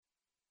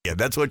Yeah,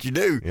 that's what you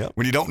do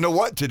when you don't know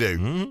what to do.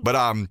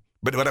 Mm-hmm.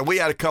 But we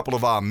had a couple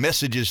of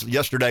messages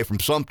yesterday from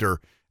Sumter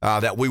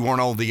that we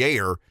weren't on the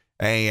air,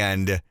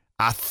 and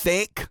I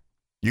think,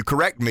 you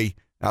correct me,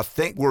 I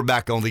think we're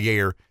back on the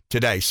air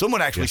today.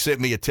 Someone actually sent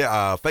me a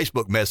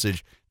Facebook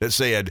message that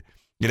said,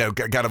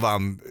 kind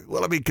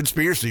of,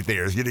 conspiracy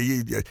theories.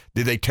 Did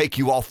they take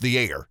you off the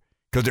air?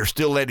 Because they're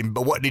still letting,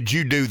 but what did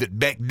you do that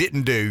Beck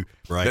didn't do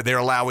that they're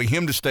allowing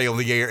him to stay on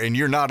the air and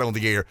you're not on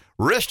the air?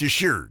 Rest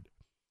assured,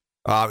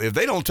 if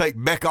they don't take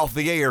Beck off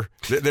the air,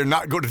 they're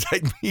not going to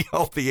take me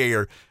off the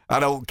air.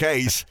 I don't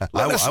case.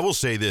 I will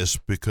say this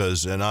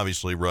because, and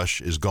obviously Rush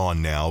is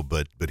gone now,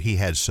 but he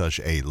had such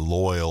a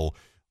loyal,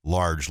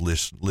 large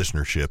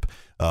listenership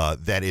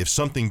that if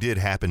something did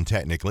happen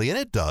technically, and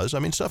it does, I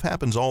mean, stuff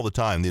happens all the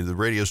time. The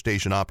radio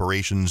station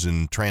operations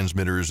and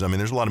transmitters, I mean,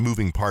 there's a lot of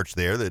moving parts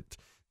there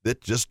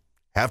that just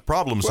have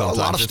problems sometimes.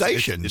 A lot of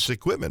stations. It's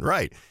equipment,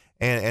 right.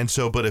 And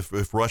so, but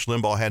if Rush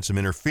Limbaugh had some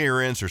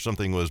interference or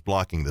something was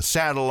blocking the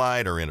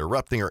satellite or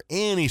interrupting or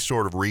any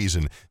sort of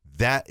reason,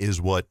 that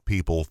is what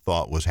people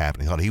thought was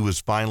happening. Thought he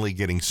was finally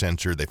getting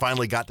censored. They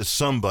finally got to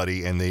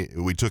somebody, and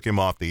we took him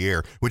off the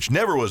air, which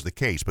never was the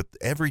case. But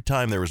every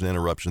time there was an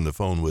interruption, the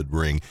phone would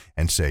ring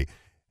and say,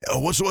 "Oh,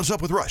 what's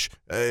up with Rush?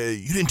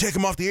 You didn't take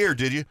him off the air,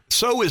 did you?"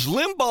 So is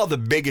Limbaugh the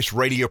biggest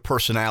radio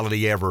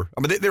personality ever?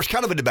 I mean, there's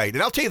kind of a debate,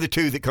 and I'll tell you the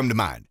two that come to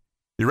mind.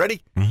 You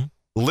ready?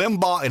 Mm-hmm.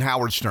 Limbaugh and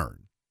Howard Stern.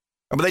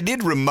 I mean,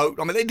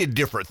 they did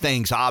different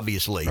things,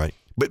 obviously. Right.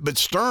 But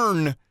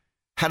Stern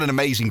had an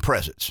amazing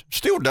presence.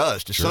 Still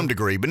does to some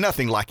degree, but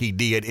nothing like he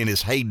did in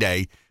his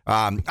heyday.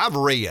 I've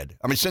read,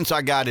 since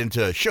I got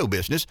into show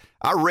business,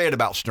 I read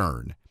about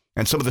Stern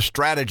and some of the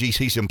strategies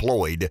he's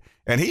employed.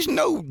 And he's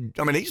no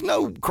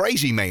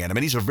crazy man. I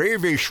mean, he's a very,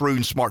 very shrewd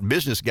and smart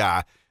business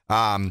guy.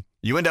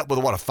 You end up with,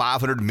 a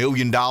 $500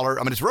 million?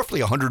 It's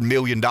roughly $100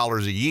 million a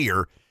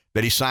year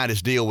that he signed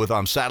his deal with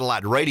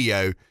satellite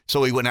radio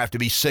so he wouldn't have to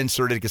be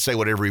censored and he could say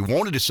whatever he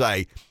wanted to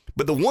say.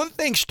 But the one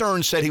thing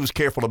Stern said he was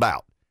careful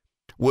about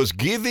was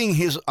giving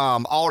his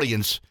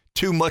audience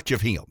too much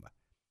of him.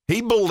 He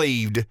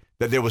believed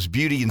that there was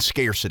beauty in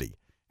scarcity.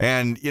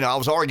 And, I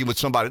was arguing with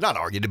somebody,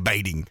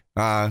 debating,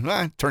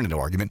 turned into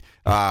argument,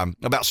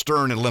 about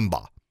Stern and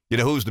Limbaugh.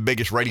 Who's the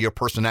biggest radio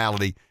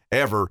personality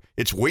ever?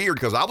 It's weird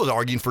because I was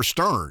arguing for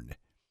Stern.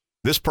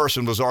 This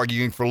person was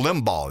arguing for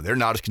Limbaugh. They're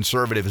not as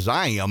conservative as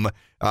I am.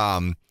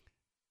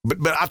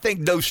 But I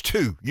think those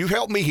two, you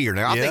help me here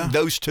now. I think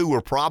those two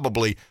are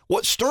probably,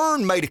 what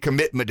Stern made a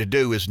commitment to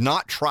do is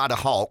not try to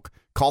hawk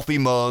coffee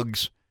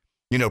mugs,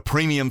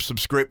 premium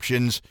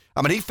subscriptions.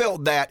 He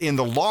felt that in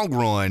the long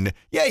run,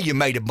 you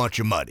made a bunch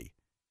of money.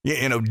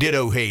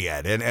 Ditto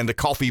Head and the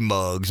coffee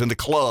mugs and the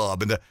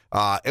club and the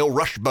El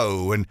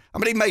Rushbo. And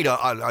he made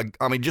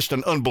just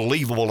an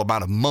unbelievable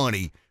amount of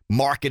money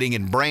marketing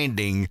and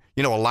branding,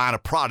 a line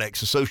of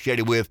products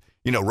associated with,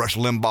 Rush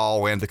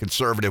Limbaugh and the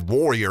conservative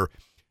warrior.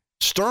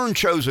 Stern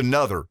chose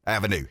another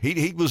avenue. He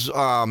didn't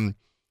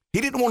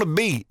want to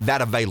be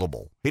that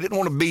available. He didn't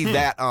want to be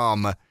that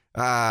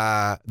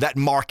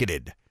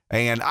marketed.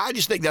 And I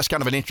just think that's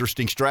kind of an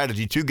interesting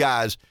strategy. Two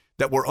guys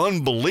that were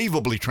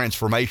unbelievably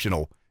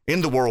transformational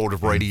in the world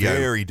of radio.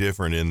 Very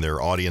different in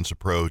their audience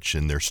approach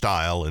and their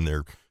style and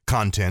their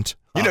content.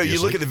 Obviously.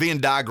 You look at the Venn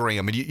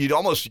diagram, and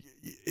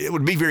it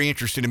would be very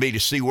interesting to me to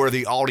see where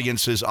the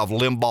audiences of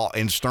Limbaugh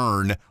and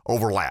Stern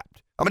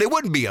overlapped. It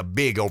wouldn't be a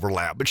big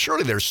overlap, but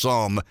surely there's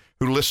some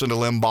who listen to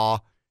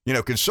Limbaugh.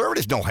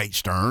 Conservatives don't hate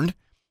Stern.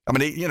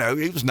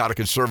 He was not a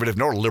conservative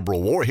nor a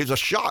liberal warrior. He was a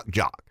shock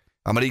jock.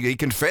 He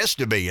confessed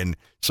to being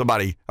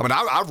somebody.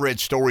 I've read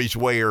stories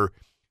where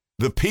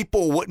the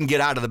people wouldn't get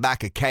out of the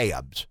back of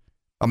cabs.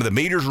 The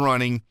meter's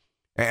running,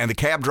 and the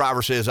cab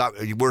driver says,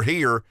 "We're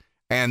here."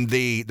 And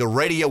the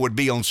radio would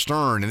be on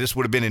Stern, and this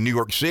would have been in New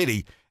York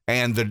City,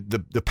 and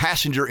the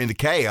passenger in the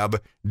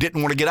cab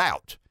didn't want to get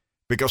out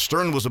because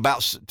Stern was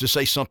about to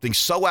say something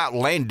so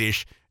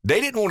outlandish, they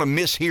didn't want to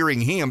miss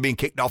hearing him being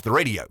kicked off the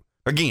radio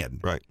again.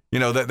 Right.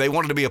 They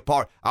wanted to be a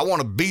part. I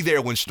want to be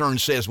there when Stern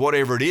says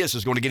whatever it is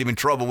going to get him in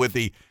trouble with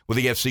the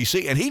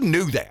FCC, and he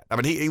knew that.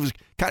 He was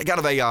kind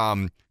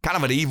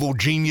of an evil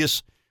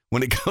genius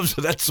when it comes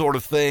to that sort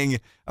of thing.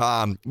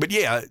 But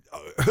yeah,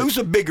 who's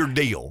a bigger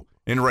deal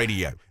in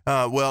radio?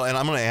 Well, and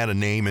I'm going to add a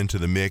name into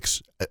the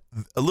mix,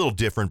 a little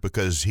different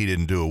because he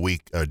didn't do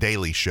a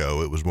daily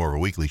show. It was more of a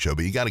weekly show.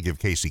 But you got to give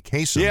Casey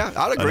Kasem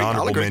an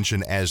honorable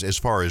mention as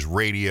far as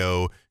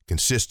radio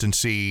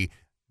consistency,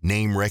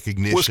 name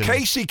recognition. Was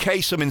Casey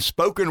Kasem in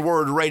spoken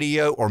word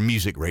radio or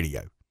music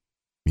radio?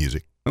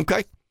 Music.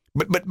 Okay,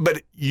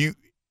 but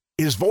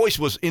his voice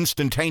was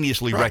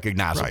instantaneously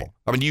recognizable.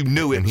 Right. You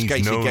knew it was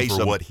Casey Kasem. He's known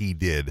for what he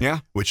did. Yeah,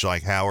 which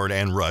like Howard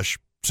and Rush,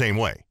 same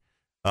way.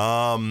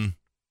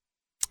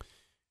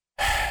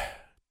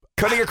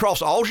 Cutting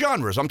across all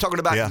genres. I'm talking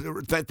about,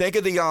 think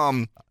of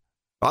the,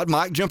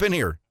 Mike, jump in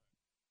here.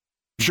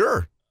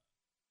 Sure.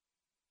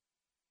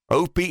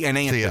 Opie and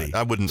Anthony. See,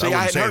 I wouldn't say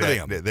that. Of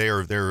them.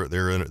 They're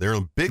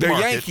a big They're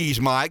market. Yankees,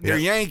 Mike. They're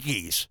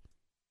Yankees.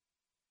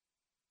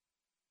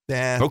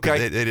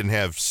 Okay. They didn't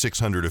have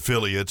 600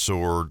 affiliates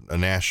or a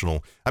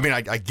national. I mean,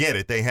 I get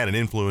it. They had an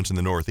influence in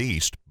the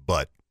Northeast,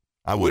 but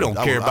we don't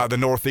care about the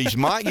Northeast,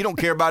 Mike. You don't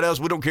care about us.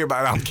 We don't care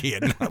about. I'm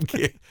kidding. I'm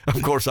kidding.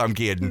 Of course, I'm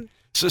kidding.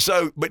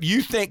 But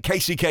you think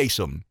Casey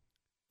Kasem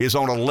is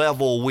on a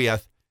level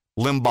with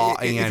Limbaugh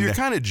and if you're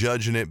kind of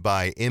judging it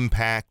by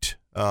impact,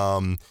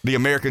 the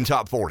American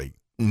Top 40,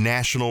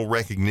 national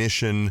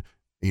recognition,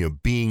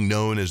 being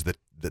known as the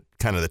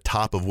kind of the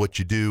top of what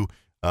you do,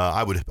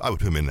 I would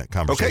put him in that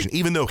conversation. Okay.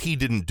 Even though he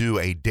didn't do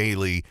a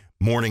daily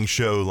morning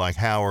show like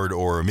Howard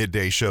or a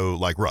midday show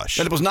like Rush,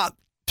 and it was not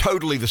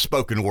totally the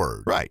spoken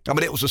word, right? I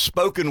mean, it was a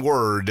spoken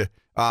word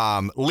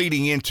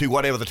leading into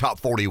whatever the top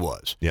 40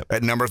 was. Yep.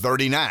 At number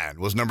 39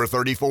 was number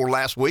 34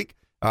 last week.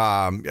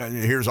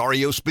 Here's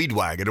REO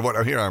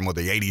Speedwagon. Here I am with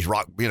the 80s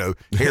rock,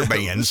 hair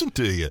bands. Listen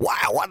to you. Wow,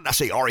 why did I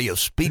say REO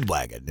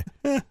Speedwagon?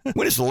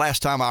 When is the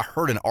last time I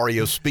heard an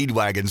REO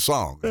Speedwagon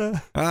song?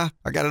 I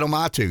got it on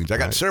my iTunes. I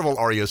got several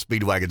REO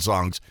Speedwagon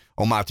songs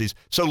on my iTunes.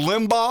 So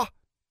Limbaugh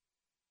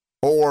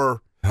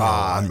or...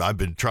 I've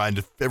been trying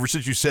to, ever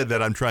since you said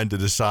that, I'm trying to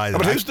decide.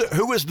 But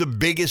who is the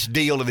biggest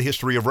deal in the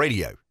history of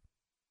radio?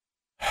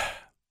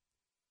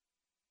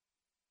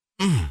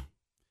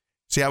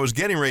 See, I was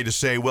getting ready to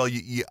say, well,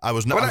 I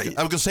was going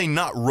to say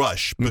not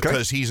Rush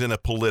because he's in a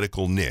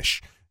political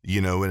niche,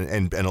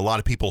 and a lot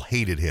of people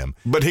hated him.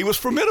 But he was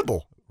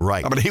formidable.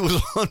 Right. I mean, he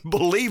was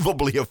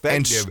unbelievably effective.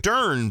 And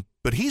Stern,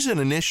 but he's in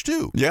a niche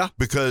too. Yeah.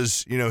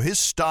 Because, his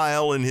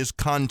style and his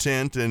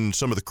content and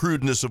some of the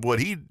crudeness of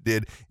what he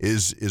did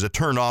is a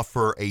turnoff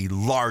for a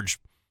large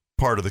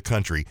part of the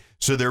country.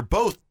 So they're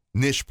both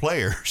niche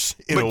players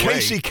in a way. But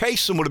Casey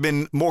Kasem would have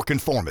been more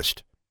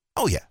conformist.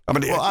 Oh, yeah. I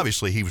mean,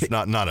 obviously he was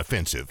not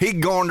offensive. He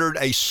garnered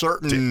a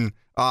certain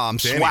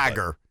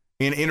swagger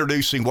in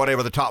introducing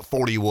whatever the top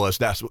 40 was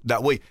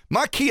that week.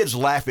 My kids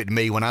laugh at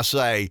me when I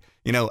say,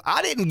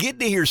 I didn't get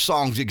to hear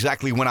songs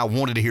exactly when I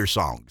wanted to hear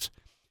songs.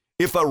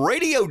 If a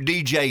radio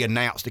DJ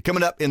announced that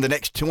coming up in the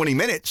next 20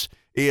 minutes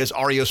is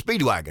REO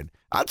Speedwagon,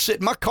 I'd sit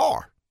in my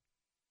car.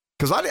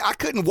 Because I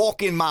couldn't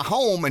walk in my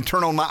home and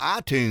turn on my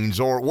iTunes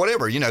or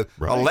whatever, right.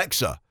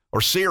 Alexa or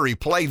Siri,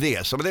 play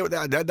this. I mean,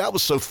 that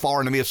was so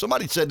foreign to me. If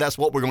somebody said that's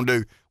what we're going to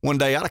do one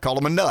day, I'd have called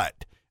them a nut.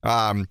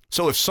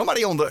 So if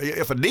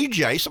a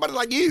DJ, somebody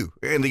like you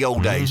in the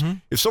old days,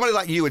 if somebody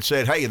like you had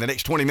said, hey, in the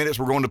next 20 minutes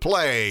we're going to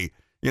play,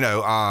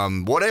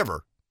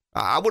 whatever,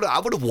 I would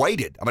have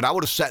waited. I mean, I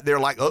would have sat there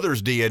like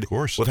others did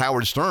with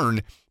Howard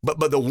Stern. But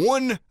the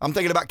one, I'm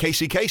thinking about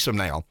Casey Kasem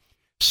now,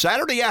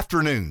 Saturday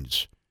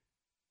afternoons,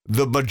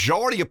 the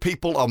majority of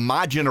people of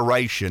my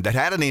generation that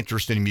had an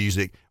interest in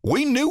music,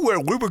 we knew where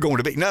we were going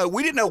to be. No,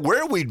 we didn't know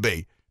where we'd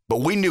be,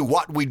 but we knew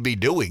what we'd be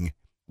doing.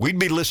 We'd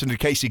be listening to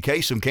Casey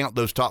Kasem count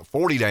those top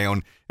 40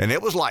 down, and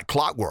it was like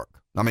clockwork.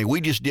 I mean, we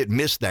just didn't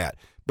miss that.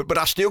 But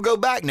I still go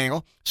back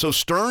now. So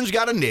Stern's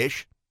got a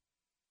niche.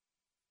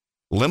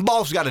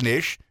 Limbaugh's got a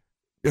niche.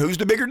 Who's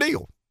the bigger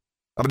deal?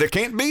 I mean, there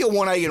can't be a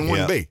 1A and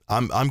 1B.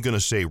 I'm going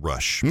to say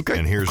Rush. Okay,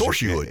 and here's of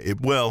course you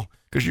would.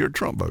 Because you're a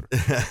Trump voter.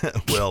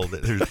 Well,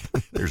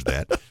 there's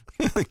that.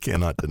 I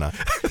cannot deny.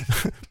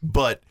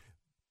 But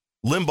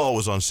Limbaugh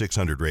was on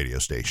 600 radio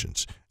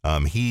stations.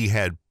 He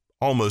had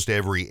almost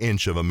every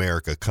inch of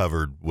America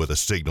covered with a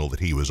signal that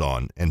he was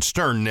on. And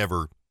Stern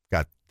never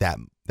got that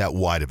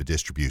wide of a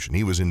distribution.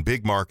 He was in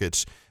big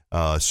markets.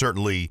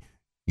 Certainly,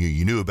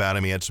 you knew about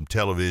him. He had some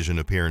television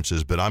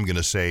appearances. But I'm going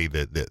to say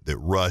that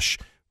Rush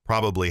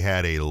probably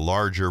had a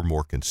larger,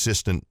 more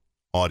consistent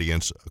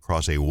audience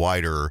across a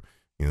wider,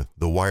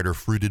 the wider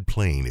fruited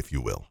plain, if you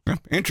will.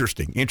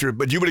 Interesting.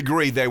 But you would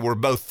agree they were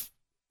both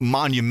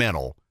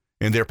monumental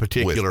in their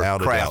particular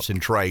crafts and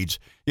trades.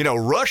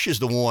 Rush is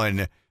the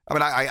one. I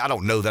mean, I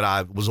don't know that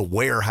I was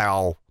aware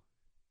how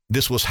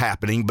this was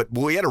happening, but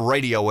we had a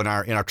radio in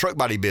our truck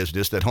body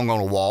business that hung on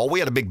a wall. We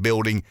had a big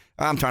building.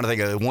 I'm trying to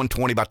think of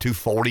 120 by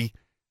 240.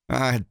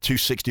 I had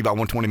 260 by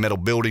 120 metal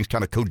buildings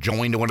kind of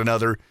co-joined to one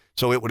another.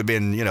 So it would have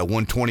been,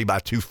 120 by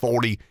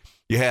 240.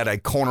 You had a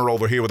corner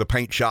over here with a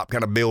paint shop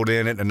kind of built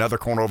in it, another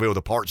corner over here with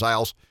a parts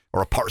house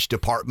or a parts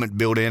department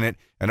built in it,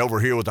 and over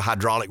here was the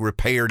hydraulic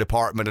repair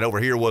department, and over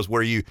here was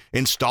where you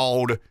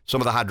installed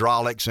some of the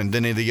hydraulics, and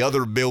then in the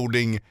other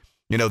building,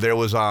 there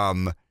was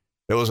kind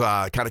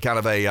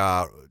of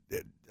a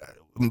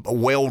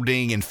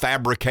welding and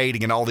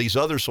fabricating and all these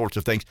other sorts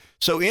of things.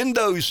 So in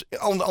those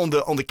on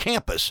the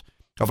campus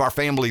of our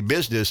family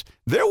business,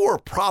 there were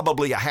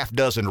probably a half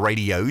dozen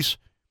radios.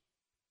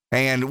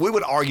 And we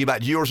would argue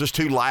about yours is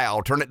too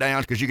loud. Turn it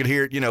down because you could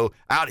hear it,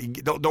 out.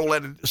 Don't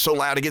let it so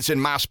loud it gets in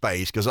my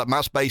space because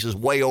my space is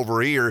way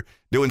over here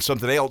doing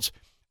something else.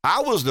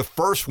 I was the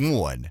first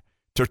one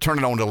to turn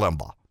it on to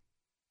Limbaugh.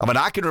 I mean,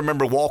 I can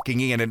remember walking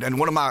in and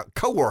one of my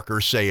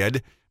coworkers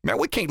said, man,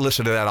 we can't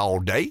listen to that all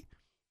day.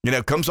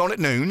 Comes on at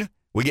noon.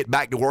 We get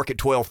back to work at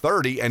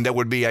 12:30 and there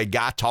would be a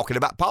guy talking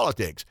about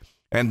politics.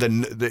 And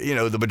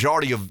the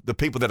majority of the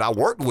people that I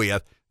worked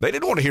with, they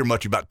didn't want to hear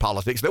much about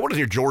politics. They wanted to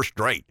hear George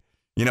Strait.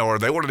 Or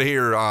they wanted to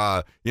hear,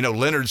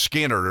 Leonard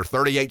Skinner or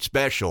 38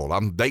 Special.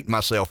 I'm dating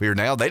myself here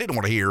now. They didn't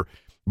want to hear.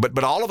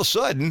 But all of a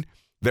sudden,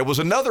 there was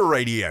another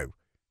radio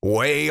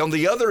way on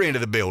the other end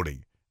of the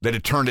building that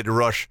had turned it to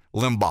Rush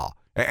Limbaugh.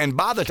 And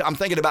by the time I'm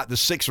thinking about the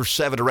 6 or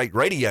 7 or 8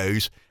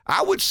 radios,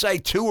 I would say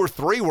 2 or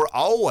 3 were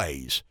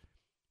always,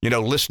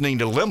 listening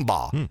to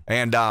Limbaugh.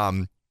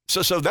 And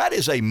so that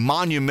is a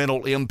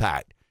monumental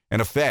impact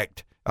and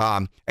effect.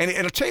 And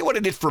I'll tell you what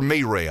it did for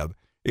me, Reb.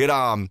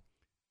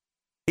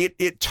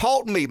 It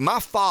taught me, my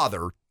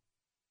father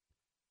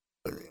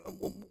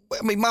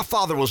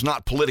was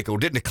not political,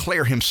 didn't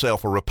declare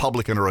himself a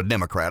Republican or a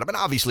Democrat. I mean,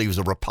 obviously he was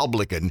a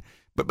Republican,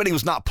 but he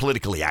was not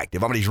politically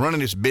active. I mean, he's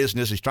running his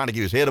business. He's trying to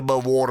keep his head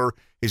above water.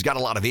 He's got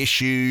a lot of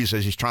issues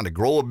as he's trying to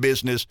grow a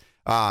business.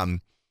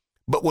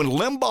 But when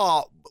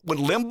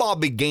Limbaugh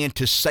began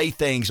to say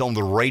things on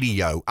the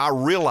radio, I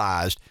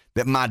realized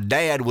that my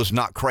dad was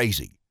not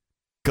crazy,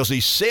 because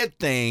he said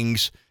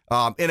things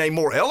in a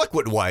more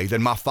eloquent way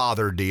than my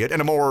father did,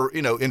 in a more,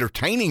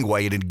 entertaining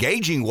way, an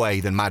engaging way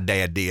than my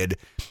dad did.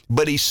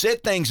 But he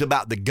said things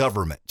about the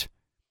government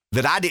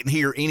that I didn't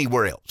hear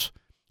anywhere else.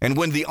 And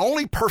when the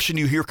only person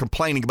you hear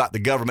complaining about the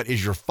government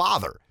is your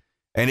father,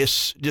 and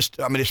it's just,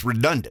 it's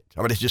redundant.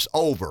 It's just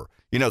over.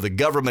 The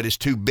government is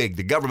too big.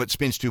 The government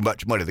spends too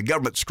much money. The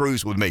government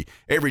screws with me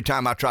every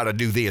time I try to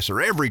do this, or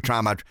every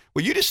time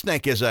well, you just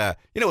think as a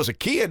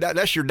kid,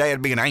 that's your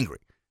dad being angry.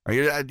 Or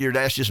your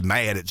dad's just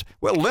mad.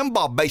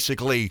 Limbaugh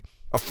basically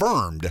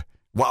affirmed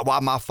why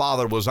my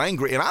father was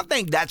angry. And I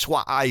think that's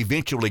why I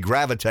eventually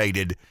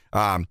gravitated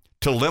to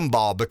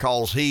Limbaugh,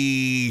 because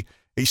he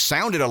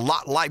sounded a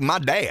lot like my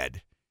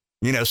dad,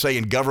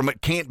 saying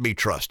government can't be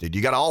trusted.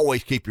 You got to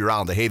always keep your eye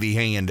on the heavy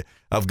hand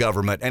of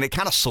government. And it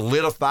kind of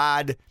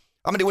solidified.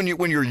 When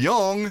you're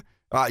young,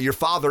 your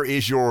father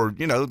is your,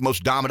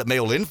 most dominant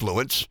male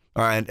influence.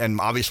 And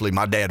obviously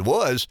my dad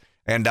was.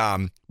 And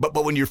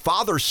but when your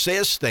father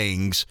says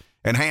things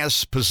and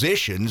has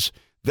positions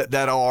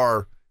that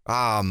are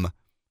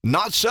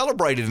not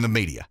celebrated in the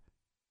media,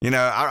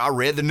 I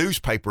read the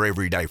newspaper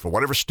every day for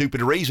whatever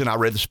stupid reason. I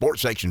read the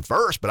sports section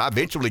first, but I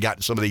eventually got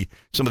to some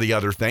of the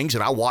other things,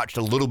 and I watched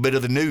a little bit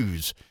of the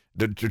news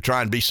to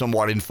try and be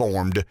somewhat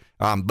informed.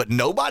 But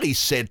nobody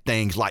said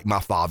things like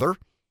my father.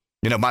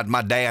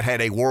 My dad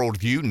had a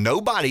worldview.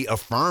 Nobody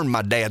affirmed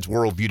my dad's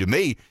worldview to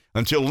me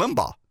until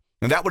Limbaugh,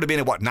 and that would have been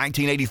in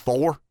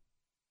 1984.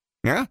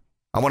 Yeah,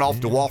 I went off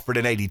to Wofford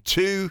in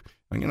 82,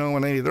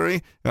 in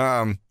 83.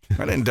 That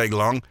didn't take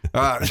long.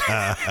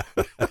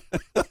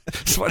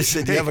 Somebody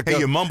said,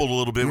 you mumbled a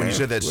little bit when you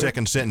said that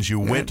second sentence. You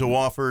went to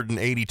Wofford in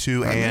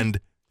 82 and...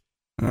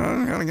 I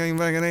kind of came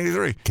back in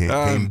 83.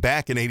 Came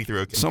back in 83.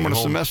 Okay. Summer to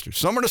semester.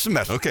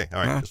 Okay,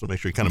 all right. Just want to make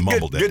sure you kind of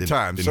mumbled that. Good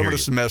time. Summer to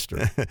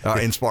semester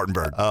in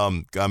Spartanburg.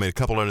 A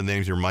couple other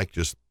names here. Mike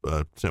just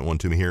sent one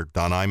to me here.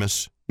 Don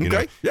Imus.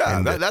 Okay,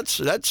 yeah, that's...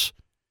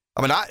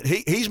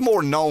 he's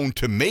more known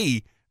to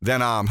me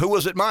than who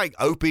was it, Mike?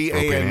 Opie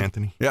and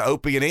Anthony. Yeah,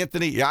 Opie and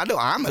Anthony. Yeah, I know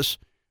Imus.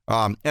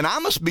 And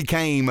Imus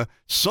became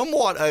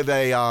somewhat of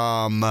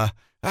a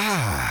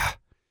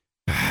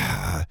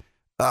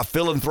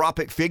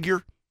philanthropic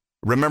figure.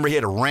 Remember, he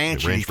had a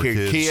ranch and he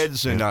cared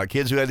kids and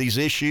kids who had these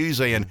issues,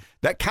 and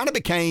that kind of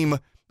became.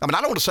 I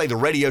don't want to say the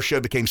radio show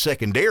became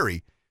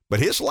secondary,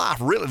 but his life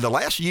really, the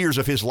last years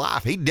of his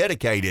life, he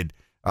dedicated.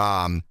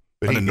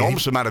 An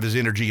enormous amount of his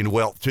energy and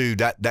wealth to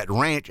that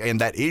ranch and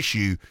that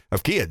issue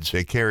of kids.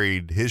 They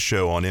carried his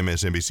show on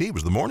MSNBC. It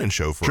was the morning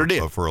show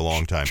for a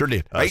long time. Sure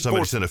did.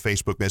 Somebody sent a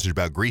Facebook message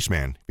about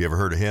Greaseman. Have you ever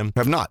heard of him?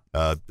 Have not.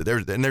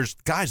 There's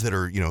guys that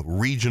are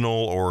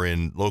regional or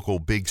in local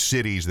big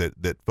cities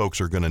that folks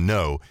are going to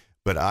know.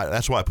 But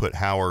that's why I put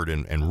Howard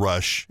and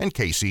Rush and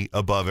Casey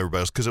above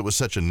everybody else, because it was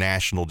such a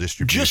national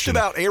distribution. Just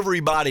about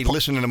everybody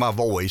listening to my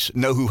voice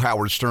know who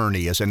Howard Stern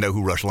is and know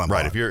who Rush Limbaugh is.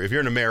 Right. If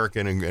you're an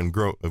American and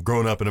have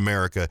grown up in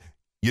America,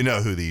 you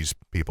know who these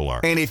people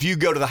are. And if you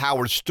go to the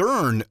Howard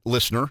Stern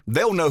listener,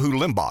 they'll know who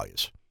Limbaugh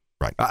is.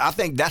 Right. I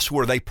think that's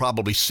where they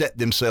probably set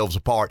themselves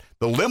apart.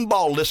 The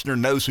Limbaugh listener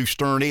knows who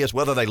Stern is,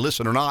 whether they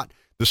listen or not.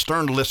 The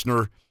Stern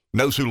listener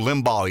knows who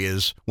Limbaugh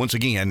is, once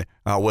again,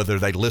 whether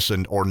they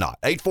listen or not.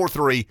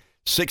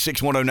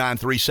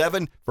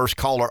 843-6610937. First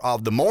caller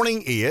of the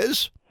morning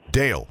is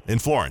Dale in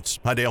Florence.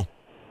 Hi, Dale.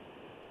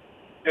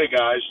 Hey,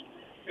 guys.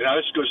 This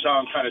is going to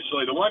sound kind of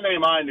silly. The one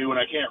name I knew, and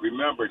I can't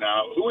remember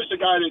now, who was the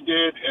guy that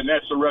did, and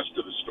that's the rest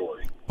of the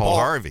story? Paul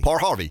Harvey. Paul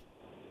Harvey.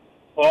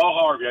 Paul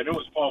Harvey. I knew it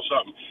was Paul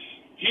something.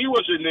 He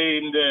was a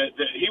name that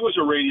he was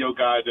a radio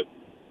guy that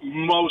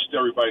most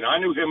everybody, I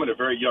knew him at a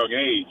very young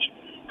age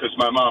because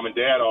my mom and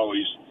dad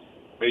always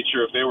made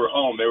sure if they were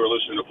home, they were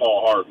listening to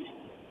Paul Harvey.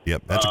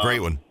 Yep, that's a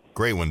great one.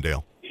 Great one,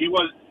 Dale. He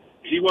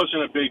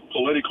wasn't a big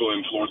political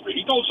influence, but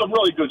he told some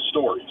really good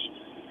stories.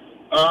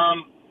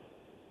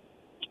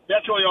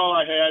 That's really all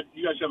I had.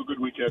 You guys have a good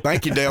weekend.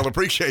 Thank you, Dale.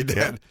 Appreciate that.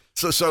 Yeah.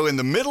 So in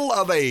the middle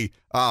of a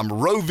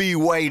Roe v.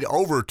 Wade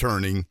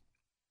overturning,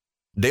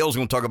 Dale's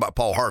going to talk about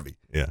Paul Harvey.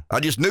 Yeah. I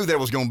just knew there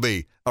was going to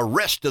be a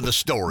rest of the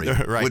story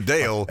right. with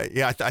Dale.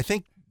 I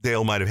think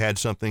Dale might have had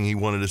something he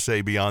wanted to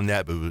say beyond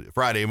that, but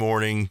Friday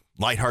morning,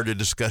 lighthearted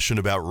discussion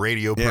about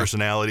radio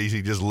personalities.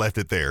 He just left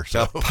it there.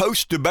 So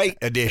post-debate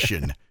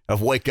edition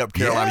of Wake Up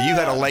Carolina. Yeah. You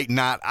had a late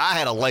night. I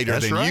had a later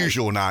That's than right.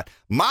 usual night.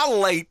 My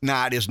late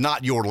night is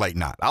not your late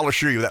night. I'll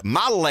assure you that.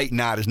 My late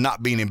night is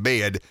not being in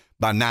bed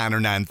by 9 or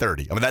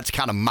 9:30. I mean, that's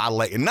kind of my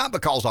late. And not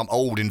because I'm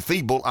old and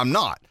feeble. I'm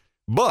not.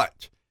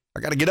 But I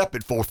got to get up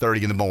at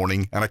 4:30 in the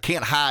morning, and I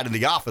can't hide in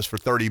the office for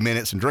 30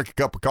 minutes and drink a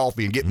cup of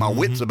coffee and get my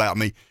wits about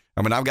me.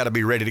 I mean, I've got to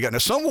be ready to go. Now,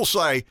 some will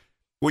say,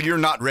 well, you're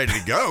not ready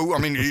to go. I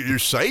mean, you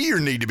say you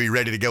need to be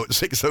ready to go at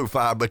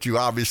 6:05, but you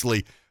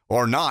obviously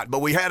are not. But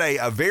we had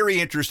a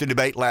very interesting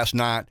debate last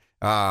night.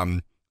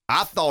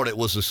 I thought it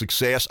was a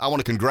success. I want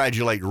to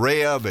congratulate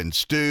Rev and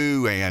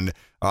Stu and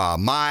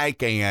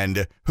Mike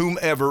and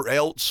whomever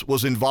else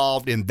was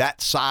involved in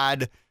that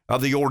side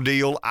of the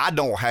ordeal. I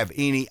don't have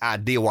any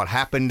idea what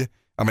happened.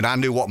 I mean, I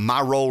knew what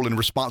my role and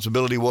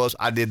responsibility was.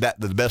 I did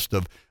that to the best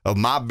of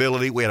my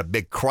ability. We had a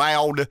big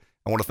crowd.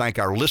 I want to thank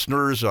our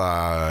listeners,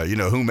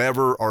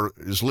 whomever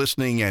is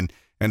listening and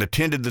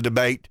attended the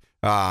debate.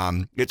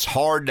 It's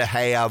hard to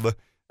have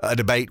a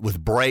debate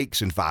with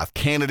breaks and 5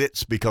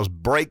 candidates because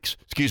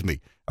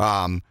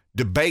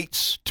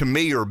debates to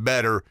me are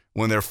better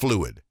when they're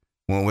fluid,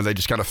 when they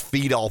just kind of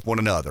feed off one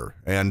another.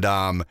 And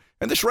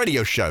this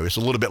radio show is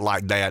a little bit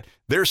like that.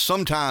 There's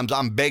sometimes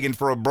I'm begging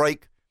for a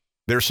break.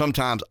 There's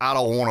sometimes I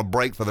don't want a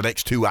break for the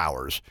next 2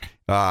 hours.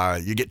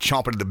 You get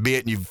chomping at the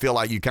bit and you feel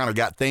like you kind of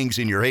got things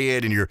in your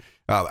head and you're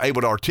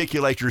able to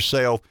articulate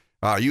yourself.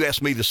 You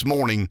asked me this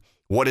morning,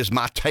 what is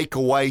my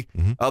takeaway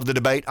of the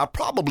debate? I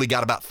probably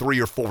got about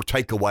 3 or 4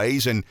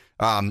 takeaways. And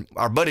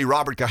our buddy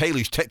Robert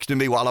Cahaley's texting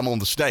me while I'm on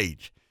the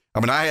stage. I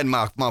mean, I had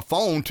my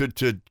phone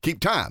to keep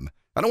time.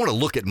 I don't want to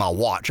look at my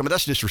watch. I mean,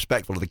 that's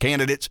disrespectful to the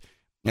candidates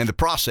and the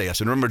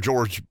process. And remember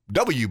George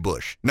W.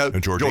 Bush. No,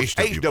 George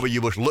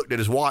H.W. Bush looked at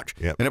his watch,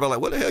 and everybody like,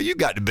 what the hell you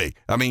got to be?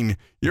 I mean,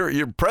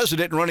 you're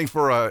president running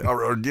for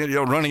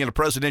running in a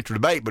presidential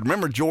debate, but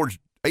remember George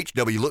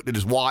H.W. looked at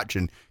his watch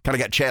and kind of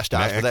got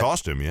chastised for that. It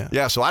cost him, yeah.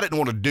 Yeah, so I didn't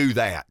want to do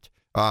that.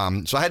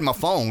 So I had my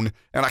phone,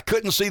 and I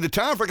couldn't see the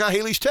time for Guy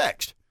Haley's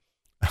text.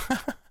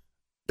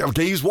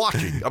 Okay, he's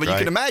watching. I mean, you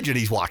can imagine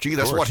he's watching.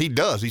 That's what he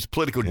does. He's a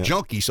political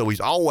junkie, so he's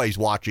always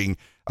watching.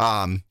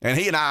 And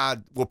he and I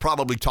will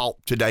probably talk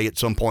today at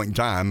some point in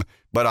time.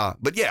 But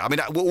yeah, I mean,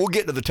 we'll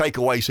get to the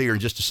takeaways here in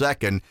just a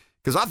second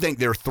because I think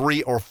there are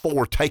 3 or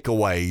 4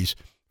 takeaways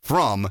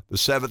from the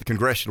 7th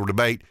Congressional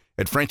debate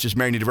at Francis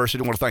Marion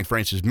University. I want to thank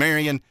Francis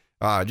Marion.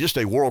 Just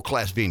a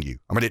world-class venue.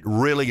 I mean, it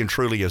really and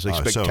truly is a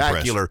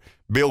spectacular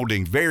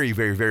building. Very,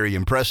 very, very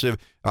impressive.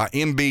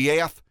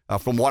 MBF,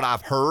 from what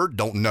I've heard,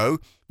 don't know,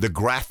 the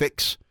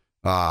graphics,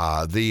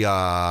 the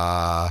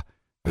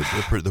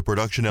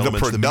production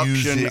elements, the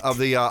production of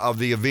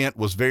the event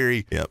was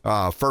very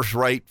first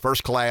rate,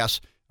 first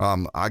class.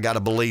 I got to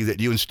believe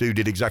that you and Stu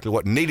did exactly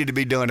what needed to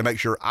be done to make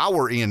sure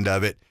our end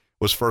of it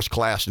was first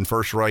class and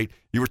first rate.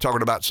 You were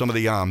talking about some of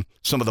the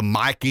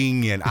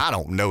miking, and I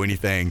don't know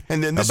anything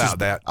about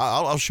that.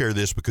 I'll share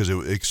this because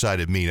it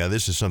excited me. Now,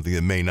 this is something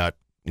that may not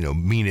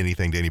mean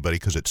anything to anybody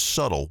because it's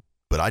subtle,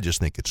 but I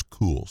just think it's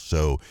cool.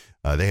 So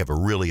they have a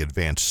really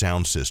advanced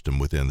sound system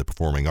within the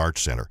Performing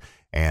Arts Center,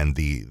 and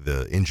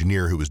the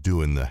engineer who was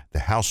doing the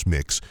house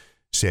mix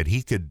said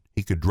he could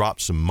drop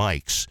some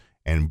mics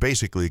and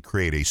basically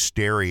create a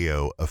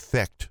stereo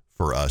effect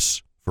for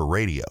us for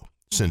radio.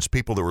 Since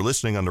people that were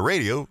listening on the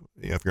radio,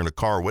 if you're in a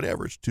car or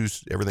whatever,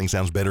 everything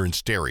sounds better in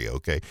stereo,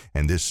 okay?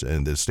 And the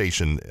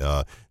station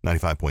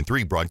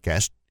 95.3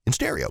 broadcast in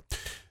stereo.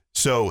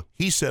 So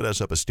he set us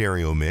up a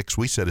stereo mix.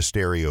 We set a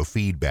stereo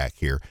feedback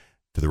here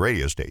to the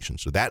radio station.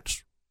 So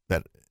that's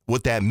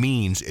what that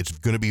means. It's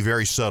going to be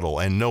very subtle,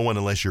 and no one,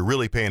 unless you're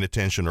really paying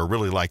attention or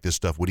really like this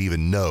stuff, would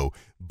even know.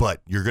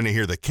 But you're going to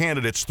hear the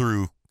candidates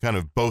through kind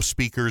of both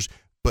speakers,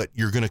 but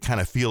you're going to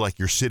kind of feel like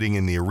you're sitting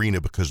in the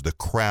arena because the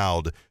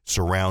crowd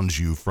surrounds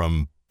you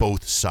from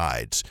both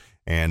sides.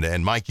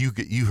 And Mike, you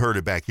heard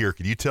it back here.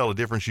 Could you tell the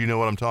difference? You know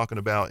what I'm talking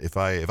about? If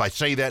I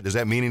say that, does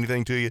that mean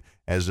anything to you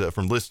as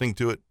from listening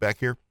to it back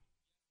here?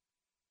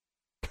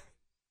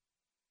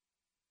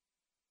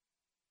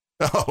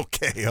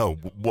 Okay. Oh,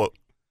 what?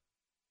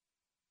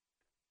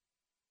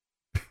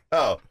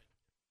 Oh.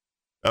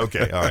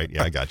 Okay. All right.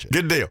 Yeah, I got you.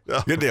 Good deal.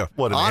 Good deal.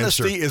 What an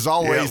Honesty answer. is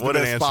always the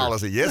best answer.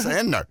 policy. Yes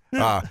and no.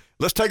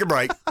 Let's take a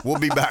break. We'll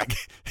be back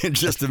in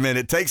just a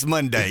minute. It takes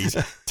Mondays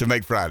to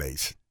make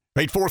Fridays.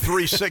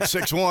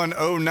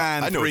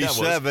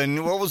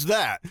 843-661-0937. What was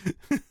that?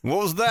 What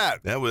was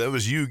that? That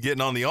was you getting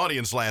on the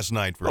audience last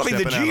night for stepping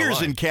out of line. The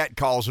jeers and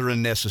catcalls are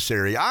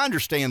unnecessary. I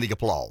understand the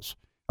applause.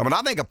 I mean,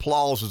 I think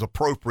applause is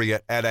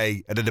appropriate at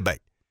a debate.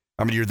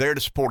 I mean, you're there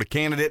to support a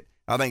candidate.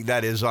 I think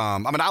that is,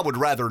 I would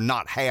rather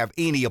not have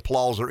any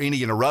applause or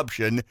any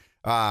interruption.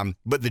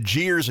 But the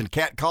jeers and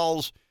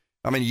catcalls,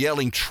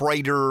 yelling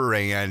traitor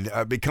and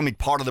becoming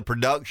part of the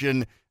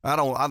production,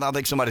 I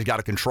think somebody's got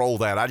to control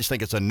that. I just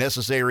think it's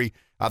unnecessary.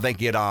 I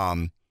think it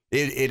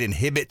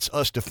inhibits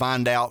us to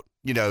find out,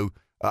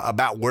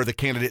 about where the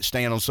candidates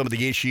stand on some of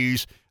the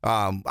issues.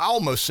 I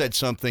almost said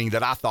something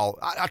that I thought,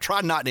 I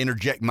tried not to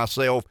interject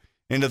myself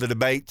into the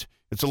debate.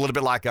 It's a little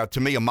bit like, to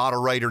me, a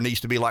moderator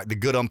needs to be like the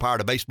good umpire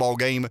at a baseball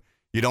game.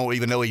 You don't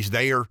even know he's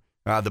there.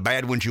 The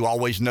bad ones you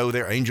always know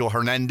there. Angel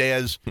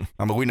Hernandez.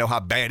 I mean, we know how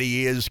bad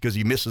he is because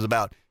he misses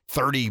about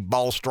 30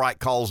 ball strike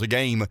calls a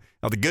game.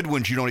 Now, the good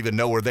ones you don't even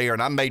know are there,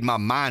 and I made my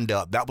mind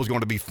up. That was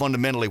going to be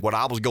fundamentally what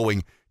I was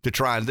going to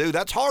try and do.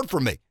 That's hard for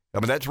me. I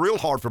mean, that's real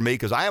hard for me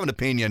because I have an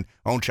opinion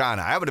on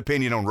China. I have an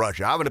opinion on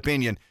Russia. I have an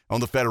opinion on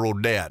the federal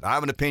debt. I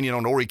have an opinion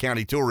on Horry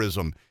County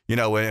tourism,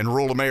 and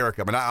rural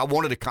America. I mean, I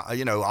wanted to,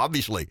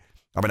 obviously,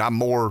 I'm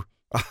more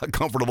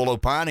comfortable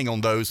opining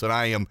on those than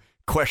I am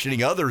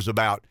questioning others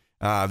about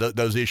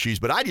those issues.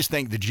 But I just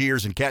think the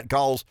jeers and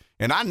catcalls,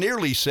 and I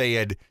nearly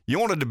said, you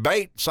want to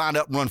debate, sign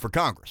up and run for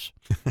Congress.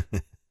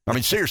 I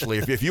mean, seriously,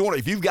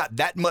 if you've got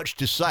that much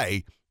to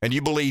say and you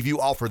believe you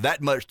offer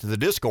that much to the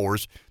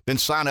discourse, then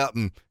sign up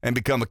and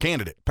become a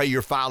candidate. Pay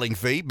your filing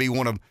fee, be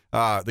one of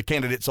the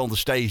candidates on the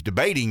stage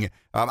debating.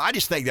 I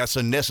just think that's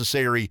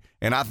unnecessary,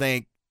 and I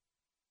think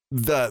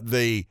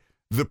the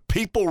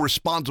people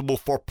responsible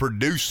for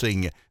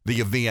producing the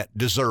event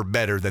deserve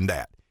better than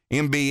that.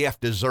 MBF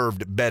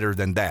deserved better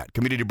than that.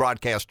 Community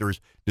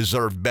broadcasters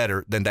deserved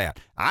better than that.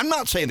 I'm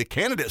not saying the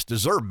candidates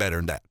deserve better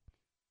than that.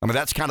 I mean,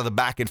 that's kind of the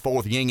back and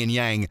forth yin and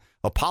yang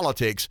of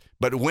politics,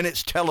 but when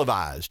it's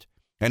televised,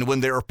 and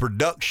when there are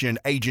production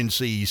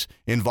agencies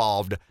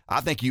involved, I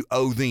think you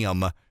owe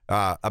them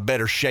a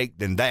better shake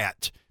than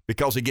that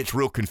because it gets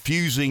real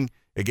confusing.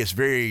 It gets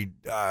very,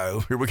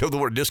 here we go, the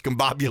word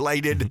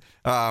discombobulated.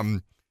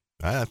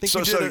 I think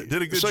you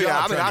did a good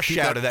job. Yeah, I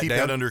shouted that keep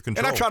down. That under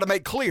control. And I try to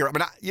make clear. I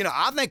mean,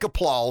 I think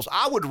applause,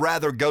 I would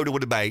rather go to a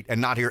debate and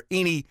not hear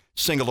any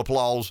single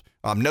applause,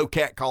 no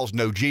catcalls,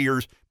 no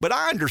jeers. But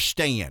I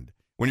understand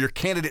when your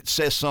candidate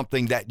says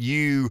something that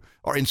you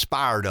are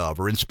inspired of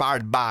or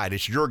inspired by it,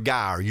 it's your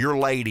guy or your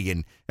lady,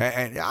 and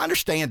I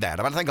understand that.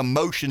 I mean, I think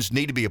emotions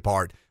need to be a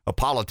part of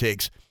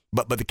politics,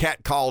 but the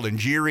catcall and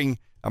jeering,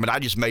 I mean, I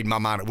just made my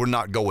mind up. We're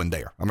not going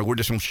there. I mean, we're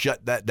just going to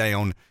shut that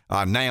down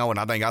now, and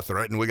I think I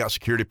threatened we got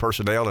security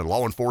personnel and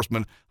law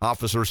enforcement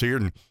officers here,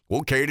 and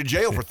we'll carry you to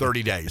jail for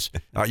 30 days.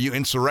 You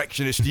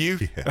insurrectionist, you.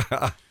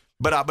 Yeah.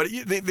 But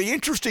the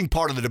interesting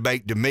part of the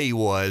debate to me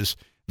was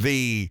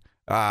you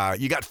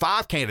got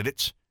 5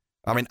 candidates.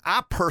 I mean,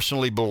 I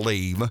personally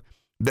believe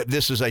that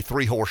this is a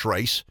 3-horse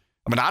race.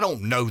 I mean, I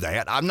don't know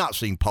that. I've not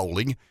seen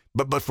polling,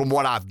 but from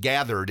what I've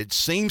gathered, it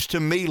seems to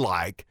me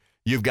like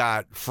you've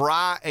got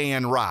Fry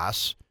and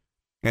Rice,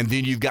 and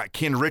then you've got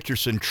Ken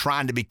Richardson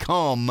trying to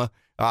become,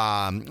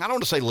 I don't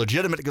want to say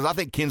legitimate because I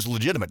think Ken's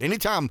legitimate.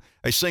 Anytime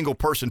a single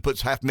person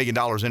puts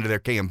 $500,000 into their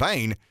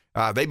campaign,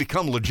 they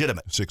become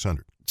legitimate.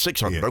 600.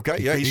 600, yeah. okay.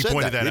 Yeah, he said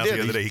pointed that out did.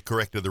 the other day. He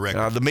corrected the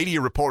record. The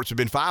media reports have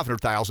been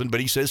 500,000,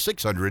 but he says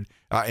 600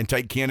 and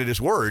take Ken at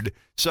his word.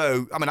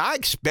 So, I mean, I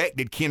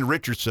expected Ken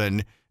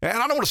Richardson, and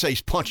I don't want to say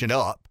he's punching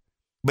up,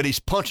 but he's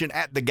punching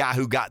at the guy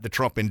who got the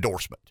Trump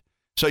endorsement.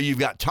 So you've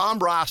got Tom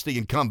Rice, the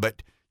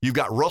incumbent. You've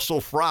got Russell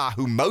Fry,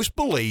 who most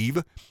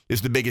believe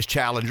is the biggest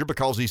challenger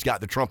because he's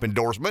got the Trump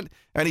endorsement,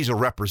 and he's a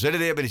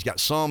representative, and he's got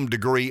some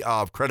degree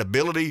of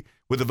credibility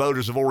with the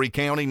voters of Horry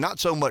County. Not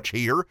so much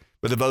here,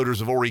 but the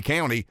voters of Horry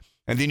County.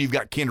 And then you've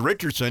got Ken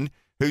Richardson,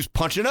 who's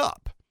punching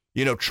up,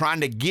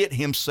 trying to get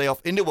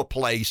himself into a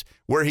place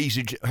where he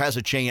has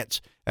a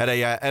chance at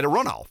a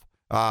runoff.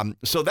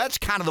 So that's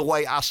kind of the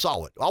way I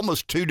saw it.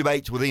 Almost 2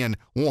 debates within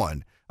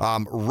one.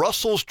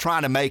 Russell's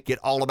trying to make it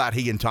all about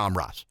he and Tom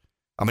Rice.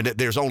 I mean,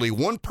 there's only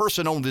one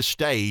person on this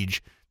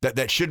stage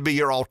that should be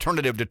your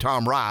alternative to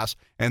Tom Rice,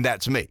 and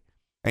that's me.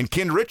 And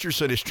Ken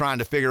Richardson is trying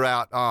to figure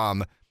out,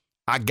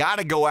 I got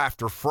to go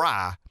after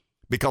Fry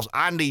because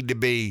I need to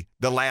be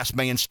the last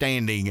man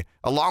standing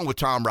along with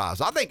Tom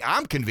Rice. I think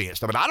I'm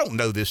convinced. I mean, I don't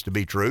know this to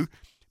be true,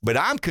 but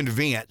I'm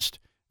convinced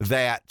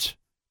that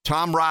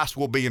Tom Rice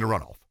will be in a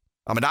runoff.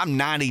 I mean, I'm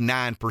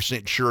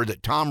 99% sure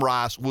that Tom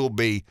Rice will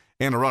be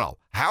in a runoff.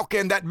 How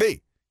can that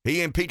be?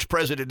 He impeached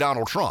President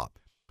Donald Trump.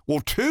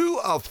 Well, 2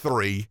 of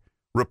 3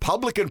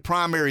 Republican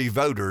primary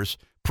voters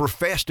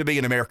profess to be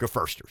an America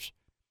Firsters.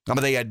 I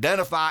mean, they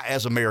identify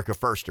as America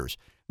Firsters.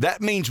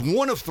 That means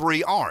 1 of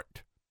 3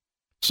 aren't.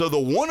 So the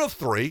 1 of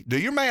 3, do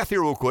your math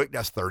here real quick,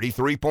 that's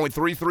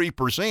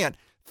 33.33%.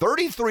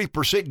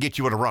 33% gets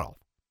you in a runoff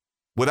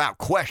without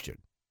question.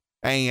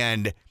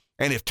 And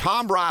if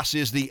Tom Rice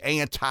is the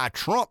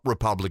anti-Trump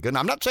Republican,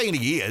 I'm not saying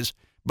he is,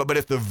 but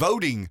if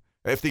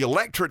the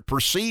electorate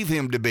perceive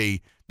him to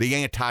be the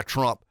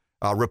anti-Trump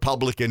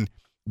Republican,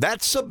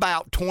 that's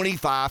about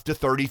 25 to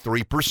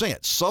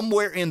 33%,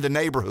 somewhere in the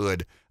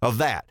neighborhood of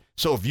that.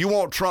 So if you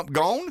want Trump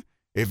gone,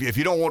 if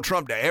you don't want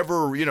Trump to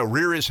ever,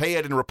 rear his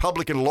head in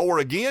Republican lore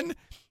again,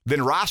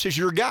 then Rice is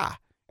your guy.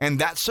 And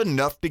that's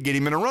enough to get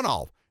him in a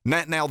runoff.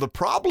 Now the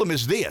problem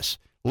is this.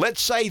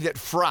 Let's say that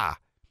Fry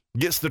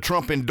gets the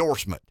Trump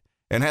endorsement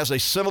and has a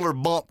similar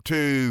bump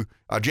to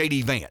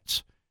J.D.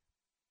 Vance.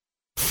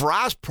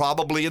 Fry's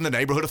probably in the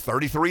neighborhood of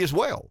 33 as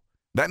well.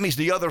 That means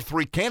the other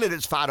 3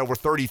 candidates fight over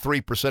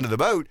 33% of the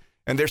vote,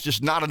 and there's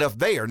just not enough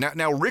there.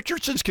 Now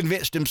Richardson's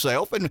convinced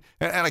himself, and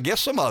I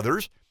guess some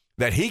others,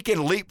 that he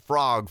can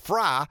leapfrog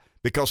Fry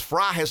because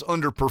Fry has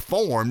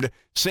underperformed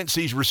since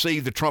he's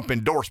received the Trump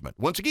endorsement.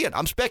 Once again,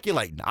 I'm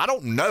speculating. I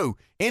don't know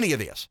any of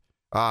this.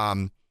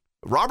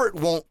 Robert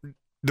won't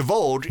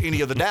divulge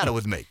any of the data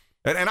with me.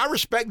 And I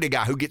respect the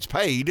guy who gets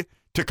paid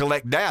to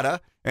collect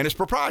data and it's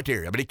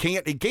proprietary. I mean,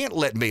 he can't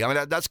let me. I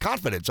mean, that's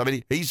confidence. I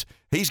mean, he's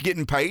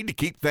getting paid to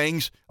keep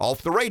things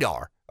off the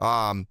radar.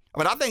 I mean,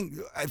 I think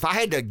if I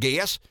had to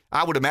guess,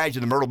 I would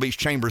imagine the Myrtle Beach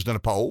Chamber's done a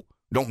poll.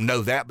 Don't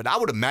know that, but I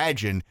would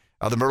imagine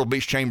the Myrtle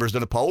Beach Chamber's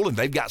done a poll and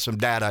they've got some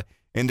data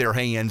in their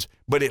hands.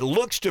 But it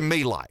looks to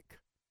me like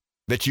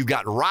that you've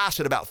got Rice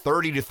at about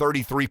 30 to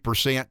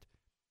 33%.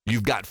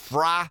 You've got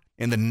Fry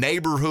in the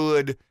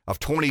neighborhood of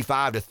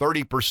 25 to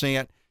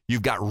 30%.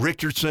 You've got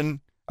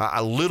Richardson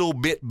a little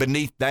bit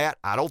beneath that.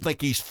 I don't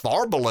think he's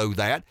far below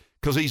that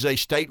because he's a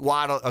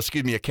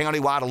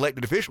countywide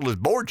elected official as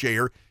board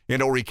chair in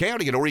Horry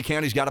County. And Horry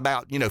County's got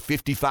about,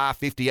 55,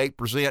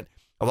 58%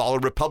 of all the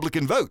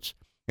Republican votes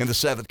in the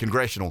 7th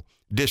Congressional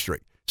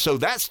District. So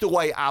that's the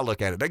way I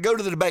look at it. They go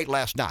to the debate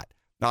last night.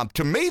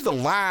 To me, the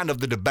line of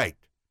the debate,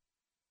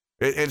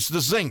 it's the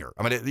zinger.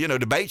 I mean,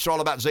 debates are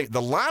all about zinger.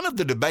 The line of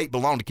the debate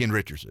belonged to Ken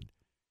Richardson.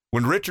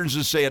 When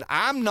Richardson said,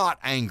 I'm not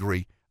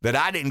angry that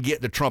I didn't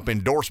get the Trump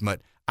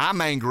endorsement,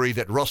 I'm angry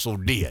that Russell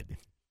did.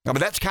 I mean,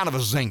 that's kind of a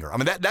zinger. I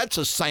mean, that's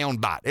a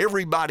soundbite.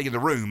 Everybody in the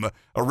room,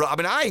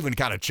 I even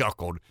kind of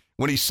chuckled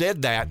when he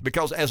said that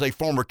because as a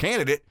former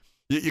candidate,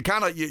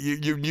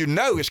 you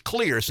know it's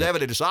clear, it's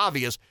evident, it's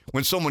obvious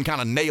when someone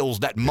kind of nails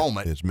that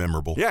moment. It's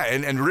memorable. Yeah,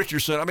 and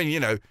Richardson, I mean,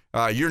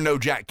 you're no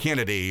Jack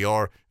Kennedy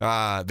or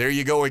there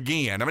you go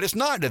again. I mean, it's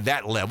not to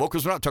that level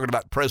because we're not talking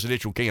about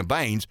presidential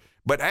campaigns,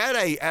 but at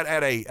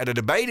a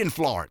debate in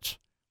Florence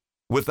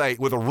with a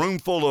room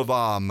full of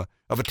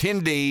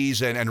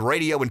attendees and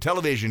radio and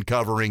television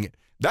covering it,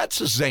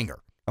 that's a zinger.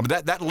 I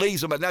mean, that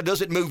leaves them. Now,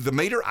 does it move the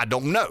meter? I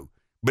don't know,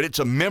 but it's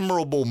a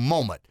memorable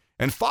moment.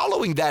 And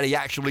following that, he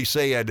actually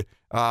said,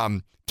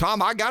 Tom,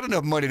 I got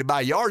enough money to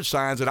buy yard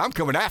signs and I'm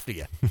coming after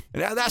you.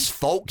 Now, that's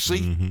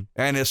folksy. Mm-hmm.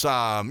 And it's,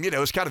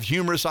 it's kind of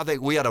humorous. I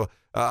think we had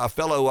a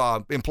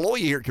fellow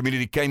employee here at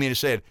Community came in and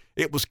said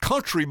it was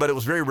country, but it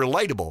was very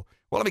relatable.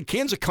 Well, I mean,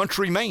 Ken's a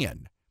country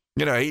man.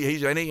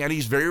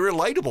 He's very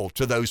relatable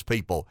to those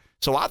people.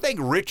 So I think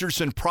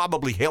Richardson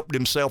probably helped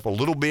himself a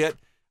little bit.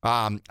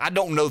 I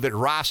don't know that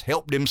Rice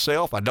helped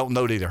himself. I don't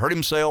know that he hurt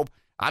himself.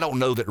 I don't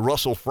know that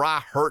Russell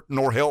Fry hurt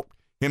nor helped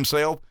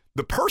himself.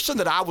 The person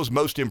that I was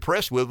most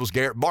impressed with was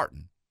Garrett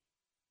Barton.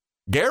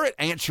 Garrett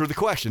answered the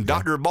question. Yeah.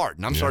 Dr.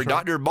 Barton.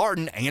 Dr.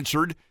 Barton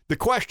answered the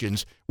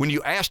questions. When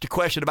you asked a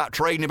question about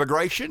trade and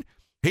immigration,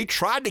 he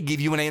tried to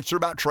give you an answer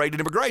about trade and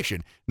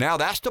immigration. Now,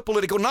 that's the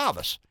political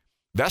novice.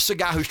 That's the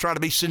guy who's trying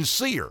to be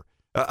sincere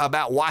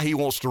about why he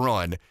wants to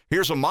run.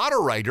 Here's a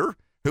moderator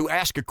who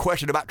asked a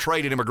question about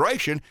trade and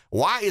immigration.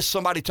 Why is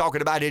somebody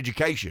talking about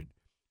education?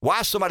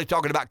 Why is somebody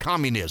talking about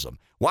communism?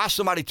 Why is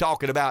somebody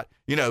talking about,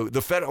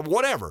 the federal,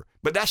 whatever?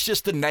 But that's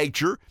just the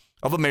nature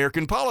of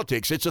American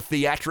politics. It's a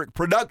theatric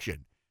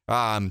production.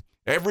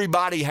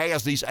 Everybody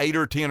has these 8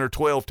 or 10 or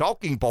 12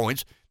 talking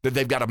points that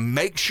they've got to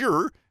make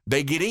sure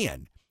they get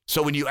in.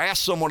 So when you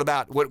ask someone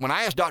when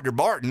I asked Dr.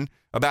 Barton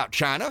about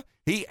China,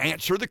 he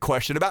answered the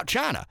question about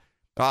China.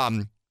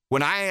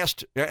 When I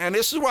asked, and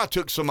this is where I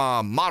took some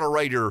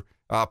moderator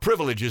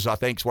privileges, I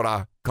think is what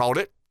I called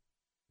it.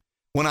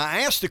 When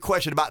I asked the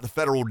question about the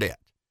federal debt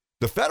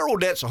is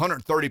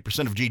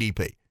 130% of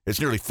GDP. It's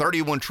nearly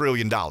 $31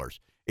 trillion.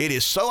 It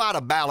is so out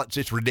of balance,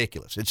 it's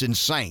ridiculous. It's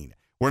insane.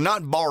 We're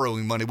not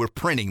borrowing money, we're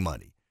printing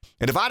money.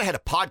 And if I'd had a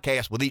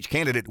podcast with each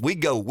candidate, we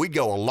go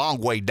a long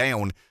way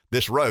down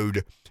this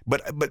road.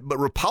 But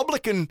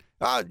Republican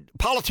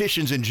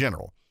politicians in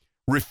general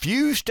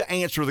refuse to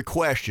answer the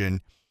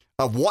question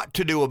of what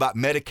to do about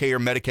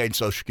Medicare, Medicaid, and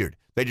Social Security.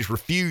 They just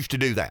refuse to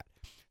do that.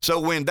 So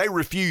when they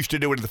refused to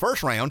do it in the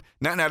first round,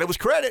 now there was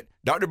credit.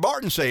 Dr.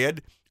 Barton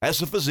said,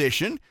 as a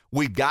physician,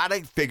 we've got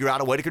to figure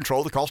out a way to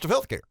control the cost of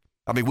health care.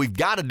 I mean, we've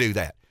got to do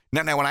that.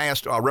 Now when I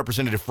asked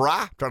Representative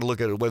Fry, trying to look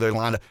at where they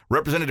lined up,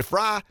 Representative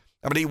Fry,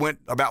 he went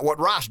about what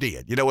Rice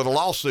did, with a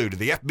lawsuit to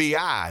the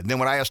FBI. And then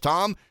when I asked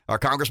Tom,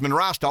 Congressman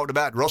Rice talked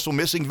about Russell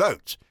missing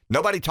votes.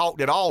 Nobody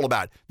talked at all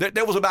about it.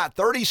 There was about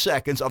 30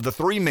 seconds of the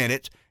 3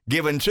 minutes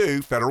given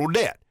to federal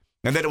debt.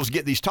 And then it was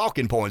get these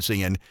talking points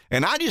in.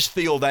 And I just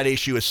feel that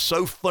issue is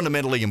so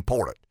fundamentally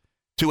important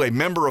to a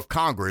member of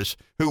Congress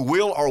who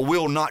will or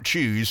will not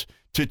choose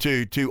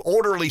to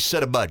orderly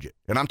set a budget.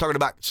 And I'm talking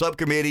about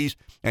subcommittees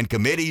and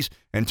committees.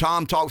 And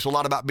Tom talks a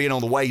lot about being on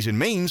the Ways and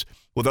Means.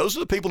 Well, those are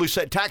the people who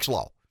set tax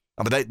law.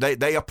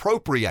 They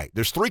appropriate.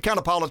 There's 3 kind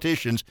of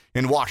politicians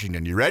in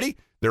Washington. You ready?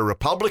 There are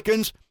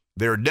Republicans,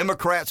 there are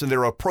Democrats, and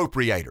there are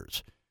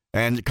appropriators.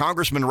 And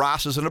Congressman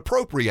Rice is an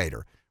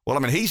appropriator. Well,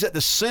 he's at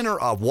the center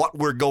of what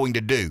we're going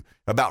to do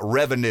about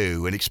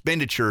revenue and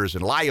expenditures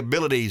and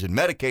liabilities and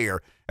Medicare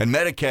and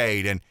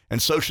Medicaid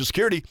and Social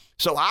Security.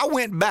 So I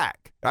went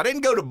back. I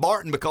didn't go to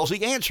Barton because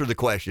he answered the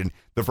question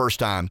the first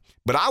time,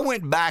 but I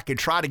went back and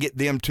tried to get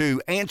them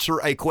to answer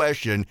a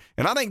question.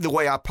 And I think the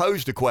way I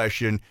posed the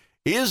question,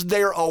 is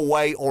there a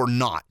way or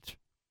not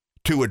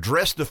to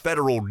address the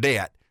federal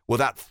debt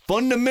without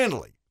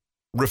fundamentally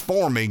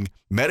reforming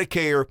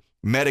Medicare,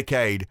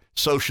 Medicaid,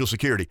 Social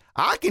Security?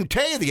 I can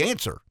tell you the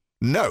answer.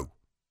 No,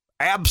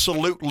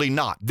 Absolutely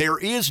not. There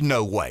is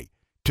no way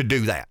to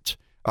do that.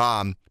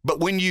 But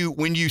when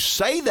you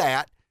say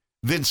that,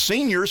 then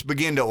seniors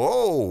begin to,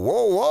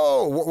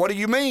 whoa, what do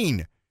you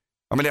mean?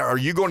 I mean, are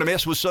you going to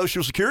mess with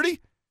Social Security?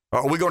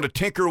 Are we going to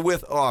tinker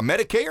with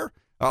Medicare?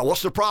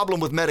 What's the problem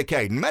with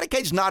Medicaid? And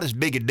Medicaid's not as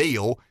big a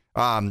deal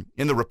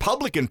in the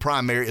Republican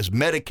primary as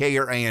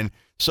Medicare and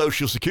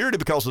Social Security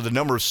because of the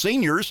number of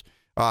seniors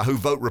who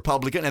vote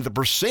Republican and the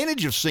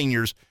percentage of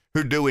seniors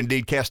who do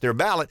indeed cast their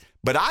ballot.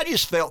 But I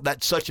just felt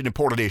that's such an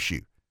important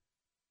issue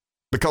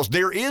because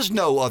there is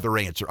no other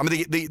answer. I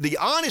mean, the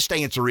honest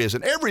answer is,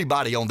 and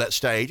everybody on that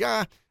stage,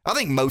 I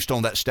think most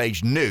on that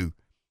stage knew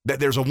that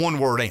there's a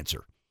one-word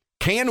answer.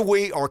 Can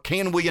we or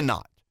can we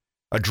not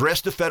address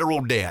the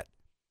federal debt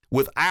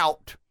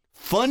without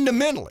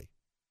fundamentally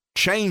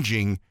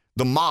changing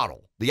the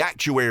model, the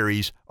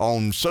actuaries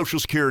on Social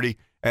Security?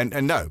 And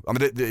no, I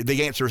mean,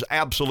 the answer is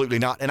absolutely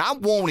not. And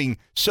I'm wanting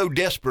so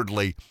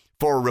desperately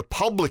for a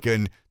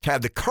Republican to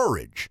have the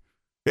courage.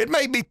 It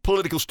may be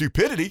political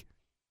stupidity,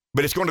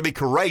 but it's going to be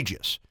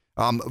courageous.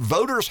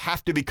 Voters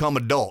have to become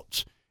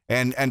adults,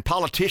 and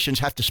politicians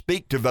have to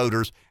speak to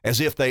voters as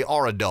if they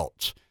are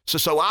adults.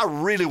 So I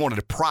really wanted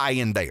to pry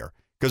in there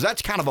because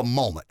that's kind of a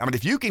moment. I mean,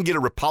 if you can get a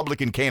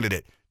Republican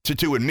candidate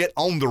to admit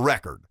on the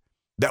record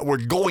that we're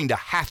going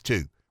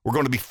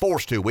to be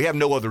forced to, we have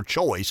no other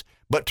choice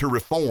but to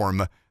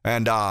reform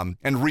and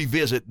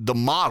revisit the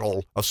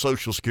model of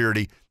Social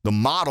Security, the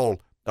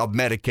model of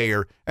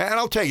Medicare. And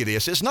I'll tell you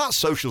this, it's not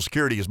Social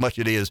Security as much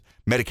as it is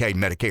Medicaid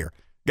and Medicare.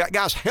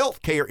 Guys,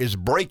 health care is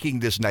breaking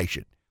this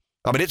nation.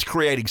 I mean, it's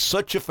creating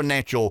such a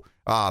financial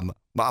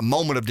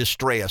moment of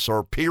distress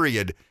or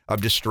period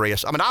of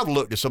distress. I mean, I've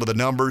looked at some of the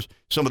numbers,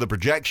 some of the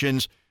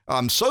projections.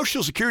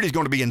 Social Security is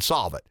going to be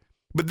insolvent,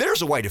 but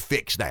there's a way to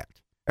fix that.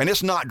 And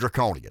it's not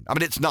draconian. I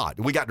mean, it's not.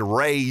 We got to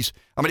raise.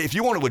 I mean, if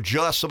you want to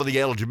adjust some of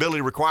the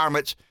eligibility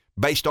requirements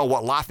based on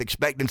what life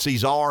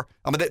expectancies are,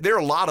 I mean, there are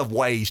a lot of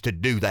ways to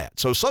do that.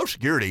 So Social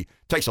Security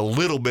takes a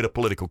little bit of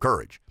political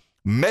courage.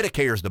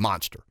 Medicare is the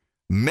monster.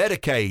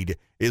 Medicaid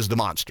is the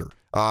monster.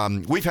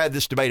 We've had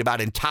this debate about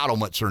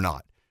entitlements or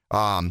not.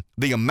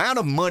 The amount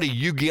of money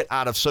you get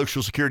out of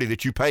Social Security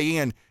that you pay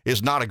in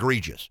is not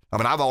egregious. I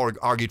mean, I've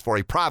argued for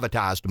a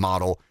privatized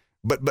model,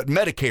 but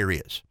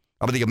Medicare is.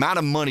 I mean, the amount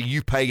of money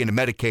you pay into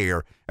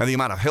Medicare and the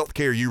amount of health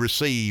care you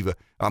receive,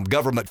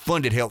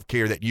 government-funded health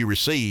care that you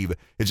receive,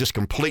 is just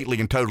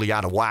completely and totally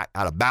out of whack,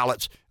 out of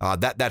balance.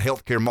 That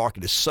health care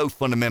market is so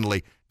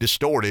fundamentally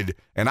distorted,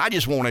 and I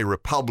just want a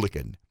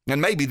Republican. And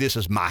maybe this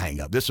is my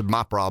hang-up. This is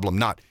my problem,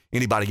 not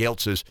anybody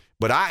else's.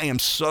 But I am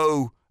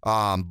so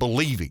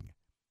believing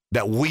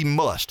that we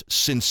must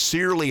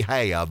sincerely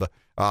have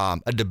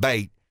a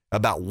debate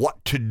about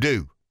what to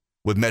do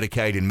with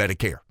Medicaid and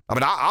Medicare. I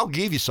mean, I'll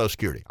give you Social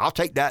Security. I'll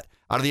take that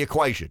out of the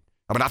equation.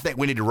 I mean, I think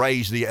we need to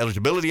raise the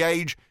eligibility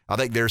age. I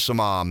think there's some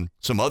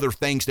other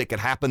things that could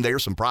happen there,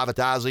 some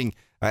privatizing,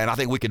 and I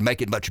think we could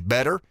make it much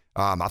better.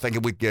 I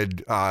think we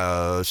could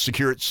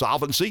secure its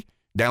solvency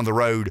down the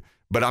road.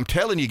 But I'm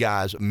telling you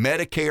guys,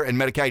 Medicare and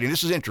Medicaid, and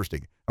this is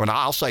interesting. I mean,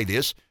 I'll say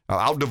this.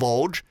 I'll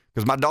divulge,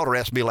 because my daughter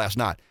asked me last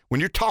night, when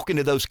you're talking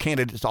to those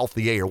candidates off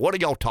the air, what are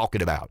y'all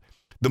talking about?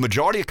 The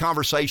majority of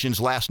conversations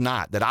last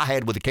night that I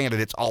had with the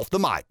candidates off the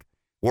mic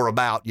were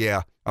about,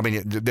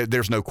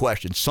 there's no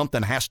question.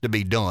 Something has to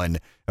be done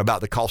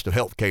about the cost of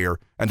health care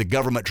and the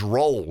government's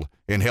role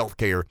in health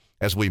care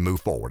as we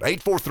move forward.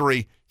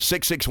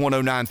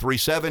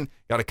 843-661-0937.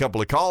 Got a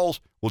couple of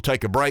calls. We'll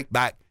take a break.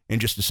 Back in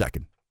just a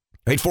second.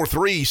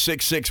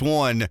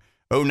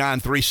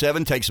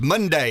 843-661-0937 takes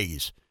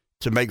Mondays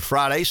to make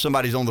Fridays.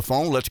 Somebody's on the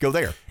phone. Let's go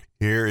there.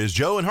 Here is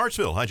Joe in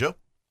Hartsville. Hi, Joe.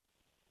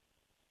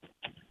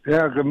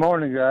 Yeah, good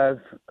morning, guys.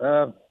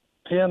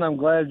 Ken, I'm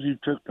glad you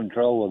took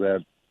control of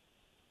that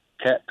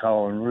cat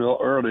calling real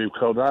early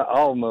because I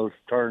almost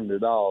turned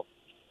it off,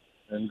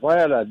 and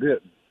glad I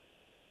didn't.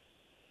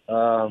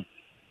 The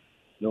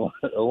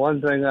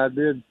one thing I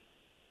did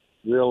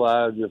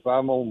realize, if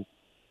I'm going to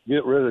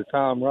get rid of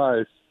Tom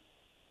Rice,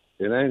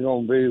 it ain't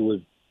going to be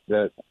with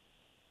that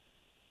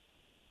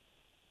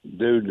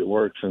dude that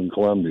works in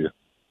Columbia.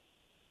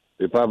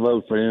 If I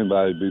vote for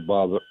anybody, it'd be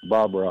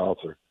Barbara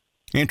Arthur.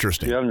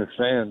 Interesting. She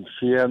understands.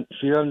 She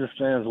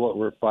understands what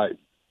we're fighting: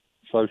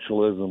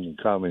 socialism and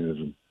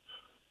communism.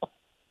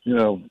 You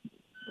know,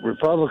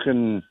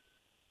 Republican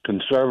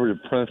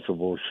conservative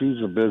principles. She's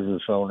a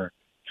business owner.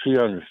 She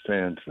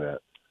understands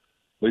that.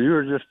 But you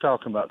were just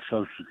talking about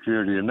Social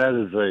Security, and that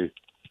is a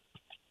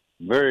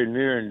very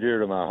near and dear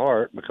to my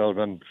heart because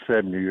I'm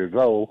 70 years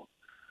old.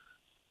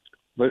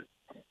 But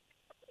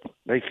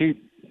they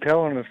keep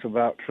telling us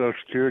about Social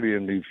Security,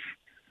 and these,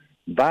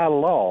 by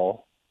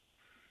law,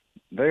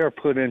 they are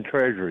put in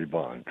Treasury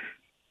bonds.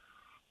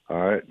 All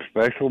right,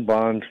 special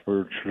bonds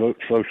for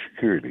Social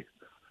Security.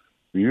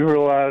 You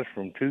realize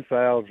from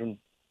 2000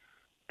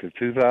 to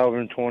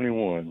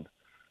 2021,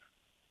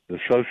 the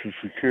Social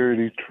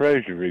Security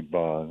Treasury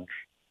bonds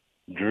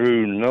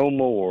drew no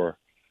more,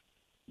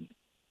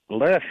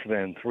 less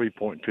than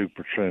 3.2%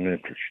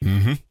 interest.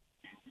 Mm-hmm.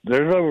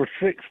 There's over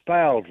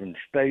 6,000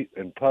 state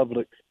and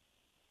public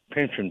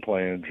pension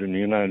plans in the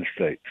United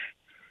States,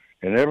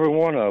 and every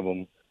one of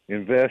them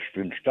invests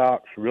in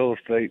stocks, real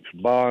estate,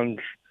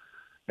 bonds,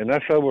 and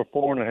that's over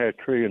 $4.5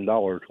 trillion,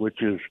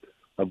 which is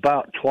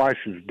about twice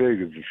as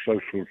big as the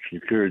Social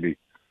Security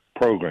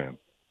program.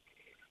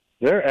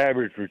 Their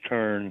average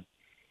return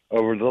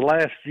over the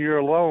last year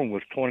alone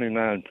was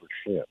 29%.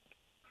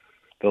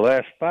 The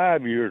last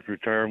 5 years'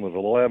 return was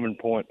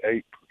 11.8%.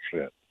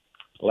 The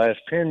last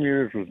 10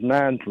 years was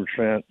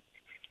 9%,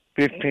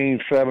 15,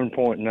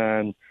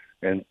 7.9,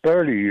 and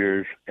 30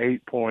 years,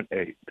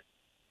 8.8.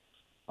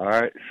 All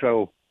right,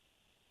 so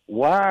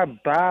why,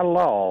 by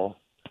law,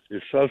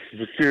 is Social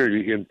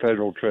Security in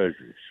federal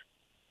treasuries?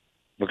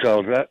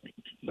 Because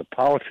the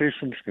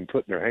politicians can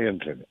put their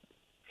hands in it.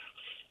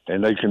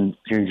 And they can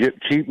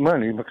get cheap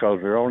money because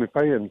they're only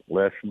paying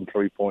less than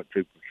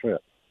 3.2%.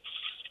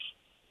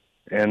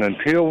 And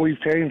until we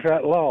change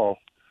that law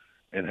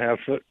and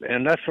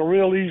that's a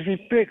real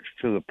easy fix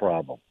to the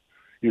problem.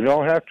 You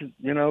don't have to,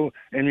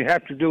 and you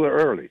have to do it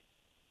early.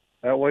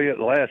 That way at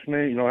the last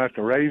minute you don't have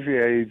to raise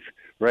the age,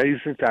 raise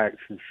the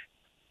taxes.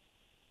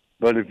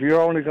 But if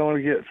you're only going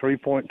to get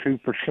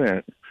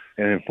 3.2%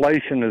 and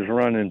inflation is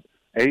running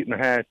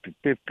 8.5% to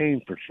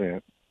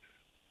 15%,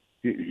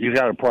 you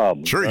got a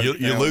problem. Sure,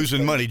 you're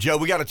losing money. Joe,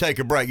 we got to take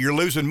a break. You're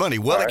losing money.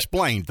 Well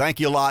explained. Thank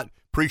you a lot.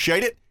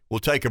 Appreciate it. We'll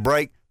take a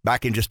break.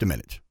 Back in just a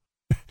minute.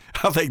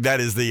 I think that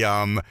is the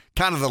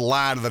kind of the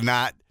line of the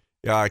night,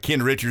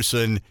 Ken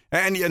Richardson.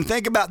 And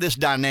think about this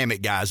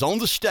dynamic, guys. On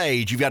the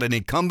stage, you've got an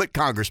incumbent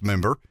Congress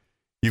member.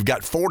 You've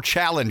got 4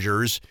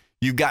 challengers.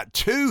 You've got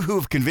 2 who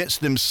have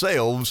convinced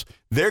themselves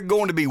they're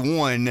going to be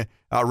one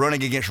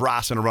running against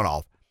Rice in a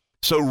runoff.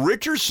 So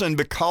Richardson,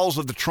 because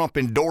of the Trump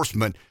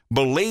endorsement,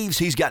 believes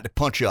he's got to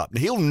punch up.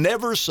 He'll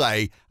never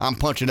say, I'm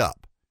punching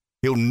up.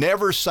 He'll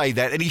never say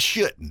that, and he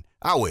shouldn't.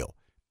 I will.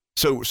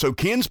 So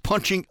Ken's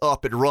punching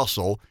up at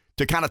Russell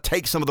to kind of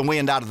take some of the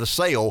wind out of the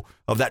sail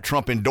of that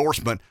Trump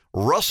endorsement.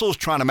 Russell's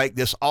trying to make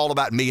this all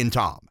about me and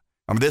Tom.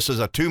 I mean, this is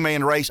a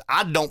 2-man race.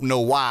 I don't know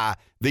why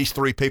these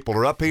 3 people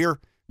are up here.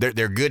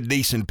 They're good,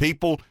 decent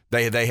people.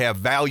 They have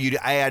value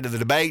to add to the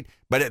debate.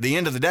 But at the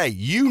end of the day,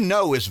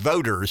 as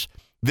voters,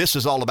 this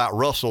is all about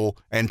Russell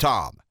and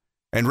Tom.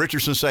 And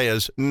Richardson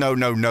says, no.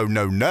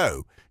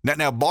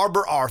 Now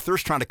Barbara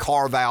Arthur's trying to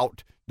carve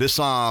out this,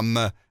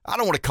 I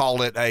don't want to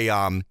call it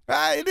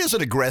it is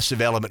an aggressive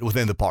element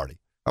within the party.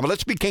 I mean,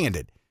 let's be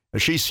candid.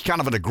 She's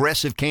kind of an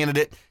aggressive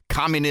candidate,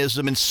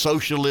 communism and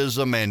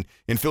socialism and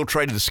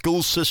infiltrated the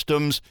school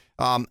systems.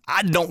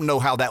 I don't know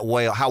how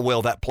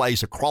well that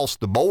plays across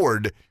the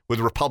board with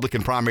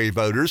Republican primary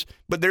voters,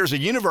 but there's a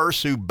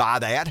universe who buy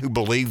that, who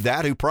believe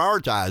that, who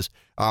prioritize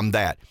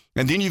that.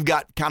 And then you've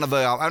got kind of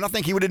I don't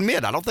think he would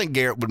admit, I don't think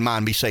Garrett would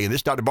mind me saying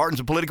this, Dr. Barton's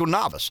a political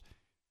novice.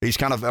 He's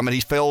kind of,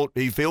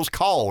 he feels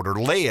called or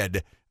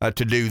led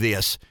to do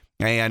this.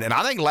 And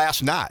I think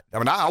last night,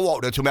 I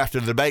walked up to him after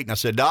the debate and I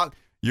said, Doc,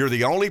 you're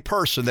the only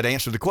person that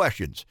answered the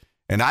questions.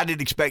 And I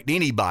didn't expect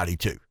anybody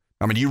to.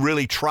 You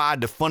really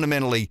tried to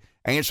fundamentally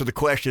answer the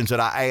questions that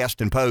I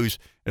asked and posed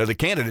to the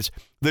candidates.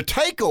 The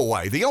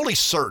takeaway, the only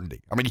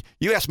certainty,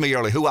 you asked me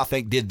earlier who I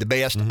think did the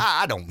best. Mm-hmm.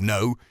 I don't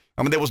know.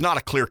 There was not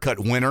a clear-cut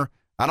winner.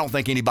 I don't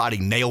think anybody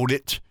nailed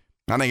it.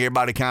 I think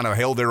everybody kind of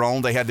held their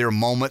own. They had their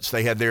moments.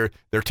 They had their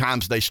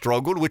times they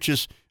struggled, which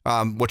is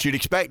what you'd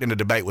expect in a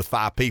debate with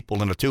 5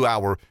 people in a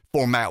 2-hour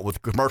format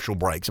with commercial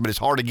breaks. It's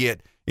hard to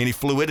get any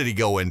fluidity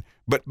going.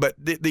 But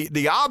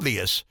the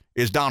obvious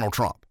is Donald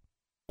Trump.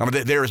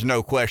 There is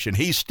no question.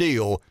 He's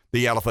still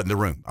the elephant in the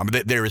room.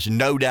 There is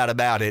no doubt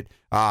about it.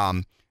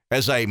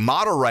 As a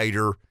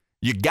moderator,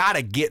 you got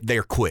to get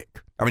there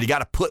quick. You got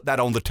to put that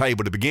on the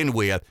table to begin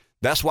with.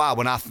 That's why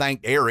when I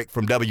thanked Eric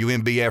from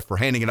WMBF for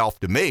handing it off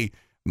to me,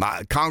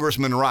 my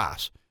Congressman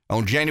Rice,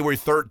 on January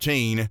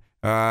 13,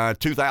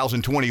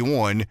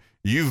 2021,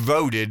 you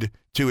voted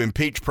to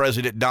impeach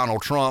President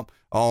Donald Trump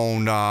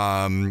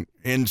on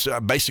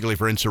basically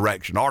for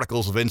insurrection,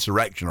 articles of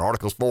insurrection, or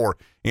articles for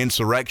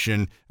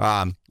insurrection.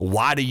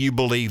 Why do you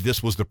believe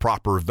this was the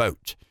proper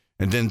vote?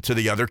 And then to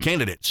the other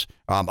candidates,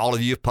 all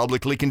of you have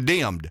publicly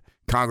condemned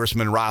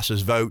Congressman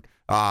Rice's vote.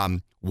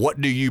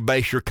 What do you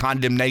base your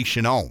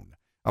condemnation on?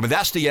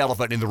 That's the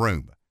elephant in the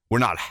room. We're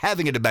not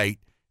having a debate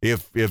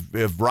if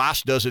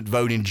Rice doesn't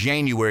vote in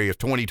January of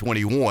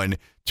 2021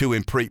 to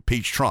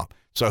impeach Trump.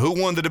 So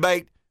who won the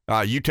debate?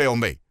 You tell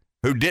me.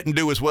 Who didn't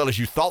do as well as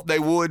you thought they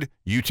would?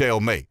 You tell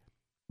me.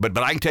 But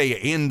I can tell you,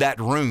 in that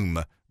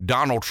room,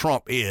 Donald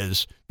Trump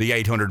is the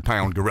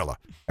 800-pound gorilla.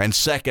 And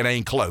second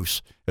ain't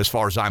close as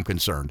far as I'm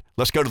concerned.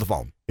 Let's go to the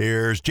phone.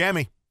 Here's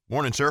Jamie.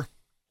 Morning, sir.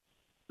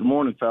 Good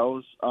morning,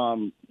 fellas.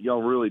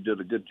 Y'all really did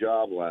a good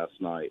job last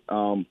night.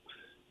 I'm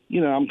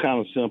kind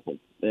of simple.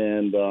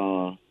 And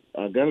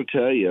I got to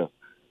tell you,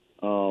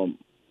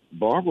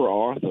 Barbara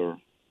Arthur,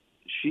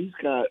 she's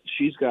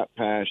got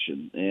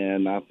passion,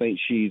 and I think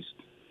she's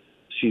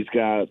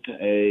got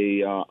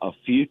a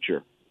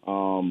future.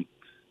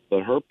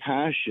 But her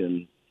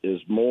passion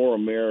is more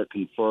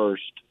American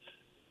first.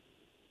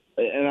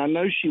 And I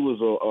know she was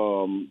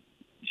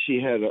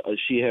she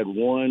had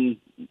one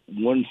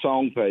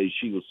song page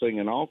she was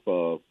singing off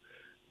of,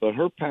 but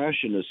her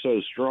passion is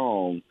so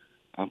strong.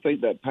 I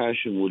think that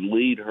passion would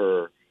lead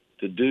her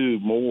to do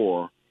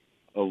more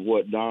of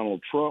what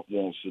Donald Trump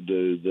wants to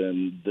do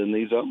than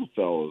these other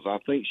fellows. I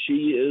think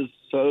she is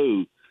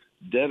so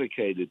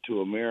dedicated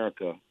to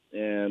America,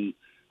 and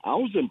I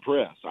was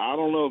impressed. I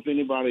don't know if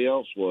anybody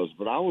else was,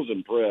 but I was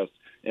impressed.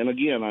 And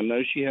again, I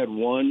know she had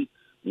one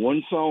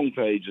song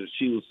page that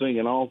she was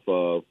singing off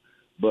of,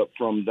 but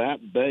from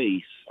that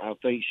base, I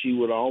think she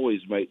would always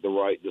make the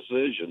right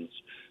decisions.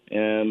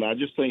 And I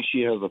just think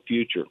she has a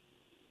future.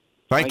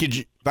 Thank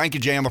you,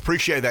 Jam.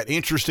 Appreciate that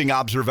interesting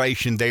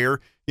observation there.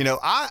 You know,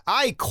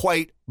 I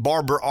equate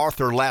Barbara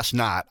Arthur last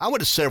night. I went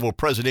to several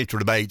presidential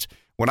debates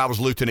when I was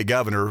lieutenant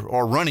governor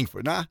or running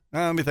for. Let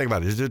me think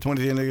about it. Is it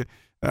 2010?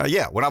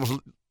 Yeah, when I was.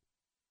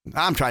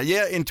 In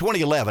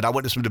 2011, I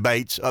went to some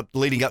debates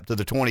leading up to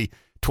the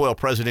 2012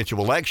 presidential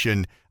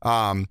election,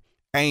 and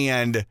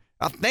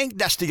I think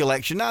that's the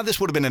election. No, this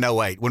would have been in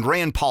 2008 when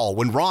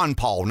Ron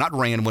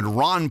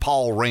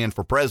Paul ran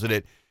for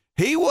president.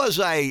 He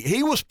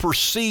was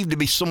perceived to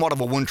be somewhat of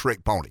a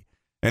one-trick pony,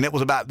 and it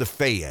was about the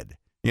Fed,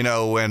 you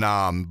know,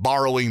 and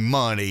borrowing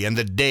money and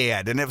the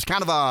debt, and it was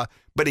kind of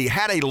but he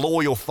had a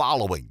loyal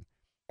following,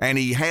 and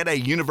he had a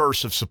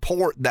universe of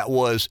support that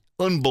was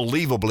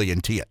unbelievably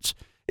intense.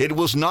 It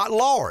was not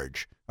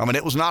large. I mean,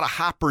 it was not a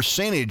high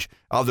percentage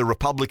of the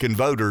Republican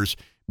voters.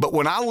 But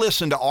when I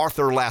listened to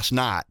Arthur last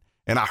night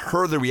and I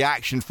heard the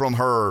reaction from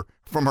her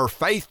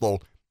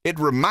faithful, it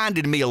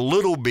reminded me a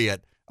little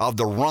bit of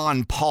the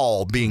Ron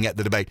Paul being at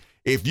the debate.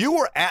 If you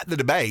were at the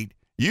debate,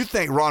 you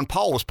think Ron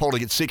Paul was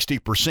polling at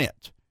 60%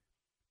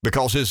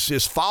 because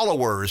his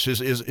followers,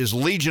 his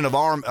legion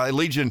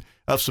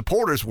of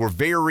supporters were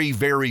very,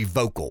 very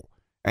vocal.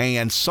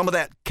 And some of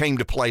that came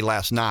to play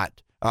last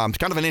night. It's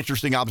kind of an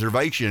interesting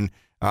observation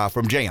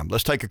from Jam.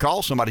 Let's take a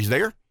call. Somebody's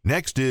there.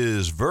 Next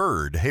is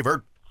Verd. Hey,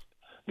 Verd.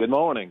 Good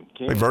morning,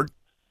 Ken. Hey, Verd.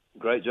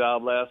 Great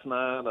job last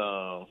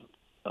night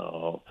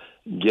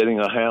getting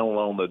a handle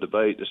on the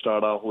debate to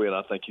start off with.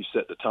 I think you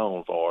set the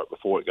tone for it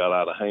before it got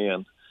out of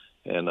hand,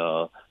 and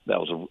that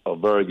was a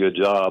very good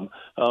job.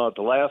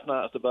 The last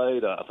night's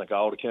debate, I think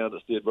all the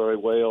candidates did very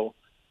well.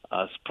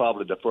 It's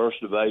probably the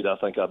first debate I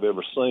think I've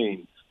ever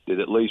seen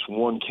that at least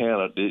one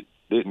candidate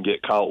didn't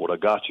get caught with a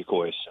gotcha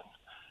question.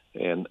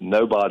 And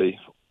nobody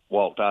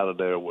walked out of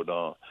there with,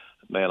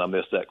 man, I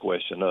messed that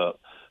question up.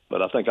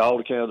 But I think all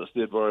the candidates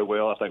did very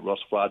well. I think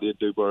Russell Fry did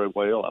do very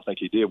well. I think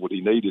he did what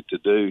he needed to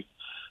do.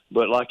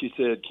 But like you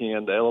said,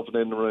 Ken, the elephant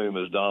in the room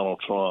is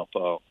Donald Trump.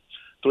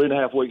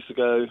 3.5 weeks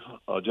ago,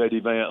 J.D.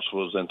 Vance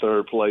was in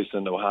third place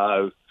in the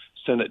Ohio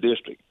Senate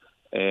District.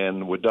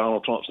 And with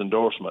Donald Trump's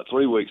endorsement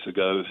 3 weeks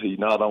ago, he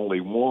not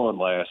only won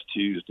last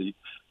Tuesday,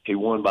 he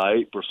won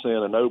by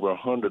 8% and over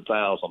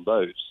 100,000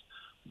 votes.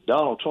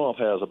 Donald Trump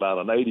has about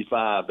an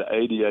 85 to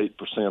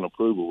 88%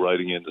 approval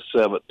rating in the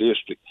 7th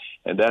district,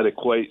 and that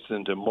equates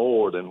into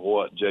more than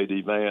what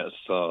J.D. Vance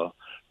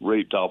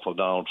reaped off of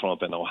Donald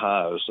Trump in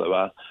Ohio. So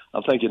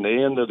I'm thinking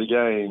the end of the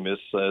game is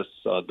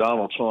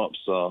Donald Trump's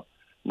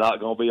not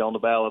going to be on the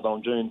ballot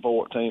on June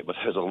 14th, but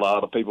there's a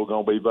lot of people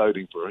going to be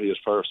voting for his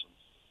person.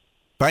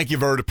 Thank you,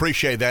 Verd.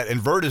 Appreciate that.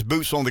 And Verd is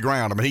boots on the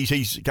ground. I mean,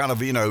 he's kind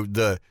of, you know,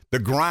 the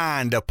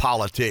grind of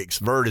politics.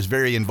 Verd is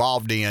very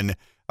involved in.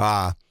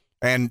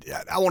 And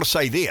I want to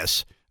say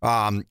this.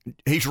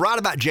 He's right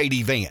about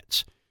J.D.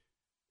 Vance.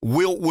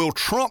 Will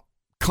Trump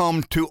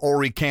come to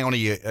Horry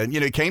County?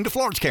 He came to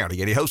Florence County,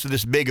 and he hosted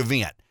this big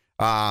event.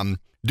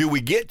 Do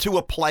we get to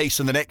a place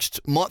in the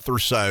next month or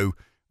so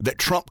that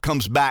Trump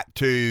comes back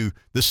to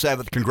the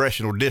 7th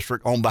Congressional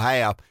District on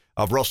behalf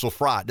of Russell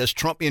Fry? Does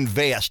Trump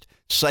invest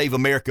Save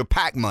America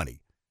PAC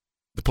money?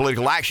 The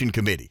Political Action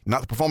Committee,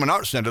 not the Performing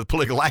Arts Center, the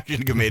Political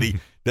Action Committee,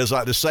 does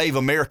the Save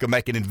America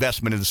make an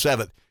investment in the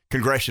 7th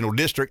Congressional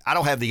District? I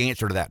don't have the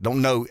answer to that.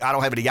 Don't know. I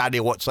don't have any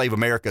idea what Save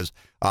America's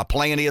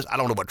plan is. I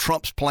don't know what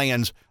Trump's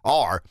plans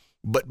are.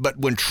 But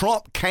when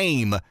Trump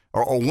came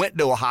or went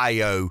to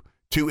Ohio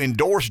to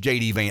endorse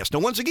J.D. Vance, now,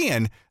 once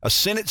again, a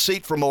Senate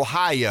seat from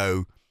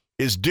Ohio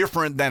is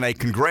different than a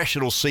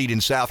congressional seat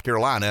in South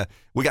Carolina.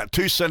 We got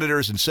 2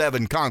 senators and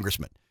 7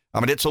 congressmen.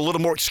 I mean, it's a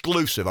little more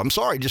exclusive. I'm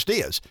sorry, it just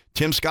is.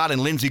 Tim Scott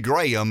and Lindsey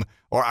Graham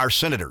are our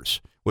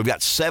senators. We've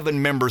got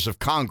 7 members of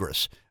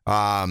Congress.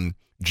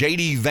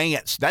 J.D.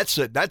 Vance, that's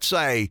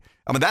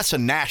a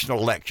national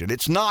election.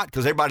 It's not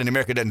because everybody in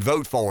America doesn't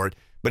vote for it,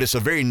 but it's a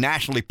very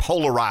nationally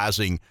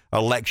polarizing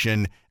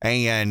election.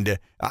 And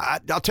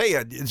I'll tell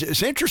you,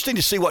 it's interesting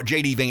to see what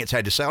J.D. Vance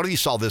had to say. I don't know if you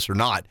saw this or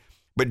not,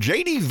 but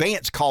J.D.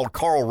 Vance called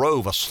Karl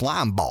Rove a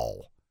slime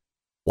ball.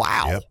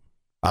 Wow. Yep.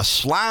 A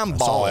slime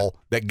ball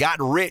that got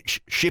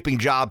rich shipping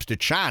jobs to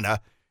China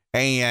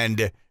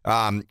and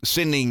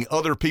sending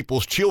other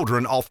people's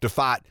children off to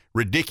fight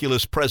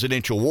ridiculous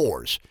presidential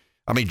wars.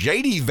 I mean,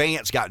 J.D.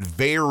 Vance got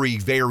very,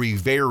 very,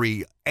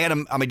 very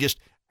just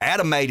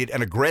animated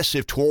and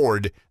aggressive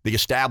toward the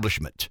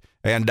establishment.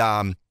 And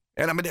I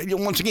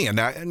mean, once again,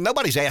 now,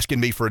 nobody's asking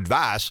me for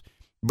advice,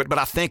 but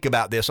I think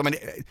about this. I mean,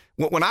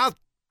 when I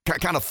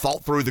kind of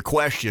thought through the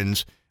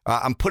questions,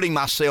 I'm putting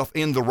myself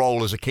in the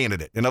role as a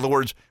candidate. In other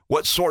words,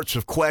 what sorts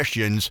of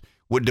questions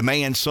would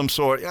demand some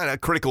sort of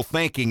critical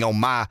thinking on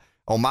my.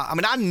 I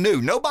mean, I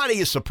knew nobody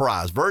is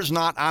surprised. Verd's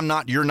not, I'm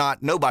not, you're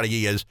not,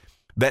 nobody is.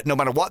 That no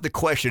matter what the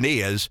question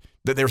is,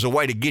 that there's a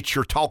way to get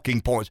your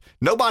talking points.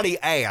 Nobody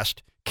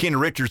asked Ken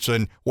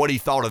Richardson what he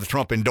thought of the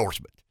Trump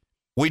endorsement.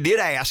 We did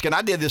ask, and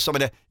I did this.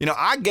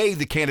 I gave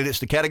the candidates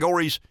the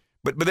categories,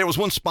 but there was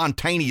one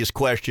spontaneous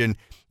question.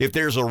 If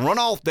there's a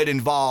runoff that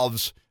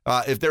involves,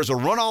 if there's a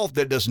runoff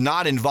that does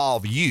not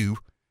involve you,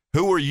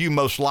 who are you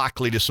most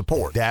likely to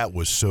support? That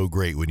was so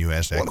great when you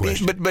asked that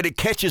question. But it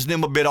catches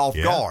them a bit off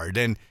guard.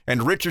 And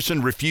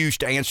Richardson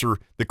refused to answer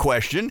the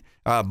question.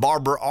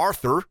 Barbara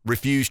Arthur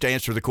refused to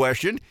answer the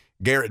question.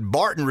 Garrett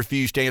Barton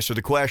refused to answer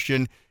the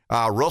question.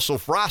 Russell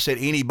Fry said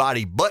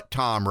anybody but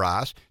Tom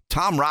Rice.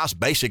 Tom Rice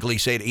basically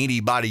said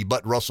anybody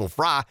but Russell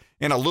Fry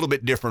in a little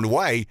bit different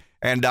way.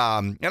 And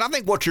I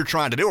think what you're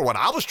trying to do, or what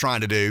I was trying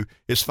to do,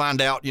 is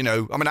find out,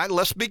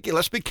 let's be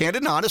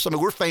candid and honest. I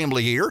mean, we're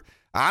family here.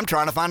 I'm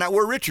trying to find out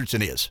where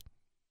Richardson is.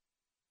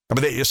 I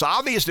mean, it's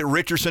obvious that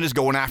Richardson is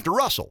going after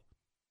Russell.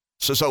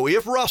 So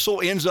if Russell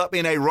ends up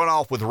in a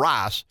runoff with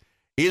Rice,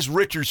 is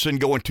Richardson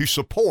going to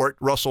support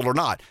Russell or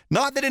not?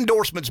 Not that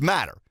endorsements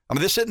matter. I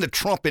mean, this isn't a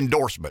Trump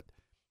endorsement.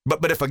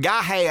 But if a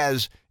guy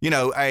has,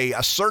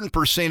 a certain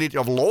percentage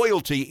of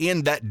loyalty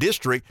in that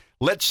district,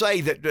 let's say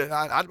that,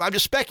 I'm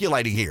just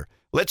speculating here.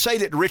 Let's say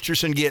that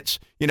Richardson gets,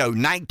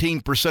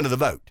 19% of the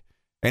vote.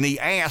 And he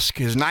asks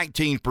his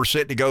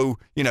 19% to go,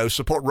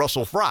 support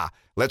Russell Fry.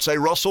 Let's say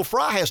Russell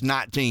Fry has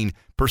 19%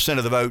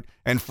 of the vote,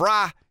 and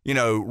Fry,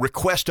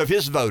 request of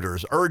his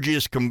voters,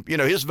 urges,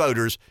 his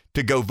voters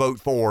to go vote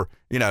for,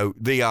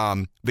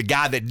 the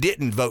guy that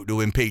didn't vote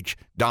to impeach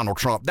Donald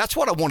Trump. That's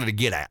what I wanted to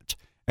get at.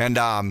 And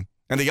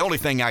the only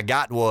thing I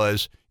got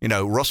was,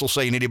 Russell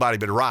saying anybody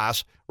but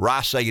Rice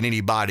saying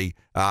anybody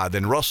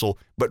than Russell.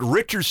 But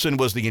Richardson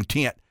was the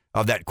intent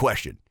of that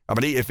question. I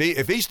mean, if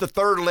he's the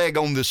third leg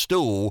on the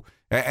stool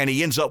and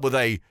he ends up with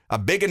a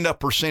big enough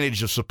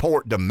percentage of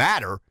support to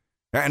matter,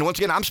 and once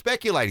again, I'm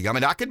speculating. I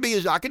mean, I could be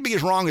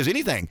as wrong as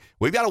anything.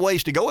 We've got a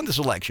ways to go in this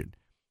election.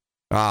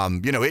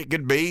 It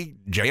could be,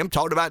 Jam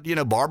talked about,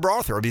 Barbara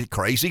Arthur. I mean,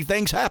 crazy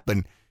things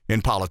happen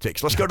in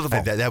politics. Let's go to the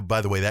phone.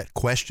 By the way, that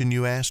question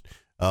you asked,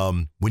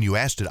 when you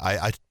asked it,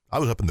 I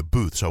was up in the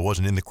booth, so I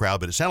wasn't in the crowd,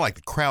 but it sounded like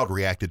the crowd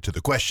reacted to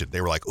the question.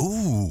 They were like,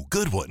 ooh,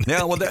 good one.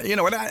 Yeah, well,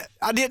 and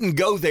I didn't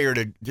go there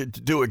to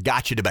do a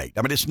gotcha debate.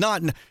 I mean, it's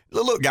not,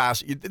 look,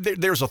 guys,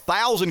 there's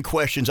 1,000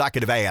 questions I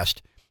could have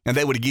asked, and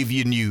they would have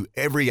given you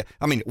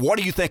what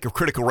do you think of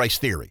critical race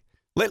theory?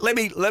 Let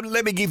me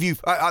give you,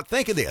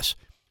 think of this.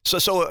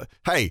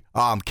 Hey,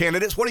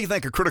 candidates, what do you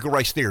think of critical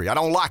race theory? I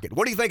don't like it.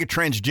 What do you think of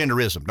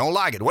transgenderism? Don't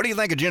like it. What do you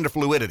think of gender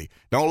fluidity?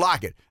 Don't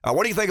like it.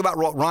 What do you think about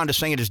what Ron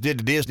DeSantis did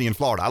to Disney in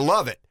Florida? I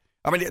love it.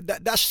 I mean,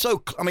 that's so,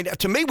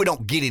 to me, we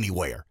don't get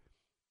anywhere.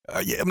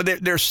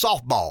 They're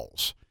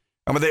softballs.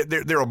 I mean,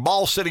 they're a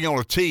ball sitting on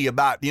a tee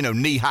about,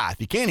 knee high. If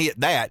you can't hit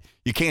that,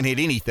 you can't hit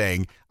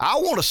anything. I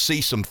want to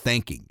see some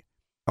thinking.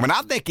 I mean,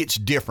 I think it's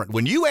different.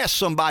 When you ask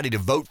somebody to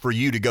vote for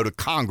you to go to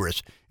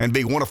Congress and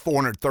be one of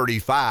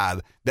 435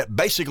 that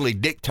basically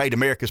dictate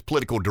America's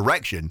political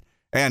direction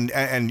and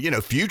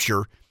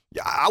future,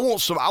 I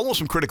want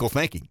some critical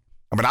thinking.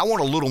 I mean, I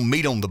want a little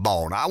meat on the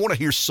bone. I want to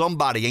hear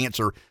somebody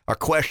answer a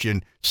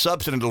question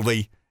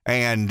substantively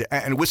and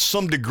with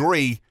some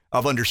degree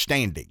of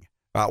understanding.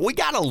 We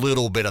got a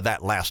little bit of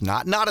that last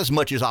night, not as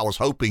much as I was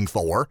hoping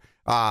for.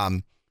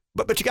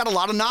 But you got a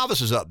lot of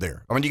novices up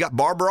there. I mean, you got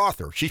Barbara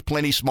Arthur. She's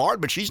plenty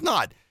smart, but she's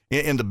not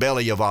in the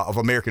belly of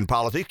American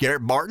politics.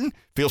 Garrett Barton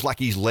feels like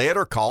he's led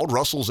or called.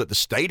 Russell's at the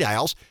State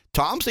House.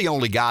 Tom's the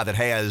only guy that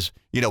has,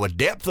 a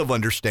depth of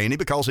understanding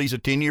because he's a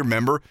 10-year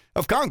member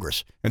of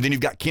Congress. And then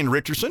you've got Ken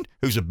Richardson,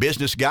 who's a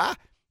business guy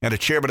and a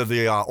chairman of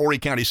the Horry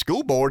County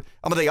School Board.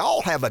 I mean, they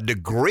all have a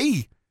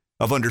degree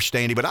of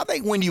understanding. But I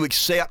think when you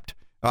accept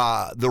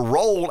the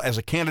role as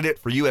a candidate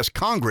for U.S.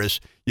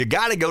 Congress, you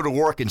got to go to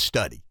work and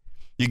study.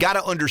 You got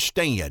to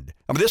understand.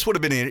 I mean, this would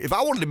have been, if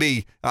I wanted to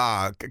be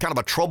kind of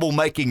a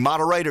troublemaking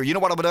moderator, you know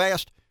what I would have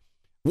asked?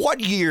 What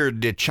year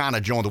did China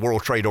join the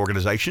World Trade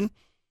Organization?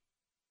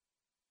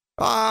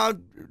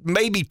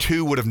 Maybe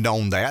 2 would have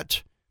known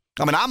that.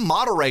 I mean, I'm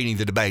moderating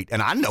the debate,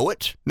 and I know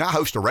it. Now I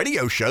host a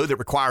radio show that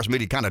requires me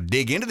to kind of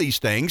dig into these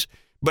things,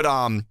 but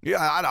I'm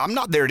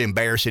not there to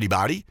embarrass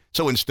anybody.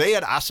 So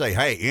instead, I say,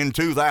 hey, in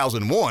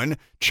 2001,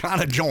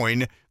 China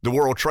joined the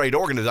World Trade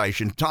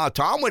Organization.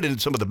 Tom went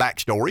into some of the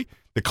backstory.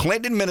 The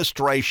Clinton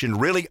administration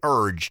really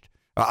urged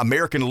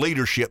American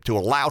leadership to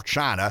allow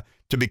China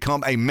to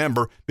become a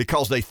member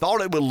because they thought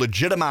it would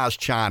legitimize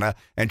China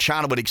and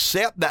China would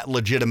accept that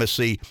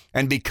legitimacy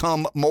and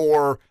become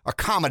more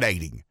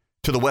accommodating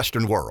to the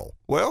Western world.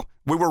 Well,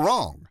 we were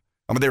wrong.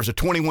 I mean, there's a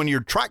 21-year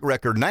track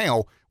record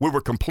now. We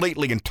were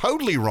completely and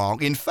totally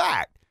wrong. In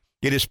fact,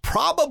 it has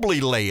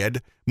probably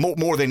led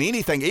more than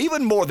anything,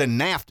 even more than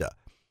NAFTA.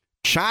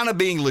 China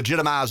being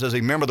legitimized as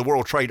a member of the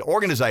World Trade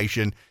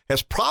Organization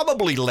has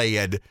probably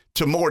led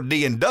to more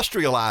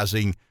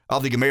deindustrializing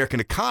of the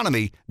American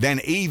economy than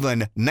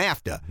even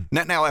NAFTA.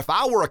 Now, if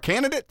I were a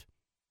candidate,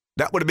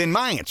 that would have been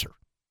my answer.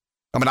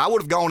 I mean, I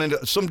would have gone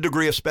into some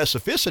degree of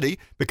specificity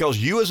because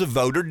you as a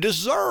voter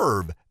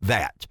deserve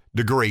that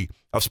degree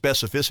of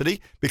specificity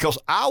because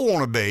I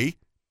want to be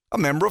a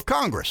member of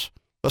Congress.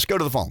 Let's go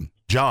to the phone.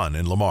 John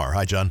in Lamar.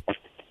 Hi, John.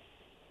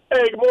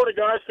 Hey, good morning,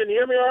 guys. Can you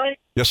hear me all right?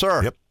 Yes,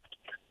 sir. Yep.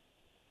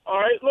 All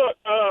right. Look,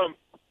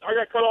 I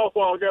got cut off a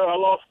while ago. I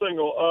lost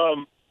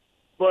signal.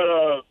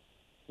 But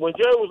when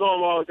Joe was on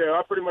a while ago,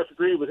 I pretty much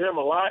agreed with him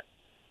a lot.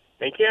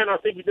 And Ken, I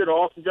think you did an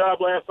awesome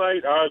job last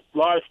night. I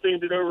live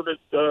streamed it over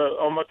to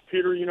on my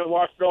computer,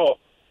 watched it all.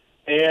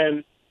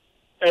 And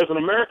as an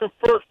American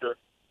firster,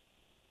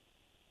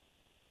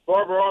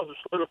 Barbara Arthur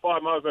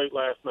solidified my vote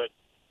last night.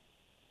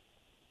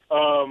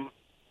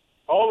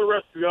 All the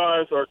rest of the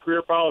guys are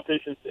career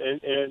politicians,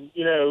 and I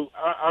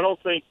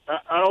think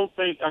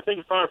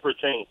it's time for a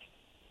change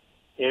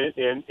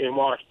in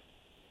Washington.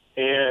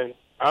 And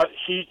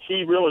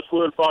she really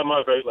solidified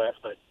my vote last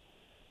night.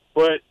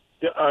 But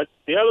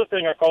the other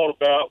thing I called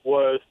about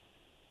was,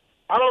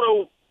 I don't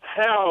know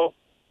how,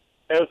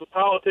 as a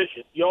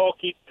politician, y'all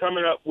keep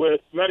coming up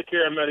with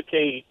Medicare and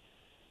Medicaid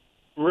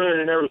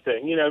ruining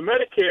everything.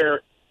 Medicare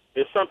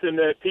is something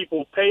that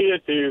people pay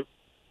into,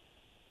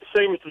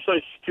 same as the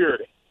Social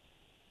Security.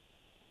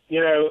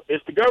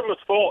 It's the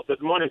government's fault that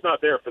the money's not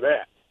there for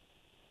that.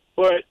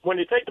 But when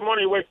you take the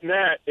money away from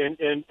that and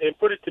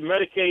put it to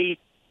Medicaid,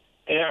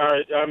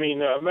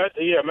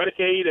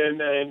 Medicaid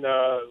and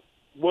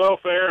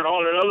welfare and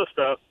all that other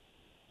stuff,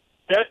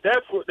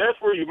 that's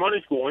where your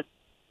money's going.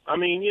 I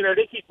mean,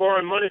 they keep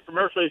borrowing money from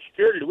our Social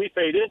Security that we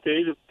paid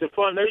into to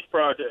fund those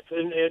projects,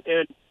 and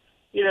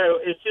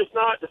it's just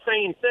not the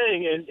same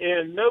thing.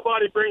 And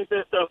nobody brings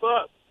that stuff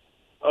up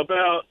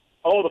about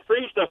all the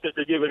free stuff that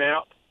they're giving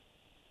out.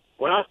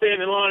 When I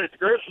stand in line at the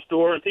grocery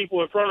store and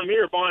people in front of me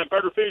are buying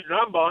better food than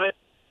I'm buying,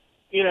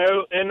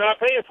 and not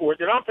paying for it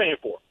that I'm paying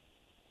for.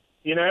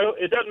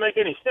 It doesn't make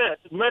any sense.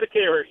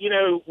 Medicare,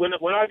 when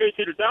I go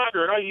to the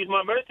doctor and I use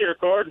my Medicare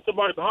card and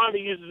somebody behind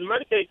me uses a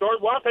Medicaid card,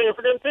 well, I'm paying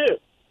for them too.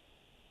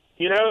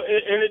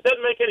 And it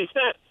doesn't make any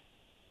sense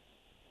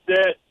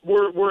that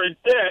we're in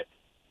debt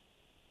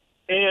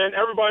and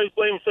everybody's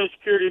blaming Social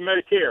Security and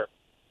Medicare.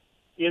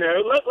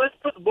 Let's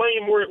put the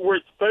blame where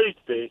it's supposed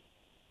to be,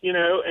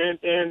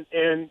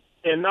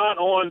 and not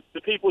on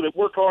the people that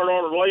worked hard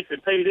all their life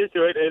and paid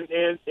into it and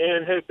is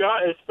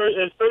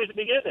supposed to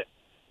be getting it.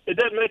 It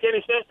doesn't make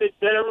any sense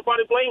that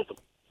everybody blames them.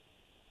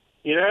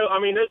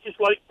 It's just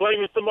like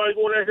blaming somebody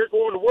going out here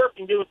going to work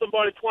and giving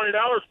somebody $20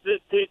 to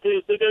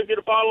go get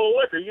a bottle of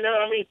liquor.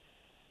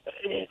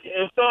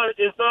 It's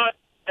not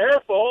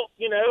their fault.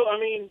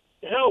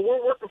 Hell,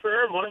 we're working for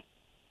our money.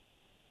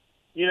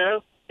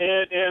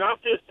 And I'm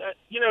just,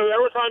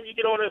 every time you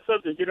get on that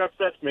subject, it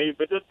upsets me.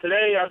 But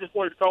today, I just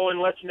wanted to call in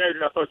and let you know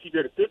that I thought you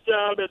did a good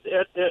job up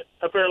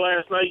there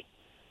last night.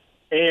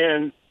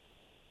 And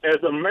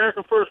as an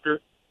American firster,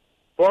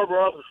 Barbara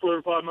Arthur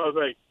solidified my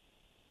vote.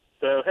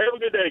 So have a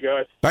good day,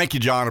 guys. Thank you,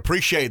 John.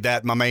 Appreciate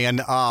that, my man.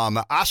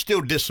 I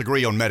still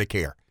disagree on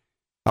Medicare.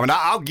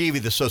 I'll give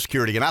you the Social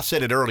Security, and I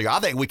said it earlier. I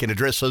think we can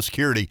address Social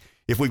Security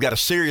if we've got a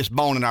serious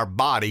bone in our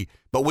body.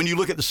 But when you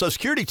look at the Social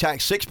Security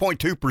tax,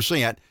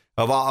 6.2%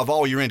 of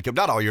all your income,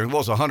 not all your, it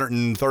was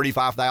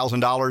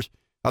 $135,000.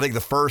 I think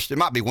the first, it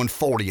might be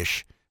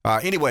 140-ish.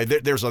 Anyway,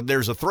 there's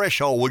a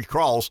threshold we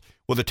cross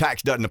where the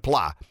tax doesn't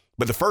apply.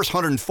 But the first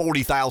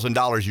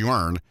 $140,000 you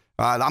earn,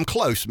 I'm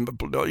close.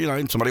 Somebody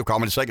will call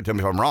me in a second, tell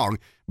me if I'm wrong.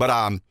 But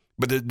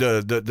the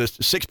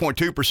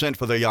 6.2%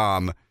 for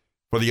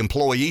the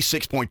employee,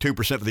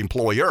 6.2% for the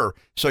employer.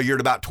 So you're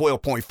at about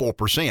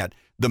 12.4%.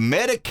 The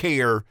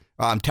Medicare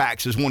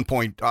tax is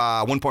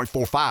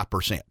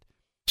 1.45%.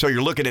 So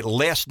you're looking at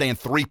less than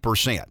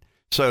 3%.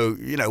 So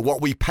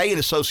what we pay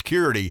into Social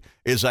Security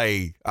is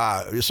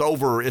it's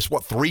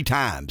 3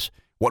 times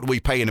what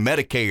we pay into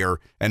Medicare,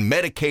 and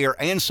Medicare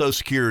and Social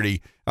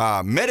Security.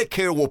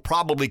 Medicare will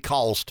probably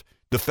cost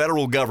the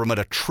federal government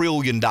 $1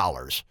 trillion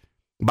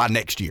by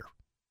next year.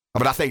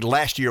 I think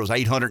last year it was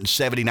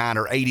 $879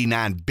 or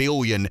 $89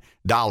 billion.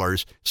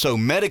 So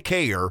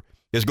Medicare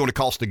is going to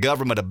cost the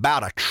government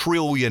about $1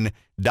 trillion.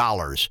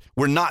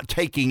 We're not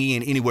taking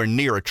in anywhere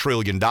near $1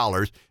 trillion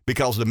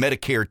because the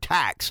Medicare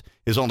tax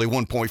is only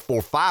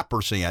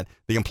 1.45%.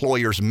 The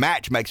employer's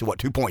match makes it,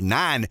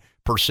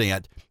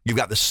 2.9%. You've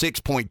got the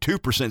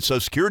 6.2% Social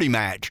Security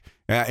match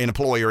in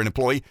employer and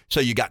employee. So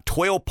you got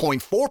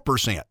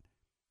 12.4%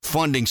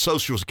 funding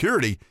Social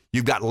Security.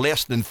 You've got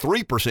less than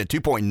 3%,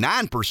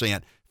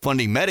 2.9%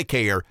 funding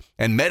Medicare,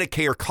 and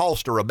Medicare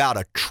costs are about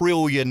 $1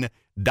 trillion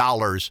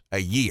a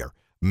year.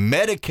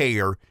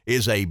 Medicare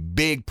is a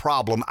big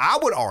problem. I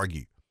would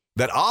argue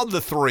that of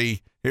the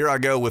three, here I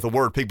go with a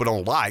word people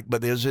don't like,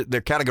 but they're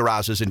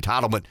categorized as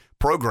entitlement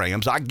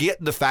programs. I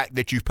get the fact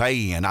that you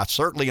pay in. I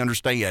certainly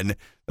understand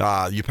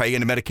you pay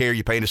into Medicare,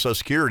 you pay into Social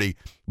Security,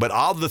 but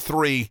of the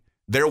three,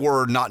 there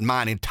were, not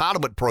mine,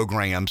 entitlement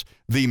programs.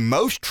 The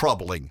most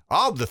troubling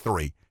of the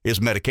three is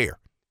Medicare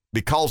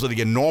because of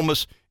the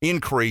enormous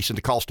increase in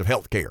the cost of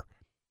health care.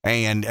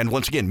 And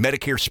once again,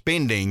 Medicare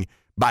spending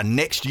by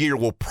next year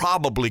will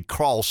probably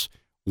cross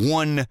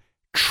 $1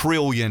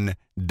 trillion.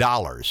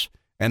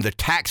 and the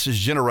taxes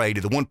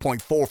generated, the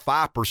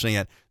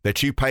 1.45%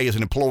 that you pay as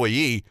an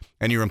employee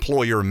and your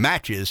employer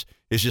matches,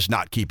 is just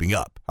not keeping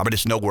up. I mean,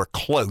 it's nowhere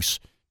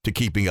close to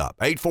keeping up.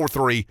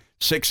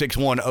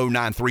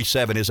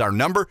 843-661-0937 is our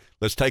number.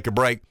 Let's take a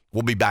break.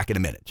 We'll be back in a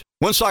minute.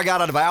 Once I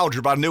got out of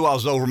algebra, I knew I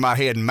was over my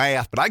head in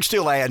math, but I can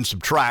still add and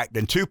subtract.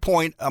 And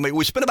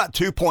we spent about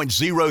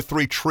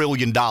 $2.03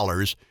 trillion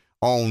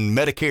on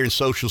Medicare and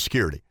Social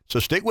Security. So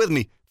stick with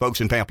me,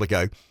 folks in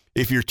Pamplico.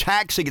 If you're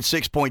taxing at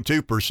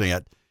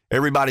 6.2%,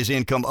 everybody's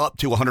income up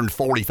to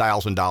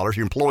 $140,000,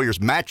 your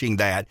employer's matching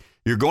that,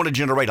 you're going to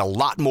generate a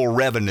lot more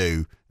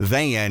revenue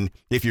than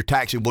if you're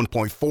taxing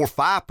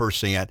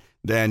 1.45%,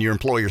 then your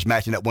employer's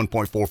matching that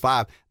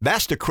 1.45.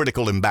 That's the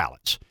critical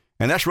imbalance.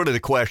 And that's really the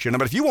question. I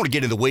mean, if you want to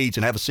get in the weeds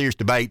and have a serious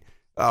debate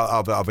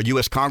of a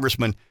U.S.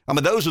 congressman, I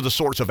mean, those are the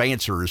sorts of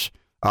answers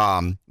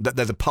that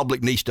the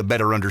public needs to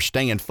better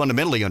understand,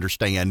 fundamentally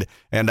understand.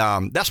 And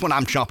that's when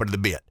I'm chomping at the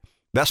bit.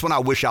 That's when I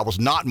wish I was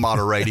not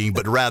moderating,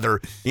 but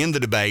rather in the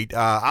debate.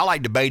 I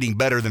like debating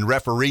better than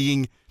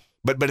refereeing.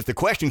 But if the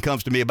question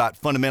comes to me about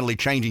fundamentally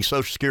changing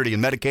Social Security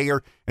and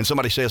Medicare, and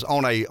somebody says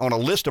on a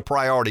list of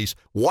priorities,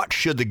 what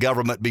should the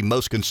government be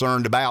most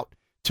concerned about?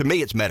 To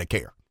me, it's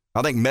Medicare.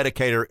 I think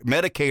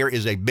Medicare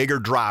is a bigger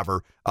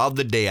driver of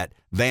the debt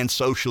than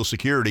Social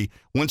Security.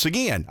 Once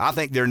again, I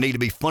think there need to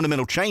be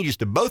fundamental changes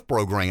to both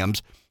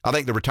programs. I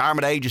think the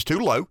retirement age is too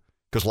low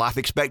because life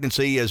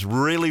expectancy has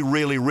really,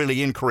 really,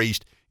 really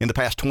increased in the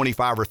past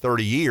 25 or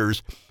 30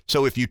 years.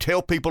 So if you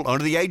tell people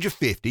under the age of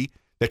 50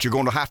 that you're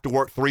going to have to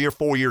work 3 or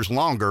 4 years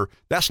longer,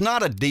 that's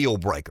not a deal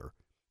breaker.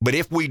 But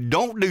if we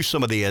don't do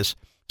some of this,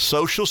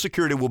 Social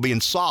Security will be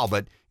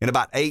insolvent in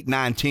about 8,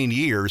 9, 10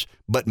 years.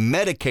 But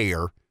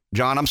Medicare,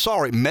 John, I'm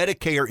sorry,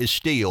 Medicare is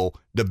still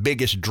the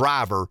biggest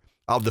driver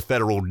of the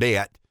federal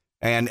debt.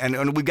 And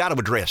we've got to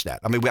address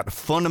that. I mean, we've got to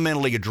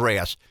fundamentally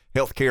address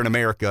healthcare in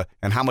America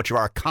and how much of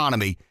our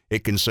economy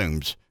it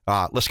consumes.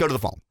 Let's go to the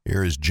phone.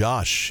 Here is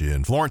Josh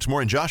in Florence.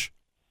 Morning, Josh.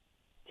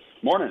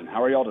 Morning.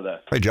 How are y'all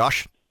today? Hey,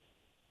 Josh.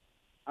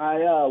 I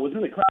was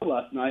in the crowd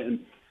last night,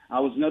 and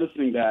I was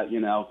noticing that,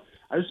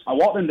 I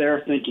walked in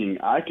there thinking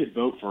I could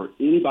vote for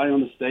anybody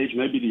on the stage,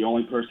 maybe the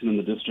only person in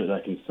the district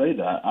that can say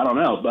that. I don't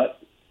know,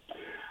 but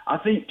I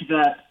think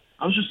that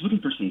I was just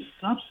looking for some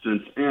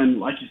substance, and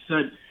like you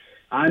said,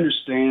 I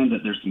understand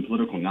that there's some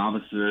political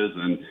novices,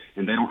 and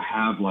they don't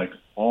have,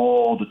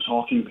 all the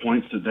talking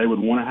points that they would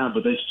want to have,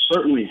 but they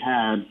certainly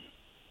had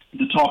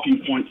the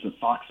talking points that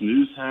Fox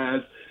News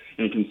has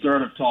and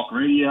conservative talk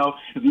radio.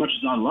 As much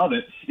as I love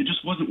it, it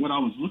just wasn't what I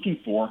was looking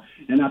for.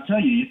 And I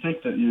tell you, you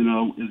think that,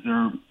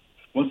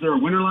 was there a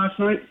winner last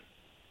night?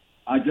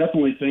 I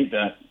definitely think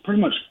that pretty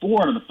much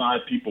 4 out of the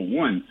 5 people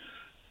won.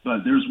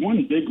 But there's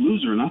one big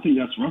loser, and I think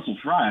that's Russell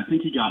Fry. I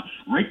think he got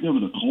raked over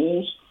the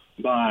coals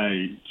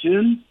by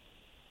Ken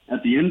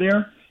at the end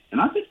there. And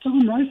I think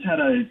Tom Rice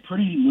had a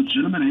pretty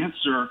legitimate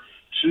answer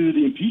to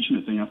the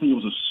impeachment thing. I think it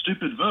was a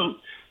stupid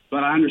vote,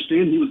 but I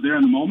understand he was there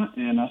in the moment,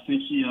 and I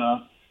think he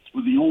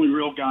was the only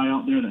real guy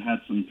out there that had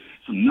some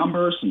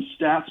numbers, some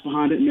stats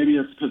behind it. Maybe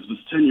that's because of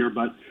his tenure,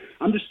 but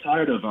I'm just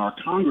tired of our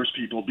Congress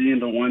people being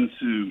the ones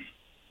who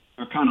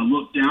are kind of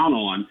looked down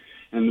on,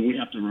 and we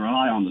have to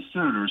rely on the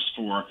senators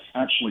for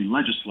actually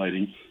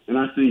legislating. And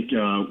I think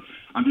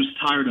I'm just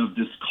tired of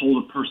this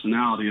cult of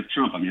personality of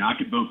Trump. I mean, I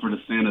could vote for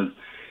DeSantis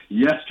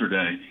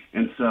yesterday,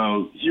 and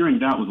so hearing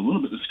that was a little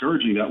bit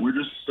discouraging, that we're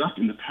just stuck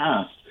in the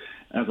past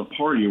as a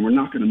party, and we're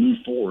not going to move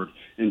forward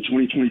in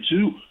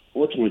 2022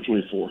 or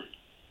 2024.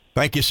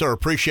 Thank you, sir.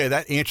 Appreciate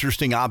that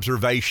interesting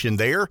observation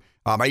there.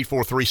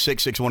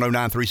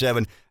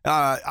 843-661-0937.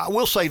 I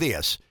will say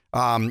this.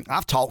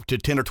 I've talked to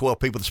 10 or 12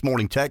 people this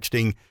morning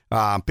texting,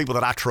 people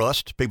that I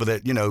trust, people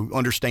that,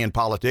 understand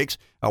politics.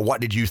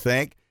 What did you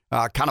think?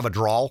 Kind of a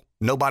draw.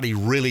 Nobody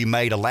really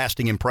made a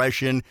lasting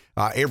impression.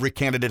 Every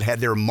candidate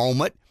had their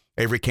moment.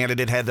 Every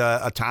candidate had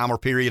a time or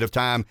period of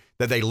time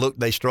that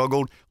they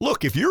struggled.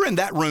 Look, if you're in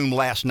that room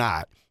last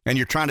night and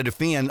you're trying to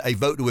defend a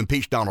vote to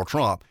impeach Donald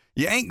Trump,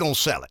 you ain't going to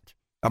sell it.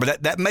 I mean,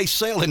 that may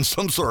sell in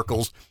some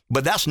circles,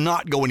 but that's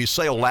not going to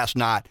sell last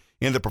night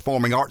in the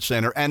Performing Arts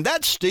Center. And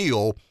that's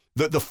still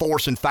the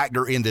force and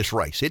factor in this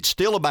race. It's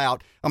still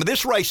about,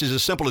 this race is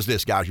as simple as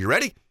this, guys. You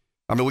ready?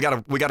 We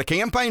got a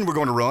campaign we're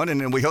going to run,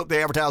 and we hope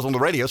they advertise on the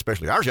radio,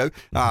 especially our show.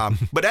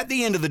 But at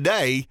the end of the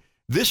day,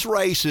 this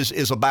race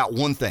is about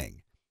one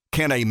thing.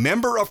 Can a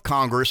member of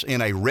Congress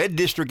in a red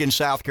district in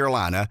South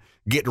Carolina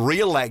get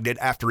reelected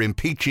after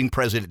impeaching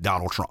President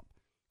Donald Trump?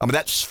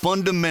 That's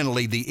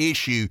fundamentally the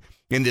issue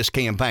in this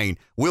campaign.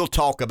 We'll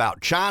talk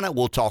about China.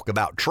 We'll talk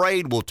about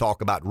trade. We'll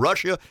talk about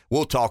Russia.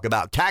 We'll talk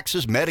about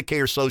taxes,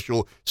 Medicare,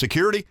 Social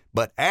Security.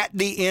 But at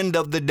the end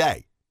of the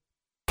day,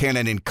 can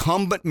an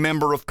incumbent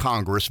member of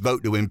Congress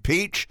vote to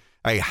impeach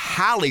a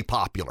highly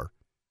popular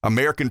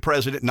American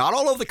president, not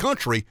all over the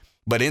country,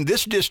 but in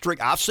this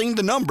district? I've seen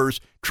the numbers.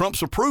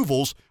 Trump's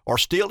approvals are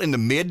still in the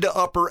mid to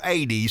upper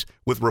 80s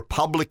with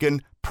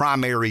Republican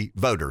primary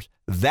voters.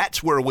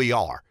 That's where we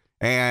are.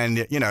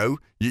 And,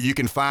 you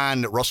can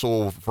find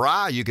Russell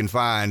Fry. You can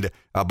find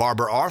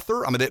Barbara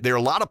Arthur. There are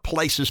a lot of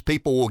places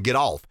people will get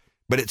off.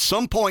 But at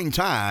some point in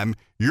time,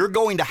 you're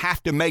going to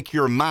have to make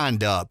your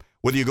mind up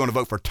whether you're going to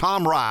vote for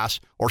Tom Rice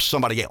or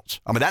somebody else.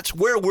 I mean, that's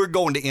where we're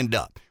going to end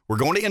up. We're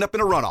going to end up in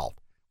a runoff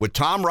with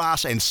Tom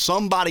Rice and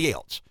somebody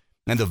else.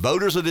 And the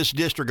voters of this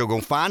district are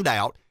going to find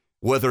out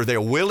whether they're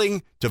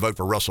willing to vote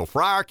for Russell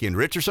Fryer, Ken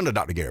Richardson, or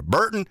Dr. Garrett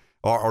Burton,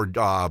 or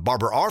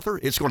Barbara Arthur.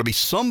 It's going to be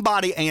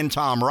somebody and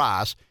Tom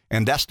Rice,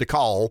 and that's the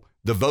call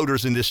the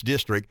voters in this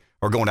district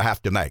are going to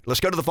have to make.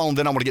 Let's go to the phone,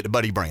 then I'm going to get to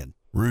Buddy Brand.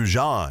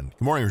 Rujan.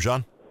 Good morning,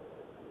 Rujan.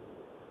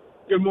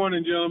 Good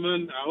morning,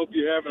 gentlemen. I hope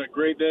you're having a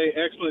great day.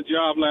 Excellent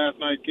job last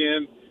night,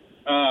 Ken.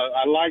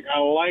 I like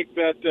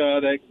that.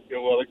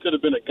 It could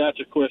have been a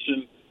gotcha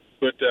question,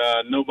 but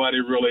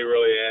nobody really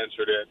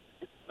answered it.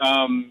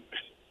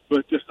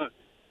 But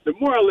the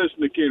more I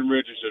listen to Ken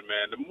Richardson,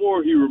 man, the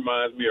more he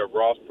reminds me of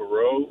Ross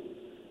Perot.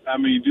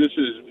 I mean, just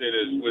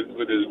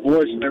with his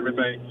voice and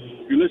everything.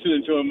 If you're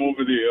listening to him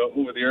over the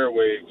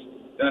airwaves,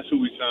 that's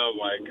who he sounds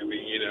like. I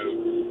mean,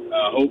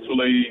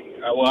 hopefully,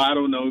 I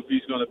don't know if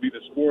he's going to be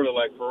the spoiler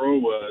like Perot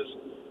was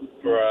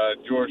for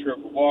George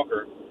Herbert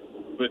Walker,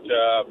 but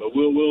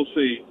we'll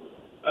see.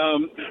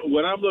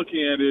 What I'm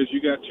looking at is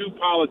you got two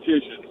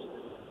politicians,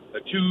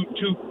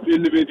 two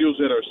individuals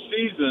that are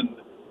seasoned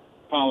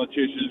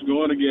politicians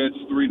going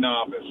against three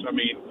novice. I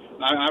mean,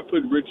 I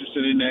put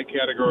Richardson in that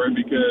category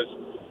because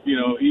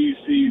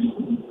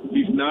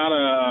he's not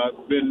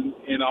been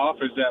in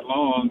office that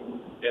long,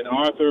 and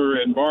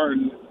Arthur and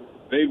Barton,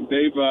 they've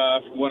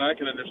from what I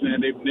can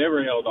understand, they've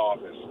never held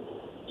office.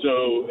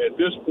 So at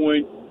this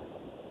point,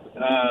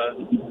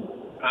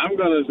 I'm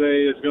going to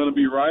say it's going to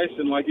be Rice,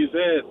 and like you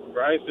said,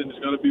 Rice, and it's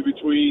going to be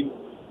between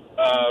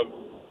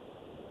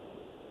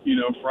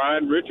Frye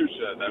and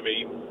Richardson. I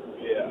mean,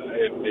 yeah,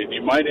 and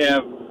you might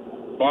have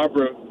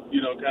Barbara,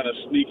 kind of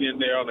sneak in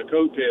there on the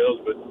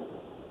coattails, but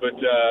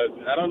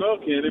I don't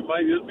know, Ken. It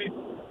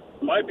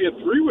might be a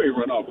three-way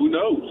runoff. Who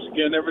knows? You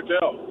can't never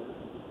tell.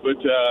 But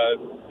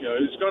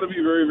it's going to be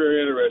very,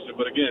 very interesting.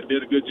 But again,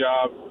 did a good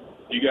job.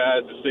 You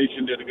guys, the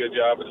station did a good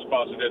job, and the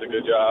sponsor did a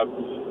good job,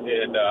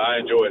 and I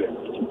enjoyed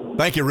it.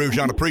 Thank you,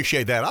 Rujan.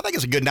 Appreciate that. I think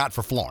it's a good night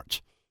for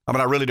Florence. I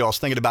mean, I really do. I was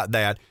thinking about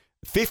that.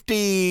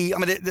 52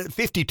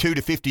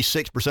 to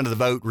 56% of the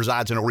vote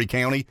resides in Horry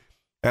County.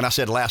 And I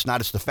said last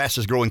night it's the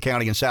fastest growing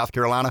county in South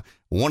Carolina,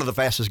 one of the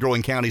fastest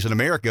growing counties in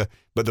America.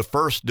 But the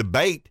first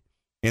debate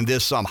in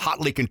this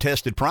hotly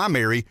contested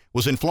primary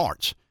was in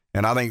Florence.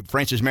 And I think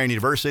Francis Marion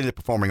University, the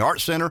Performing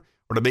Arts Center,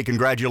 are to be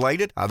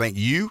congratulated. I think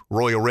you,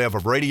 Royal Rev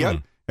of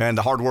Radio, and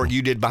the hard work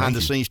you did behind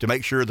the scenes to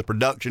make sure the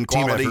production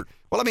quality.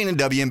 Well, I mean, in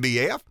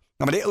WMBF,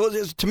 I mean,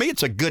 to me,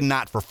 it's a good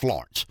night for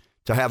Florence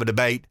to have a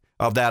debate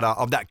of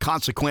that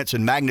consequence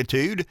and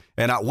magnitude.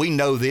 And we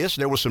know this.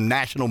 There was some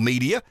national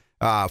media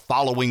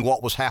following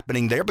what was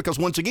happening there because,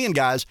 once again,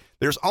 guys,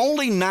 there's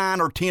only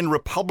 9 or 10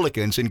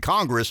 Republicans in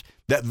Congress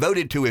that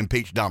voted to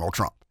impeach Donald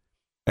Trump.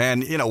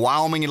 And,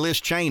 Wyoming and Liz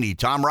Cheney,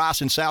 Tom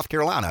Rice in South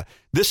Carolina.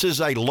 This is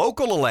a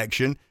local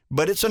election,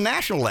 but it's a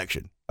national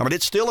election. I mean,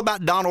 it's still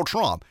about Donald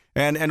Trump.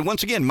 And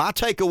once again, my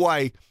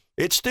takeaway,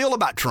 it's still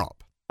about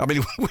Trump. I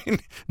mean,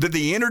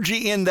 the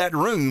energy in that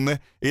room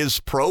is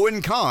pro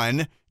and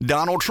con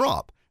Donald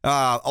Trump.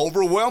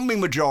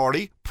 Overwhelming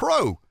majority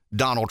pro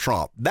Donald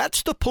Trump.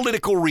 That's the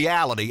political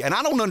reality. And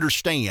I don't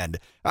understand.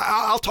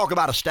 I'll talk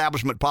about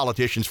establishment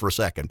politicians for a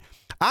second.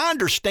 I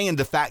understand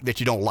the fact that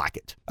you don't like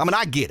it. I mean,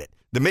 I get it.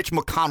 The Mitch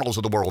McConnells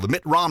of the world, the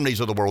Mitt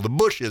Romneys of the world, the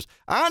Bushes.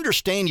 I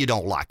understand you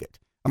don't like it.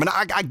 I mean,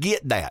 I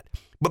get that.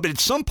 But at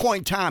some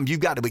point in time, you've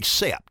got to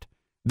accept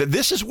that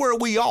this is where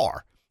we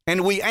are.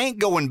 And we ain't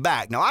going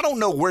back. Now, I don't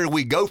know where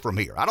we go from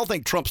here. I don't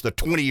think Trump's the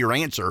 20-year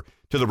answer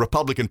to the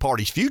Republican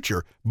Party's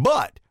future.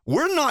 But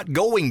we're not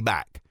going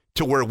back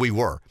to where we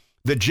were.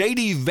 The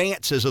J.D.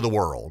 Vances of the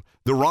world,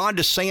 the Ron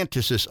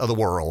DeSantis of the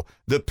world,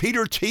 the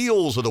Peter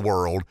Thiels of the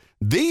world,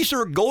 these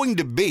are going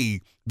to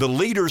be the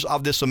leaders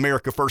of this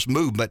America First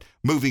movement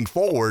moving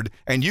forward,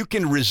 and you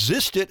can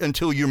resist it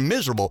until you're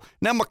miserable.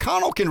 Now,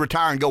 McConnell can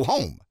retire and go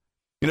home.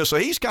 So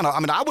he's kind of,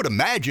 I would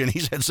imagine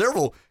he's had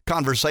several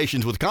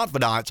conversations with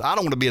confidants. I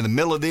don't want to be in the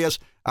middle of this.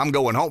 I'm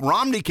going home.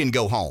 Romney can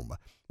go home.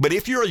 But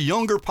if you're a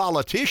younger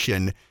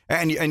politician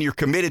and you're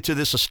committed to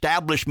this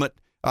establishment,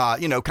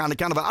 kind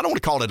of, I don't want to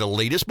call it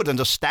elitist, but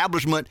an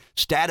establishment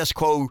status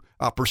quo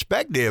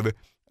perspective,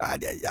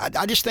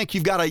 I just think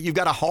you've got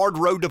a hard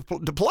road to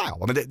plow.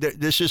 I mean,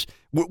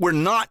 we're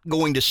not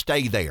going to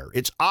stay there.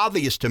 It's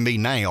obvious to me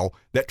now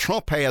that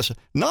Trump has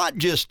not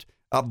just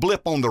a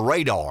blip on the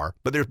radar,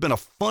 but there's been a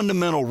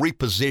fundamental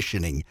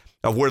repositioning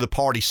of where the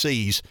party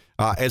sees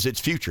as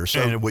its future.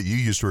 So, and what you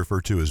used to refer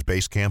to as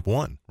Base Camp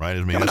One, right?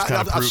 I mean,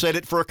 I've said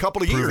it for a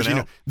couple of years.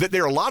 That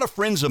there are a lot of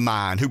friends of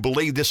mine who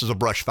believe this is a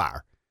brush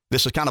fire.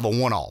 This is kind of a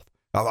one-off,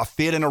 a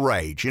fit and a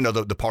rage.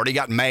 The party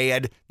got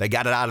mad, they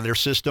got it out of their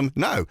system.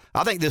 No,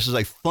 I think this is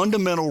a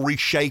fundamental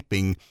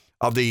reshaping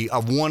of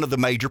one of the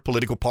major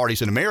political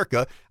parties in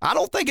America. I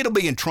don't think it'll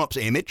be in Trump's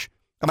image.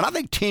 I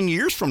think 10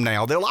 years from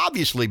now, there'll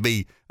obviously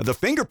be the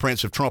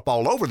fingerprints of Trump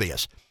all over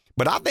this.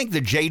 But I think the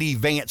J.D.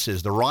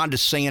 Vances, the Ron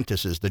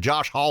DeSantis, the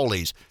Josh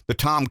Hawleys, the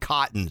Tom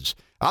Cottons,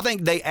 I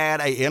think they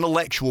add an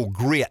intellectual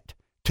grit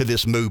to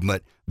this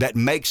movement that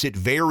makes it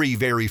very,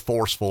 very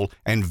forceful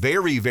and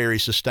very, very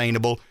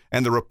sustainable.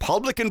 And the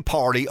Republican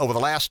Party over the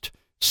last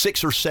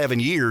 6 or 7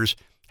 years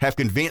have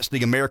convinced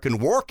the American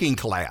working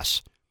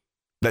class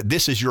that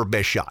this is your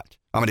best shot.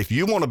 I mean, if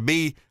you want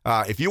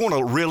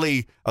to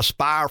really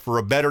aspire for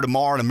a better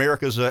tomorrow in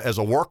America as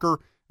a worker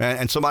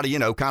and somebody,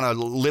 kind of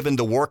living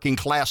the working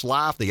class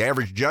life, the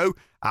average Joe,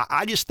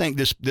 I just think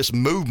this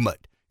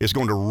movement is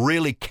going to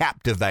really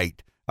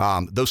captivate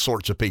those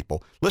sorts of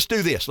people. Let's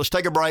do this. Let's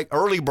take a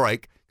early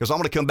break, because I'm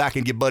going to come back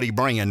and get Buddy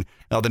Brand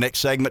the next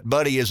segment.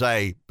 Buddy is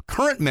a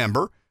current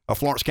member of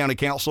Florence County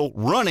Council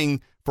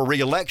running for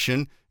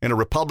re-election in a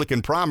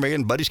Republican primary,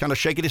 and Buddy's kind of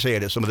shaking his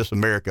head at some of this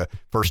America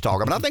First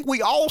talk. I mean, I think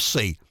we all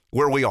see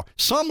where we are.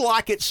 Some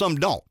like it, some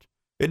don't.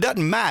 It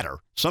doesn't matter.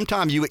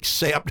 Sometimes you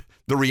accept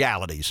the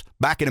realities.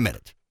 Back in a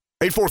minute.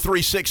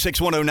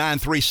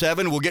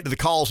 843-661-0937. We'll get to the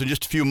calls in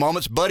just a few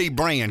moments. Buddy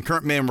Brand,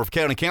 current member of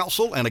County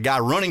Council and a guy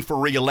running for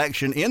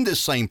re-election in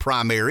this same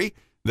primary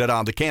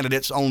that the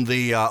candidates on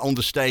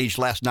the stage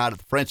last night at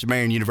the Francis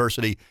Marion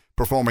University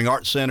Performing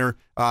Arts Center.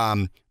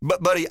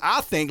 But Buddy,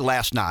 I think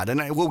last night,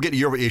 and we'll get to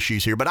your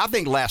issues here, but I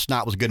think last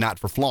night was a good night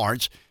for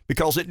Florence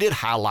because it did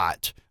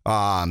highlight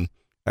a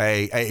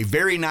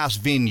very nice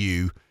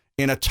venue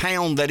in a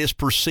town that is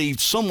perceived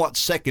somewhat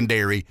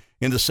secondary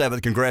in the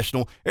 7th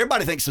Congressional.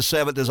 Everybody thinks the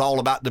 7th is all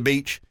about the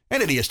beach,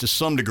 and it is to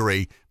some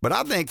degree, but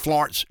I think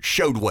Florence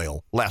showed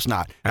well last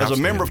night. As a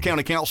member of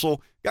County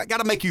Council, got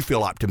to make you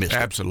feel optimistic.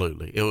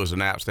 Absolutely. It was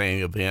an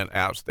outstanding event,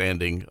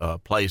 outstanding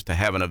place to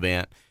have an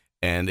event,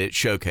 and it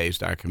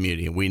showcased our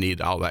community, and we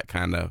need all that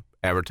kind of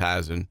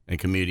advertising and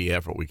community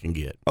effort we can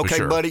get. Okay,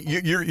 sure. Buddy,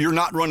 you're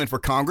not running for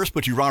Congress,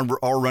 but you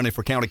are running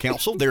for County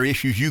Council. There are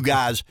issues you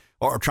guys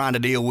are trying to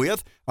deal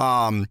with.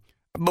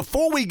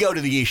 Before we go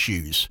to the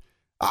issues,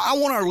 I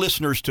want our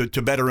listeners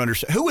to better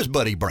understand, who is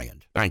Buddy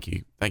Brand? Thank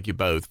you. Thank you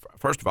both.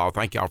 First of all,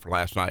 thank y'all for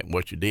last night and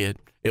what you did.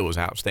 It was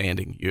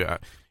outstanding.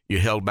 You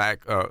held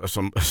back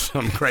some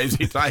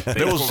crazy type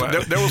there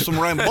was some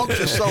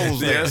rambunctious souls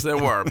there. Yes, there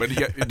were, but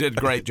you did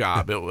a great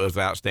job. It was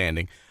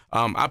outstanding.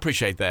 I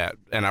appreciate that,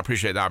 and I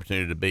appreciate the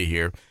opportunity to be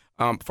here.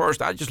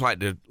 First, I'd just like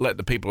to let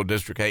the people of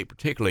District 8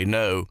 particularly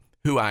know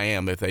who I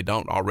am if they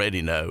don't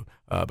already know,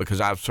 because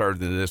I've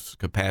served in this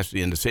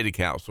capacity in the City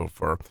Council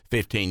for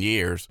 15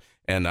 years,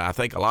 and I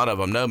think a lot of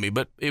them know me,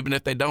 but even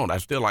if they don't, I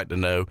still like to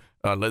know,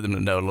 let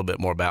them know a little bit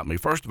more about me.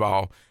 First of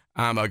all,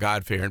 I'm a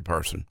God-fearing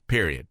person,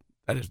 period.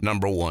 That is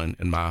number one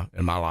in my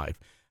life.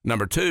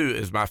 Number two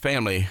is my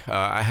family.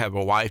 I have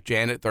a wife,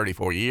 Janet,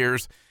 34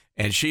 years,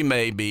 and she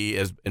may be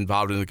as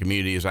involved in the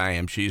community as I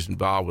am. She's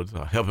involved with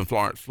helping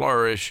Florence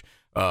flourish,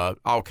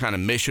 all kind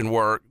of mission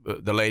work.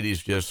 The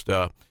ladies just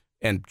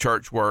and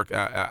church work.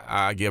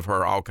 I give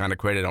her all kind of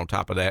credit on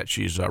top of that.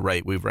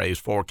 We've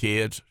raised 4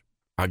 kids.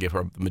 I give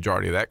her the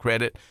majority of that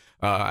credit.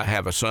 I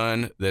have a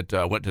son that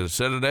went to the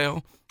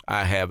Citadel.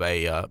 I have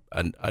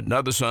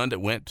another son that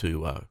went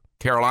to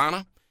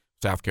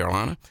South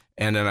Carolina,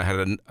 and then I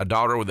had a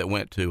daughter that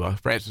went to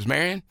Francis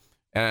Marion,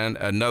 and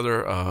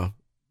another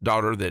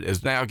daughter that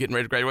is now getting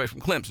ready to graduate from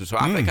Clemson. So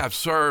I think I've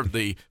served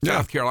the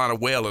South Carolina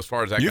well as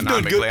far as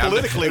economically. You've done good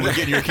politically with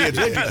getting your kids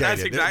educated.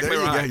 That's exactly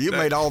right. You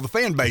made all the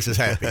fan bases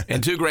happy.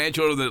 And 2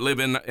 grandchildren that live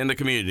in the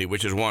community,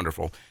 which is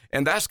wonderful.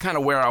 And that's kind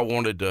of where I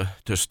wanted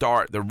to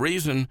start. The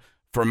reason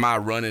for my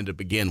running to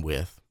begin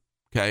with,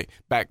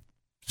 back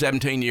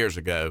 17 years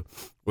ago,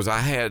 was I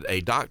had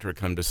a doctor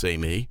come to see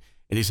me,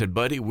 and he said,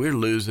 "Buddy, we're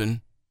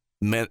losing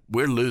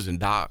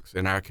docs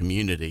in our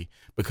community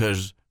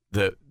because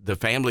the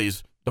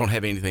families don't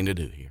have anything to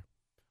do here."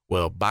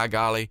 Well, by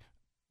golly,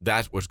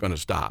 that's what's going to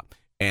stop.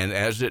 And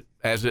as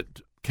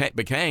it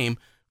became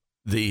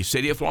the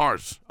city of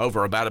Florence,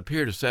 over about a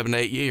period of 7 to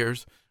 8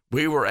 years,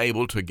 we were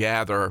able to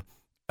gather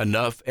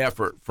enough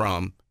effort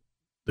from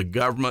the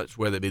governments,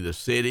 whether it be the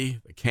city,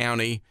 the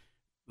county,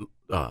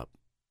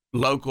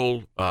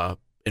 local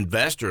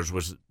investors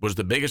was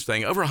the biggest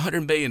thing. Over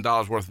 $100 billion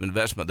worth of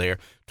investment there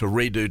to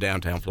redo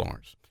downtown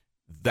Florence.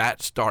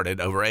 That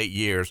started over 8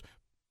 years,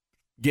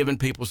 giving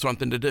people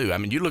something to do. I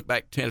mean, you look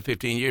back 10 to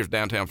 15 years,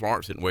 downtown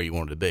Florence isn't where you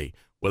wanted to be.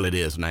 Well, it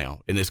is now,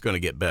 and it's going to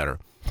get better.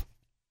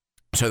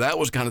 So that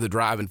was kind of the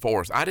driving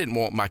force. I didn't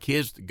want my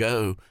kids to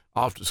go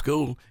off to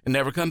school and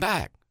never come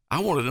back. I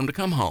wanted them to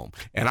come home,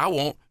 and I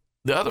want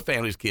the other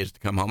family's kids to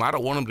come home. I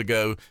don't want them to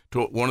go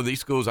to one of these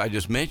schools I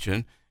just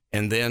mentioned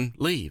and then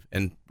leave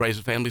and raise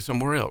a family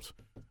somewhere else.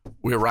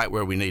 We're right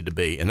where we need to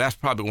be, and that's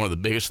probably one of the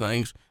biggest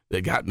things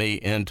that got me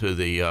into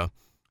the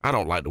I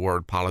don't like the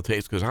word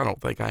politics because I don't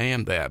think I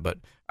am that, but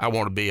I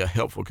want to be a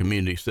helpful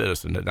community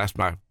citizen. That's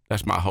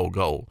my whole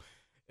goal.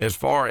 As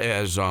far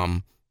as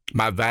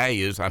my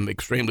values, I'm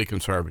extremely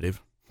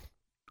conservative.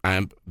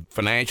 I'm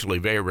financially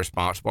very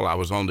responsible. I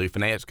was on the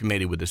finance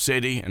committee with the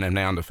city, and I'm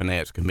now on the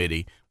finance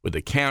committee with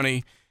the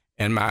county.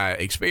 And my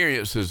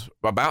experience is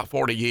about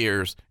 40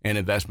 years in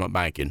investment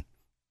banking.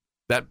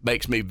 That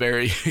makes me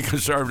very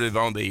conservative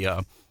on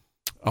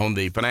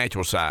the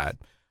financial side.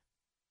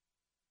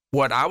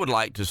 What I would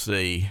like to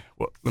see,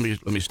 well,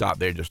 let me stop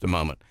there just a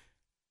moment.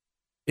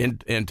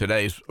 in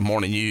today's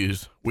morning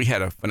news, we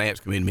had a finance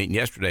committee meeting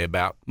yesterday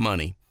about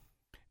money.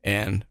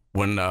 And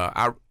when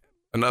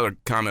another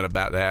comment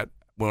about that,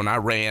 when I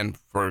ran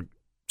for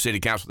city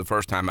council the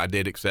first time, I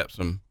did accept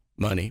some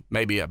money,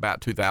 maybe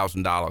about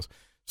 $2,000.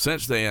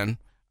 Since then,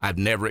 I've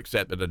never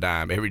accepted a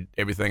dime.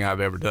 Everything I've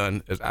ever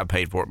done is I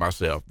paid for it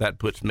myself. That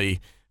puts me,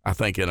 I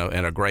think, in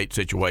a great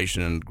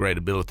situation and great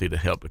ability to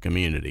help the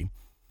community.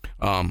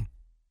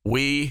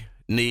 We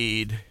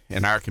need,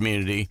 in our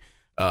community,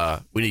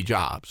 we need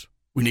jobs.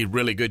 We need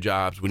really good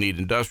jobs. We need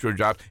industrial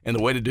jobs. And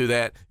the way to do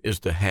that is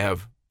to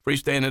have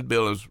freestanding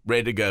buildings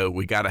ready to go.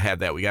 We got to have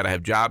that. We got to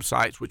have job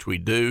sites, which we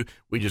do.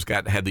 We just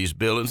got to have these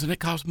buildings, and it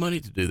costs money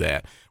to do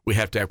that. We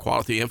have to have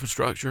quality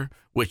infrastructure,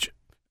 which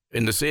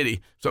in the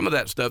city, some of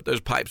that stuff, those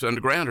pipes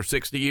underground are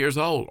 60 years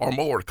old or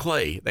more,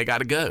 clay. They got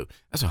to go.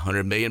 That's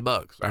 $100 million.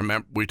 I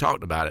remember we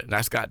talked about it, and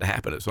that's got to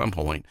happen at some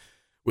point.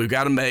 We've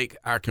got to make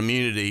our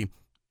community,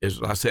 as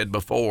I said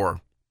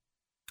before,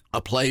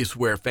 a place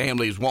where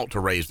families want to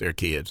raise their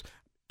kids.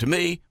 To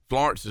me,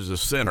 Florence is the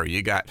center.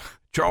 You got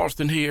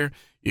Charleston here,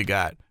 you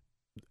got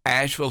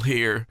Asheville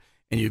here,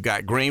 and you've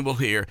got Greenville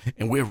here,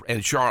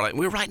 and Charlotte. And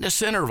we're right in the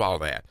center of all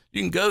that.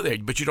 You can go there,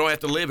 but you don't have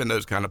to live in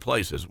those kind of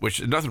places, which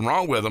is nothing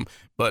wrong with them,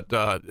 but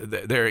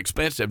they're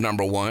expensive,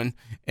 number one,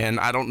 and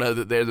I don't know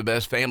that they're the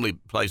best family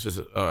places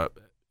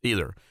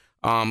either.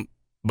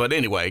 But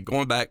anyway,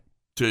 going back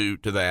to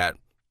that,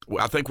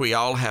 I think we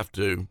all have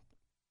to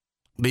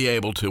be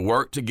able to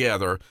work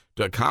together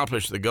to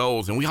accomplish the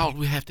goals, and we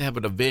have to have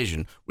a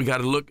vision. We got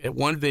to look at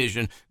one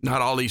vision,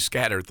 not all these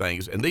scattered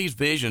things. And these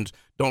visions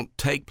don't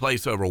take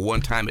place over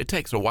one time. It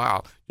takes a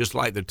while, just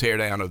like the tear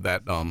down of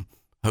that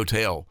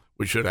hotel,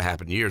 which should have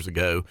happened years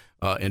ago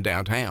in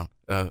downtown.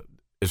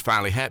 It's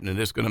finally happening.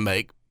 It's going to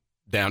make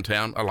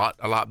downtown a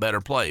lot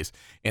better place.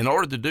 In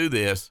order to do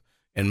this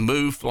and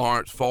move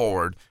Florence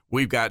forward,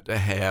 we've got to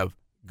have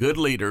good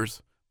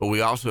leaders, but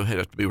we also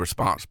have to be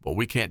responsible.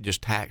 We can't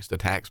just tax the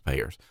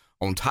taxpayers.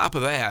 On top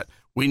of that,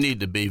 we need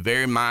to be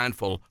very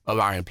mindful of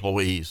our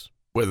employees,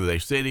 whether they're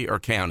city or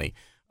county.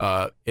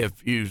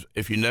 If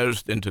you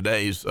noticed in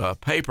today's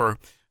paper,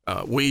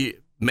 we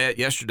met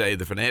yesterday,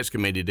 the finance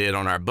committee did,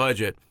 on our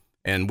budget,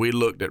 and we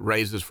looked at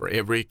raises for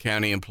every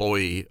county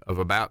employee of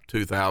about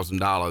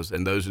 $2,000,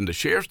 and those in the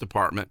sheriff's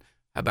department,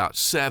 about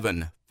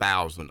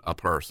 $7,000 a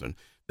person.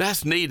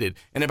 That's needed.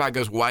 And everybody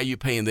goes, why are you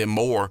paying them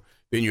more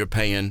than you're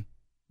paying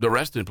the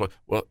rest of the employees?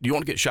 Well, do you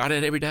want to get shot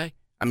at every day?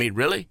 I mean,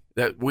 really?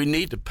 That we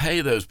need to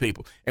pay those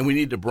people, and we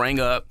need to bring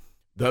up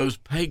those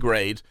pay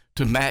grades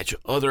to match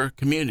other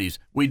communities.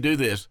 We do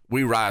this,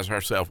 we rise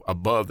ourselves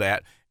above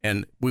that,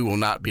 and we will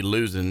not be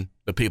losing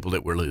the people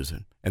that we're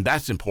losing. And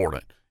that's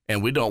important.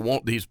 And we don't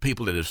want these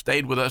people that have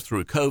stayed with us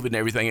through COVID and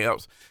everything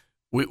else.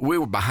 We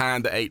were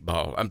behind the 8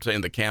 ball. I'm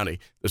saying the county.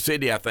 The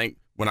city, I think,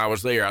 when I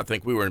was there, I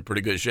think we were in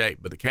pretty good shape.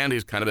 But the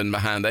county's kind of been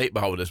behind the 8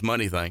 ball with this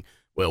money thing.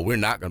 Well, we're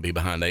not going to be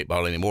behind the 8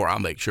 ball anymore. I'll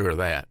make sure of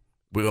that.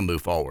 We're going to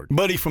move forward.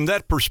 Buddy, from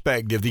that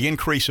perspective, the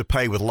increase of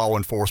pay with law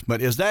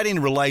enforcement, is that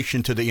in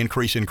relation to the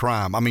increase in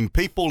crime? I mean,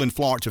 people in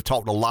Florence have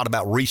talked a lot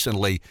about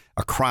recently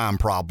a crime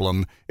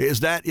problem. Is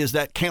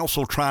that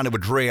council trying to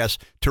address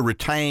to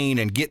retain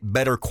and get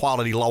better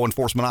quality law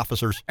enforcement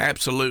officers?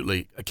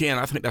 Absolutely. Ken,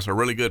 I think that's a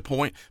really good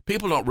point.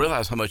 People don't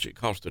realize how much it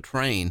costs to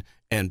train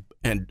and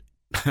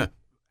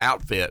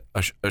outfit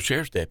a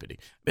sheriff's deputy.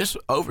 It's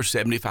over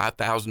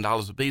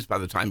 $75,000 a piece by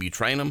the time you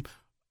train them,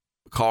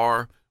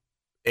 car,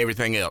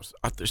 everything else.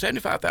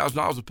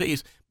 $75,000 a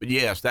piece, but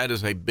yes, that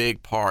is a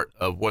big part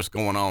of what's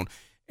going on.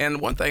 And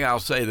one thing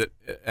I'll say that,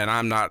 and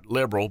I'm not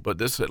liberal, but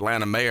this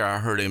Atlanta mayor, I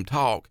heard him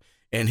talk,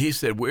 and he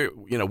said we're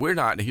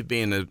not, he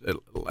being the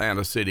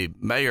Atlanta city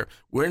mayor,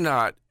 we're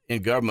not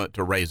in government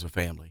to raise a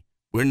family.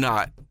 We're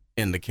not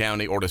in the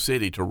county or the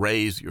city to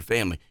raise your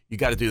family. You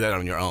got to do that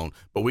on your own.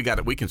 But we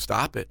can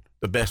stop it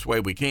the best way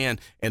we can,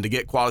 and to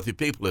get quality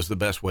people is the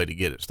best way to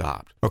get it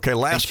stopped. Okay,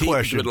 last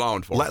question. Good law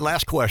enforcement.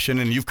 Last question,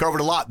 and you've covered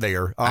a lot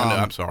there. I know,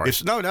 I'm sorry.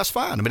 No, that's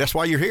fine. I mean, that's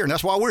why you're here, and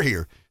that's why we're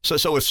here.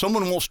 So if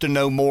someone wants to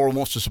know more,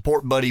 wants to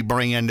support Buddy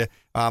Brand,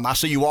 I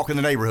see you walk in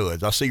the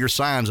neighborhoods. I see your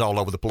signs all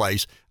over the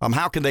place.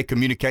 How can they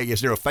communicate?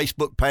 Is there a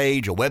Facebook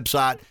page, a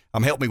website?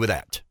 Help me with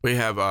that. We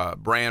have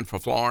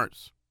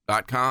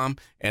brandforflorence.com,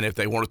 and if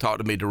they want to talk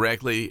to me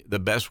directly, the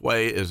best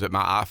way is at my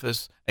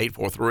office,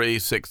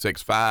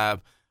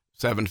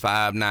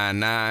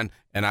 843-665-7599,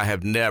 and I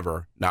have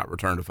never not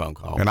returned a phone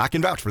call. And I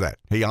can vouch for that.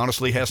 He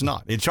honestly has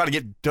not. He tried to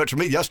get in touch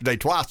with me yesterday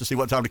twice to see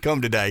what time to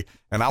come today,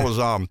 and I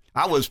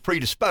was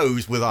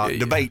predisposed with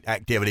debate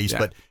activities,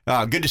 but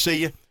good to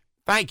see you.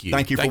 Thank you.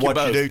 Thank you for what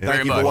you do.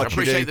 Thank you for what you do. I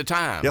appreciate the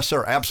time. Yes,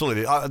 sir.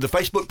 Absolutely. The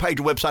Facebook page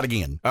or website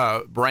again?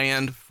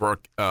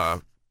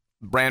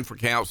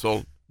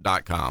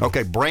 brandforcouncil.com.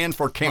 Okay, Brand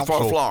for Council.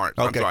 For Florence.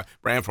 Okay. I'm sorry,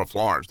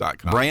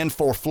 brandforflorence.com.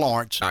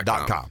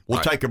 Brandforflorence.com. We'll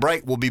take a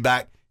break. We'll be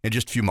back in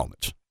just a few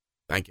moments.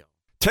 Thank you.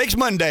 Takes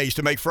Mondays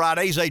to make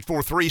Fridays,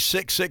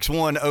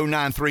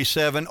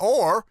 843-661-0937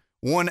 or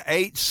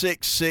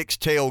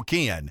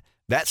 1-866-TEL-KEN.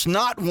 That's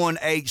not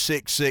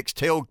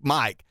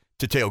 1-866-TEL-MIKE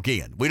to tell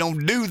Ken. We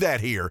don't do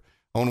that here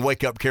on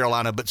Wake Up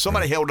Carolina, but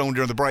somebody held on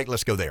during the break.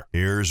 Let's go there.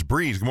 Here's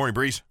Breeze. Good morning,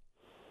 Breeze.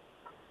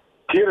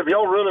 Kid, if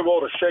y'all really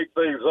want to shake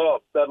things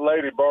up, that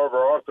lady Barbara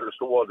Arthur's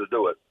the one to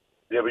do it.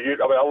 Yeah, but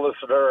I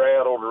listen to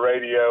her ad on the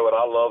radio, and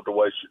I love the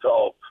way she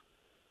talks.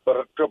 But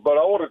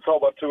I want to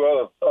talk about two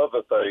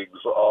other things.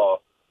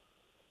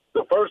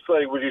 The first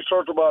thing, when you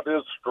talk about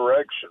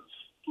insurrections,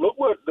 look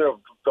what the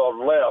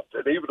left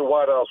and even the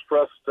White House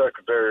press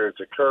secretary is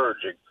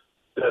encouraging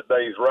that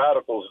these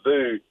radicals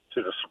do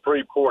to the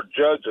Supreme Court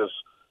judges.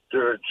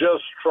 They're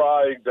just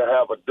trying to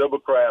have a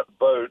Democrat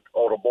vote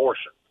on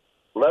abortion.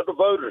 Let the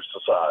voters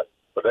decide,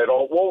 but they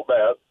don't want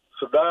that.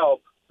 So now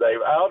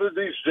they've outed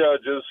these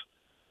judges,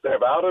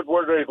 they've outed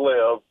where they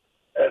live,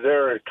 and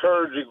they're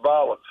encouraging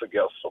violence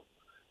against them.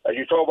 And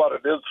you talk about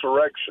an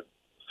insurrection.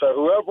 So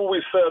whoever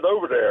we send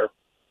over there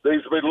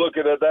needs to be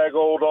looking at that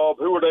old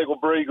who are they going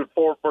to bring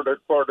forth for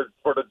the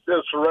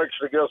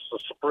insurrection against the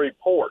Supreme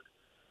Court.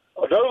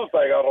 Another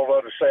thing I don't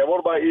understand, one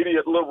of my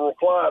idiot liberal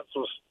clients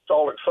was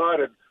all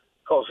excited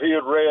because he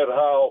had read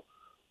how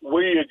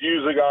we had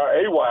using our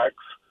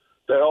AWACS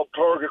to help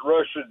target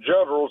Russian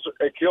generals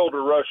and kill the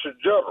Russian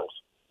generals.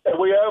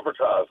 And we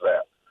advertised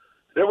that.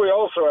 Then we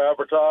also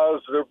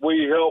advertised that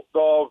we helped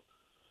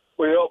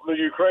the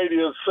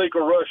Ukrainians sink a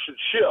Russian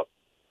ship.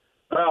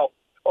 Now,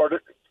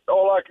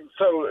 all I can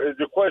say,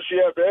 the question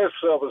you have to ask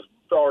yourself is,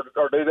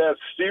 are they that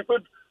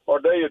stupid? Or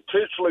are they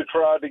intentionally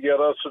trying to get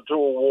us into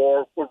a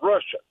war with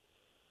Russia?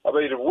 I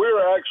mean, if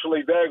we're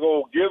actually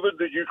daggone giving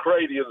the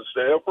Ukrainians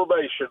the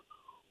information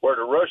where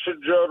the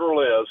Russian general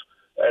is,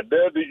 and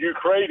then the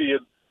Ukrainian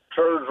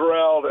turns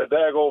around and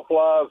daggone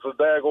flies the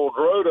daggone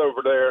drone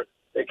over there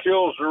and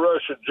kills the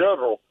Russian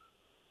general,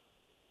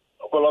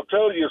 well, I'm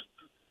telling you,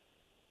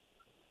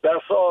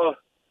 that's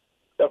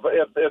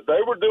if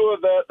they were doing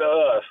that to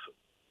us,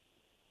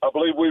 I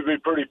believe we'd be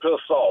pretty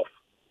pissed off.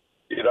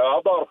 You know,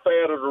 I'm not a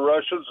fan of the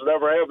Russians,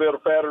 never have been a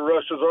fan of the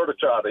Russians or the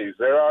Chinese.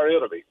 They're our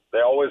enemy.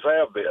 They always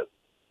have been.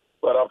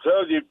 But I'm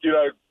telling you,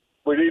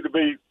 we need to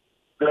be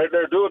 –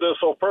 they're doing this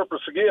on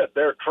purpose again.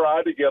 They're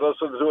trying to get us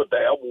into a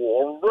damn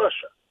war with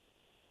Russia.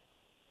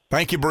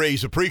 Thank you,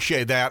 Breeze.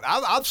 Appreciate that.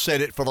 I've said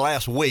it for the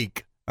last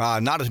week,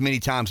 not as many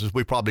times as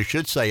we probably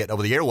should say it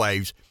over the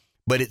airwaves,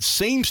 but it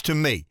seems to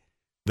me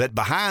that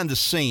behind the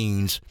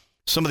scenes,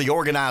 some of the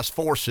organized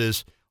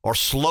forces are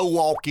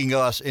slow-walking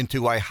us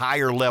into a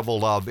higher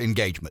level of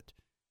engagement.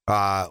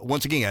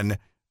 Once again,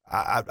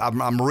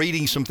 I'm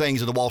reading some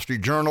things in the Wall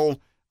Street Journal.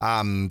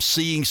 I'm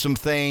seeing some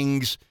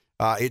things.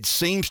 It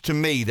seems to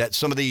me that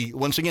some of the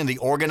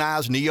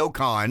organized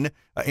neocon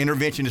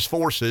interventionist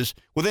forces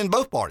within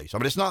both parties. I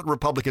mean, it's not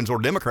Republicans or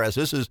Democrats.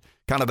 This is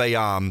kind of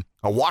a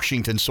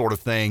Washington sort of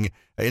thing,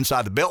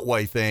 inside the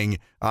Beltway thing.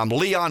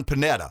 Leon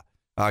Panetta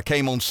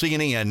came on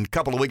CNN a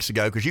couple of weeks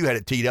ago because you had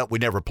it teed up. We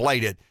never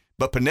played it.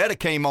 But Panetta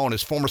came on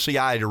as former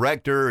CIA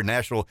director and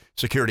national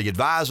security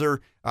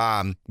advisor.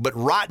 But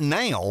right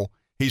now,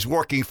 he's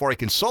working for a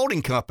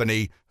consulting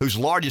company whose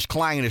largest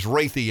client is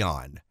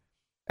Raytheon.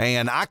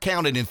 And I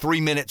counted in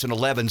 3 minutes and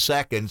 11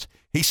 seconds.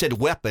 He said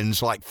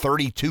weapons like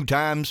 32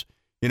 times.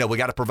 We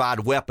got to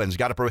provide weapons.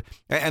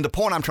 And the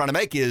point I'm trying to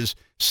make is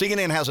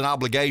CNN has an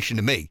obligation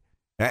to me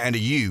and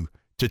to you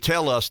to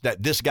tell us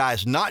that this guy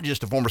is not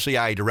just a former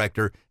CIA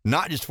director,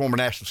 not just a former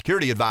national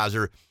security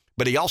advisor,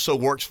 but he also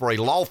works for a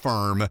law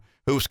firm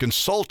who's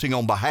consulting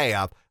on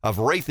behalf of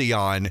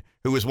Raytheon,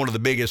 who is one of the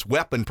biggest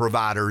weapon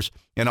providers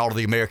in all of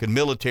the American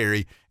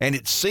military. And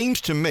it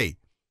seems to me,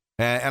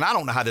 and I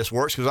don't know how this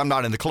works because I'm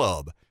not in the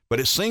club, but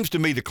it seems to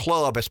me the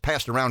club has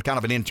passed around kind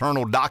of an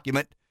internal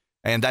document,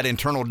 and that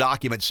internal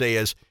document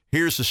says,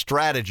 here's the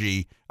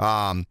strategy.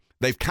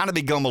 They've kind of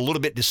become a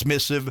little bit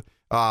dismissive.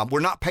 We're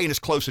not paying as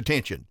close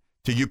attention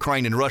to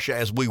Ukraine and Russia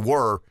as we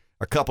were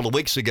a couple of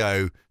weeks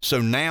ago.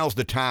 So now's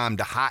the time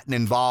to heighten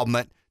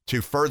involvement,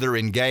 to further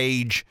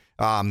engage.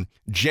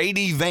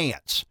 J.D.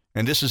 Vance,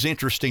 and this is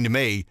interesting to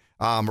me,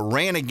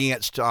 ran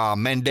against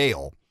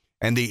Mandel.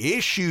 And the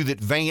issue that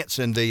Vance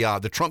and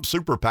the Trump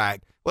Super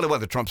PAC, well, it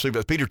wasn't the Trump Super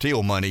PAC, Peter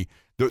Thiel money,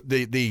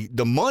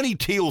 the money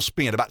Thiel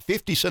spent, about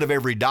 50 cents of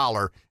every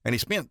dollar, and he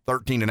spent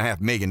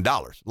 $13.5 million,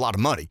 a lot of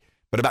money.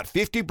 But about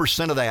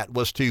 50% of that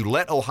was to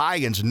let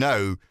Ohioans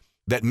know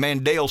that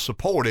Mandel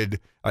supported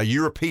a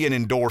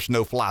European-endorsed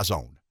no-fly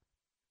zone.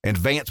 And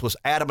Vance was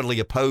adamantly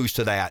opposed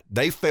to that.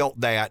 They felt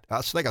that,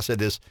 I think I said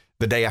this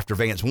the day after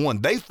Vance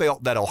won, they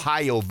felt that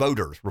Ohio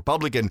voters,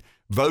 Republican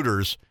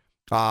voters,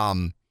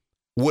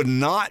 would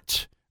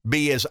not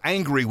be as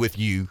angry with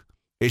you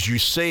as you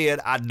said,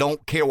 I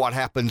don't care what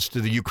happens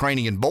to the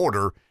Ukrainian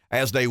border,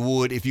 as they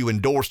would if you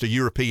endorsed a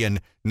European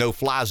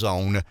no-fly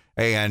zone.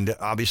 And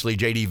obviously,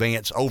 J.D.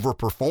 Vance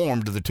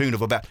overperformed to the tune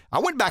of about, I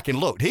went back and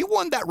looked, he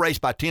won that race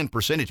by 10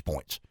 percentage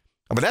points.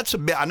 I mean, that's a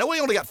bit, I know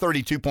he only got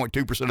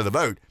 32.2% of the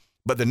vote,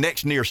 but the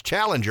next nearest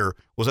challenger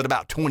was at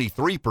about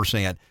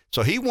 23%.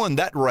 So he won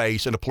that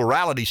race in a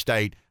plurality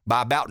state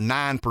by about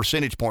 9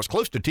 percentage points,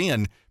 close to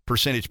 10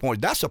 percentage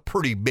points. That's a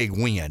pretty big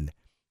win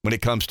when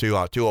it comes to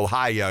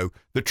Ohio.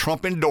 The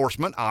Trump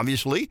endorsement,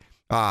 obviously,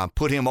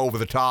 put him over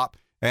the top.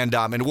 and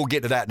we'll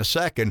get to that in a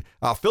second.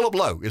 Phillip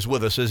Lowe is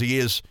with us, as he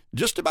is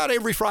just about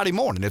every Friday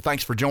morning. And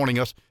thanks for joining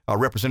us,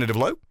 Representative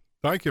Lowe.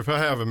 Thank you for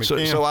having me,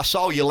 Ken. So I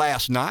saw you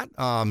last night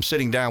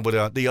sitting down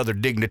with the other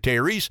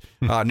dignitaries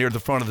near the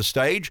front of the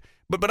stage.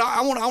 But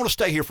I want to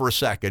stay here for a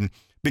second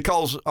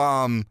because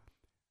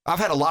I've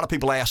had a lot of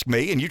people ask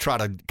me, and you try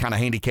to kind of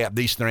handicap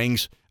these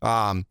things,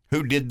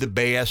 who did the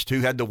best,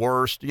 who had the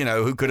worst,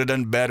 who could have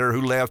done better,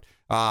 who left,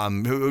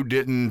 who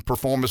didn't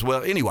perform as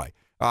well. Anyway,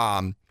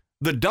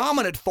 the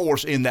dominant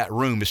force in that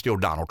room is still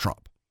Donald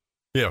Trump.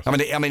 Yes.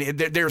 I mean,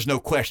 there's no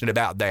question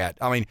about that.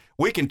 I mean,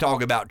 we can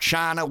talk about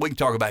China, we can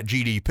talk about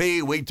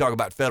GDP, we can talk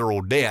about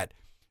federal debt,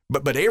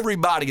 but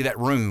everybody in that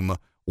room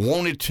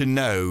wanted to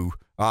know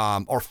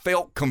or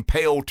felt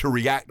compelled to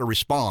react or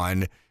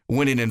respond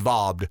when it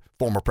involved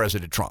former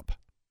President Trump.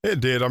 It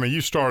did. I mean,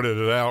 you started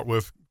it out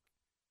with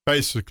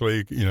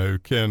basically,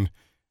 can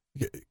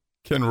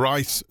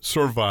Rice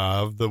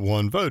survive the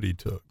one vote he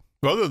took?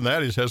 Other than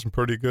that, he's had some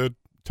pretty good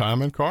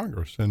time in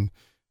Congress, and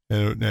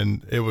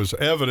it was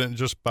evident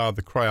just by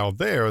the crowd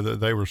there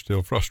that they were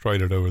still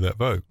frustrated over that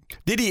vote.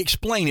 Did he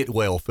explain it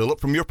well, Phillip,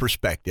 from your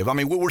perspective? I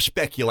mean, we're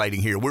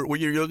speculating here.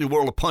 You're in the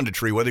world of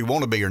punditry, whether you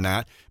want to be or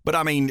not. But,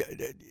 I mean,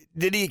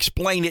 did he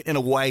explain it in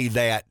a way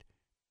that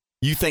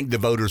you think the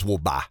voters will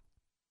buy?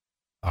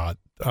 I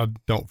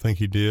don't think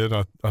he did.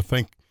 I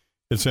think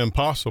it's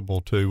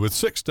impossible to. With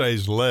 6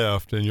 days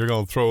left and you're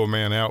going to throw a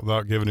man out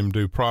without giving him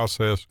due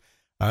process,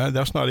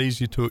 that's not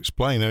easy to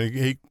explain. And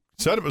he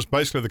said it was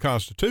basically the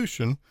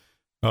Constitution,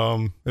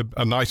 a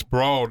nice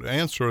broad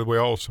answer we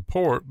all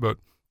support, but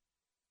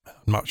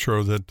I'm not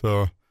sure that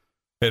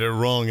it had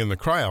rung in the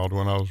crowd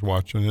when I was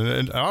watching.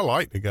 And I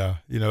like the guy.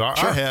 Sure.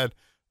 I had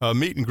a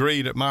meet and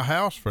greet at my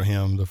house for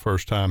him the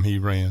first time he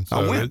ran. So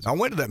I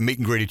went to that meet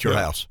and greet at your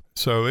house.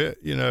 So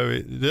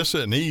this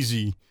isn't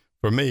easy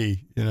for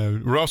me.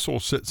 Russell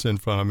sits in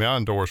front of me. I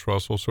endorse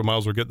Russell, so might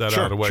as well get that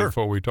out of the way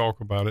before we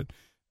talk about it.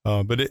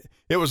 But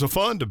it was a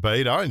fun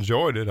debate. I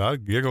enjoyed it. I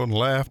giggled and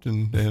laughed,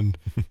 and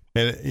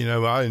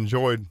I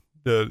enjoyed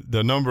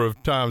the number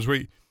of times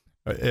we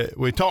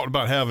talked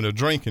about having a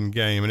drinking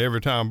game, and every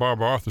time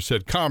Barbara Arthur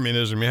said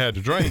communism, you had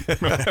to drink.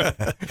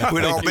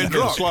 We'd all been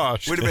drunk.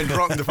 We'd have been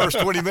drunk in the first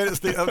 20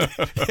 minutes. We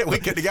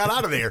couldn't have got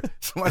out of there.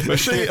 Somebody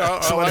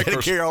had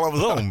to carry all of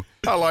us home.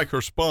 I like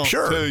her spunk,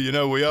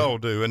 too. We all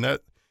do. And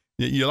that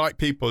you like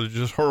people to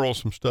just hurl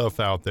some stuff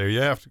out there.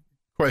 You have to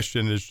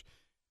question is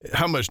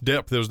how much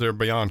depth is there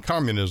beyond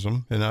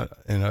communism? And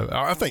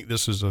I think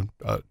this is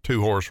a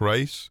two-horse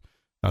race.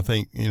 I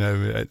think,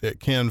 that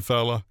Ken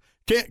fella.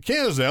 Ken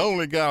is the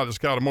only guy that's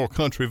got a more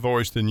country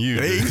voice than you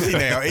do. Easy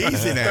now.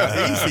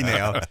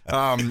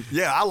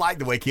 Yeah, I like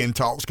the way Ken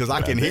talks because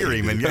I can hear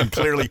him and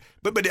clearly.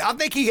 But I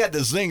think he had the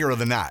zinger of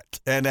the night,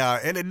 and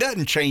it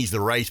doesn't change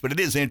the race. But it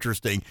is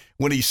interesting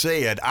when he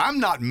said, "I'm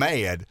not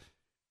mad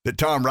that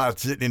Tom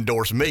Rice didn't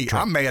endorse me.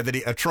 Trump. I'm mad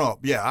that Trump.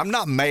 Yeah, I'm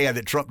not mad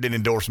that Trump didn't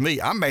endorse me.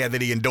 I'm mad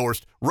that he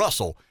endorsed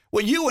Russell."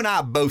 Well, you and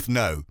I both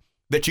know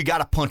that you got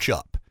to punch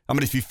up. I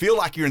mean, if you feel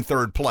like you're in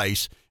third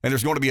place and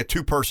there's going to be a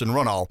two-person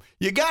runoff,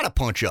 you got to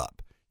punch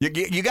up.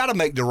 You got to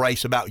make the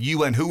race about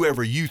you and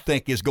whoever you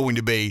think is going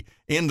to be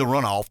in the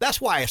runoff.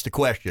 That's why I asked the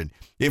question.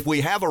 If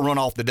we have a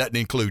runoff that doesn't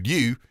include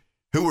you,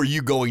 who are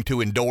you going to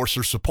endorse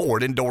or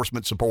support?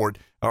 Endorsement, support,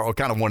 or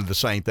kind of one of the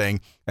same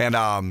thing. And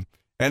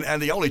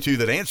the only two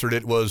that answered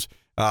it was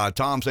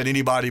Tom said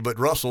anybody but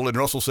Russell, and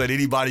Russell said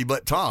anybody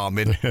but Tom.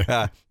 And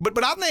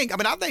but I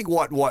think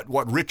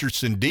what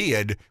Richardson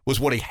did was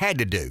what he had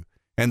to do.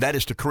 And that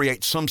is to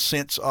create some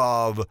sense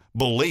of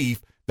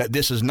belief that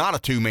this is not a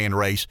two-man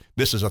race.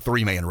 This is a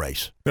three-man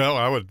race.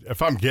 Well,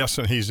 if I'm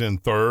guessing he's in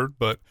third,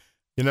 but,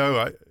 I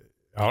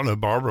don't know,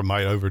 Barbara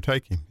might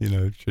overtake him.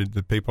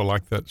 The people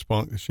like that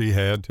spunk that she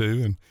had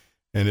too.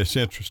 And it's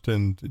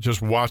interesting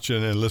just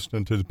watching and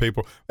listening to the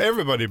people.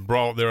 Everybody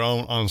brought their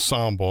own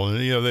ensemble.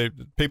 And,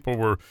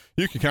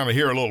 you could kind of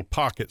hear little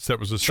pockets that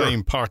was the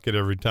same pocket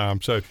every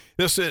time. So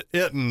this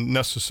isn't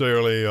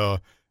necessarily,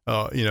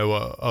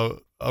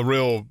 a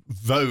real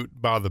vote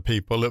by the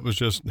people. It was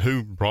just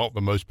who brought the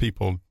most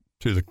people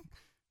to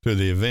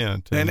the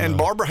event. And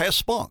Barbara has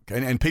spunk,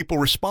 and people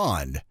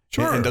respond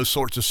in those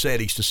sorts of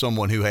settings to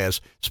someone who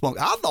has spunk.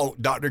 I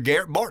thought Dr.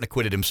 Garrett Barton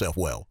acquitted himself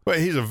well. Well,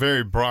 he's a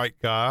very bright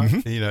guy,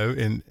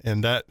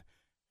 and that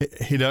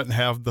he doesn't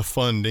have the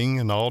funding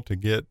and all to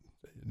get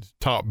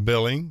top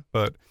billing,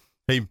 but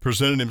he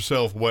presented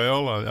himself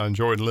well. I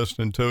enjoyed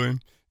listening to him.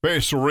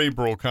 Very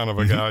cerebral kind of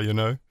a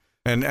guy,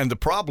 And the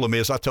problem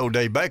is, I told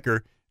Dave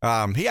Baker,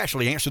 he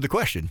actually answered the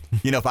question.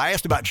 If I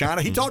asked about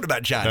China, he talked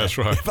about China. That's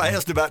right. If I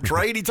asked about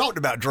trade, he talked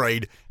about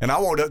trade. And I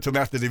walked up to him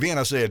after the event.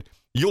 I said,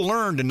 you'll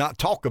learn to not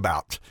talk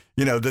about,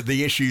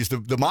 the issues.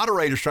 The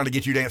moderator's trying to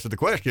get you to answer the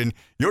question.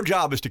 Your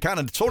job is to kind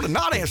of sort of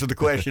not answer the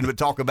question, but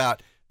talk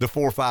about the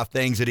 4 or 5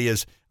 things it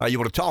is you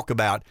want to talk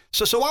about.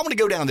 So I want to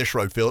go down this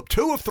road, Phillip.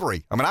 2 of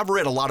 3. I mean, I've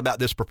read a lot about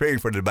this preparing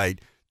for the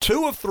debate.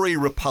 2 of 3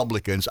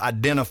 Republicans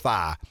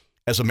identify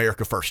as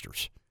America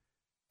Firsters.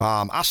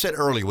 I said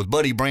earlier with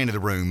Buddy Brand in the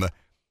room,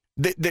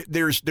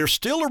 there's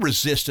still a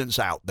resistance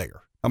out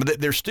there I mean,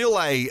 there's still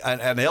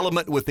an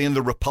element within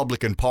the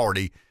Republican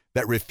Party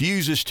that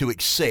refuses to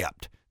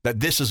accept that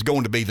this is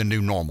going to be the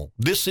new normal.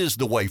 This is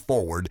the way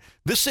forward.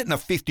 This isn't a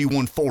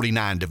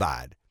 51-49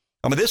 divide.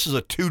 I mean, this is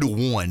a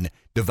 2-1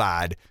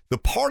 divide. The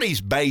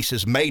party's base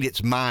has made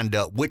its mind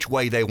up which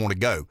way they want to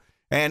go.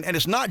 And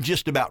it's not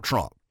just about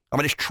Trump. I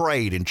mean, it's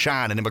trade and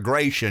China and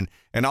immigration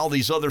and all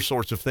these other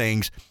sorts of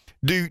things.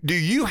 Do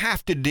you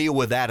have to deal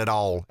with that at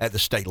all at the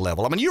state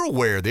level? I mean, you're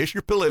aware of this.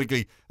 You're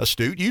politically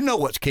astute. You know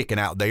what's kicking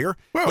out there.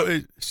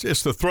 Well,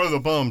 it's to throw the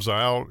bums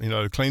out,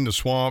 clean the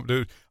swamp,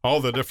 do all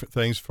the different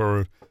things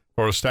for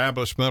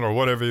establishment or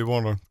whatever you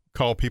want to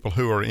call people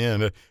who are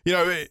in.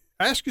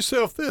 Ask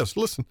yourself this.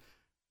 Listen,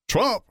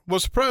 Trump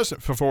was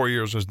president for 4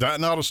 years. Is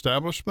that not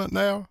establishment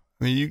now?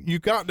 I mean, you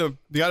got to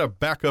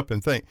back up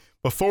and think.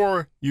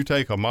 Before you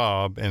take a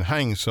mob and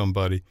hang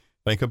somebody,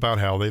 think about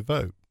how they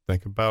vote.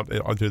 Think about,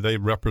 do they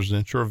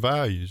represent your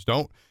values?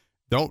 Don't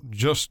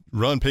just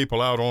run people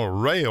out on a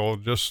rail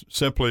just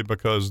simply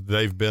because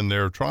they've been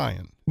there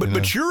trying.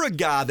 But you're a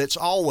guy that's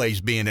always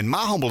been, in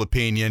my humble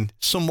opinion,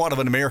 somewhat of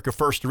an America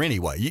firster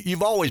anyway.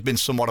 You've always been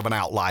somewhat of an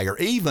outlier,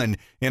 even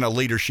in a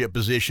leadership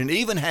position,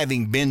 even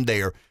having been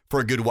there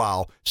for a good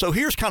while. So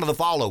here's kind of the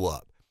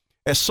follow-up.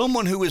 As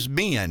someone who has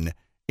been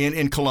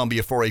in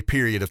Columbia for a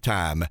period of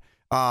time,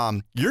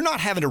 you're not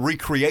having to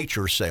recreate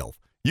yourself.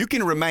 You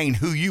can remain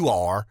who you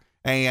are,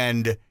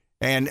 and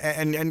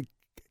the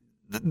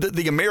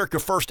America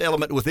First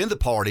element within the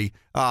party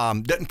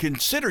doesn't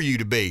consider you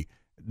to be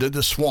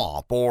the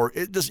swamp, or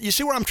you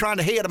see where I'm trying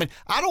to head. I mean,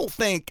 I don't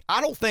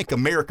think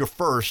America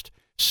First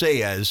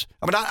says.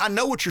 I mean, I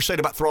know what you're saying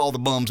about throw all the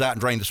bums out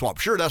and drain the swamp.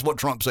 Sure, that's what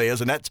Trump says,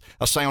 and that's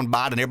a sound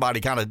bite, and everybody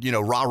kind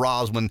of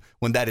rah-rahs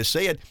when that is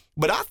said.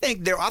 But I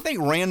think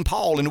Rand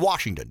Paul in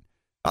Washington.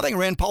 I think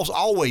Rand Paul's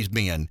always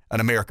been an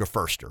America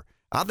Firster.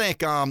 I think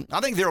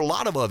there are a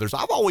lot of others.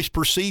 I've always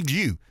perceived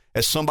you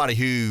as somebody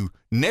who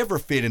never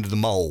fit into the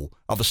mold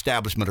of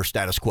establishment or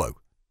status quo.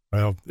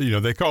 Well,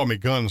 they call me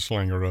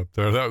Gunslinger up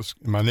there. That was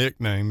my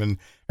nickname, and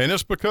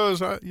it's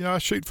because I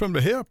shoot from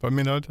the hip. I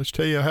mean, I just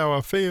tell you how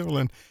I feel,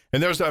 and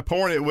there's that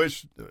point at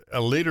which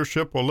a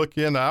leadership will look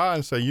you in the eye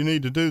and say, you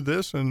need to do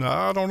this, and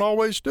I don't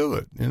always do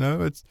it.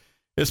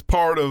 It's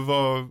part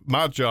of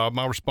my job,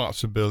 my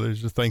responsibility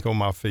is to think on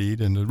my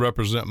feet and to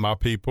represent my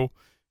people.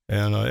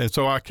 And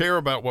so I care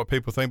about what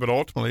people think, but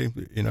ultimately,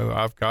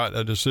 I've got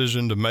a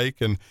decision to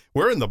make, and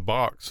we're in the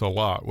box a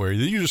lot where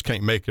you just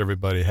can't make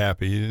everybody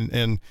happy,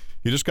 and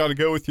you just got to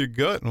go with your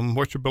gut and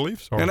what your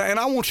beliefs are. And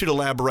I want you to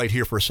elaborate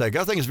here for a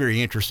second. I think it's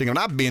very interesting. I mean,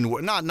 I've been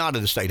not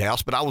in the state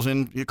house, but I was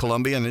in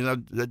Columbia and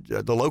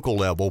at the local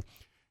level.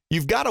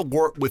 You've got to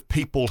work with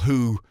people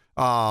who,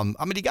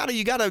 you got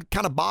to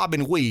kind of bob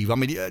and weave. I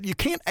mean, you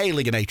can't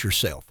alienate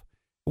yourself.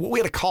 We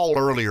had a call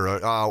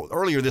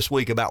earlier this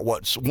week about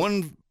what's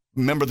one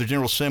member of the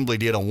General Assembly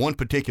did on one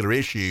particular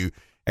issue,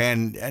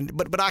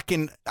 but I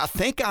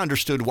think I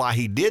understood why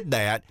he did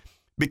that,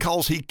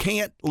 because he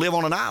can't live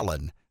on an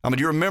island. I mean,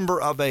 you're a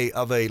member of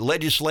a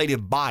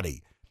legislative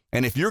body,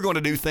 and if you're going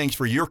to do things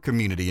for your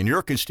community and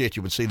your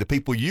constituency, the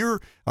people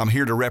you're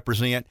here to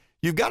represent,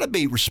 you've got to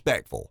be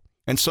respectful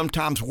and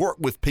sometimes work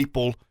with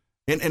people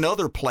in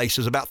other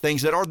places about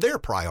things that are their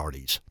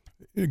priorities.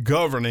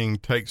 Governing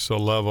takes a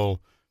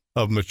level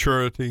of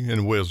maturity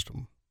and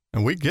wisdom.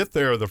 And we get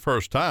there the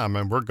first time,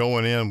 and we're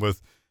going in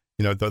with,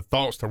 the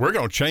thoughts that we're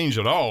going to change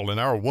it all,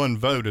 and our one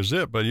vote is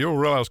it. But you'll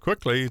realize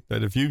quickly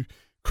that if you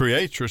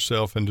create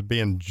yourself into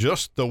being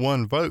just the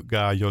one vote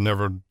guy, you'll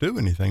never do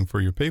anything for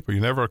your people.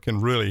 You never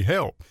can really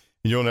help.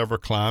 You'll never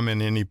climb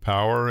in any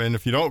power. And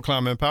if you don't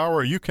climb in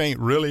power, you can't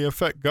really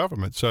affect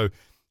government. So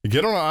you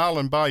get on an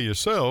island by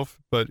yourself,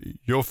 but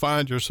you'll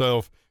find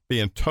yourself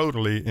being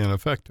totally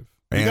ineffective.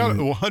 You got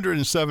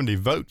 170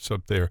 votes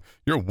up there.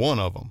 You're one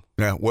of them.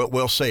 Yeah,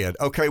 well said.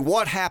 Okay,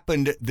 what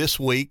happened this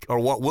week, or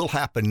what will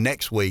happen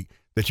next week,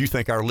 that you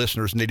think our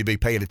listeners need to be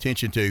paying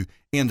attention to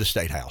in the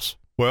State House?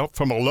 Well,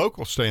 from a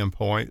local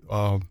standpoint,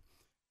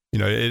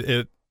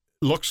 it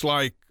looks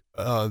like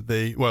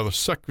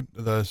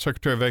the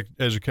Secretary of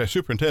Education,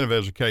 Superintendent of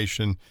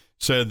Education,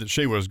 said that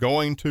she was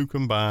going to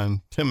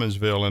combine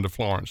Timmonsville into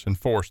Florence and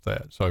force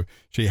that. So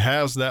she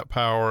has that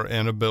power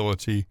and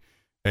ability,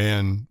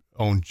 and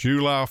on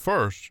July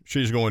 1st,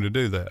 she's going to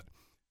do that.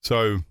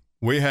 So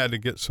we had to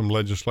get some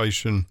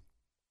legislation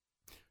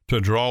to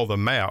draw the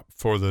map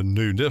for the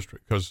new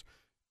district, because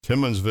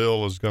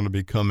Timmonsville is going to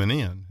be coming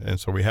in.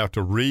 And so we have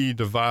to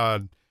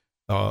redivide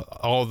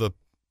all the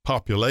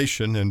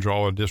population and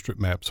draw a district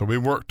map. So we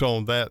worked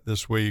on that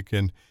this week,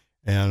 and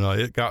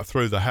it got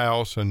through the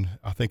House, and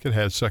I think it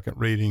had second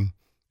reading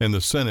in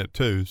the Senate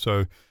too.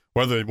 So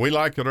whether we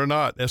like it or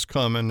not, it's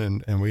coming,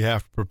 and we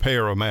have to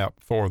prepare a map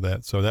for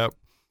that. So that,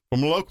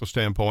 from a local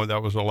standpoint,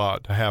 that was a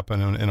lot to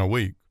happen in a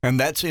week. And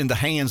that's in the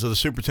hands of the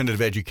Superintendent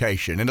of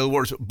Education. In other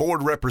words,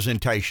 board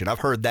representation. I've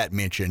heard that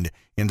mentioned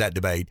in that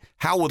debate.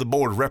 How will the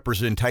board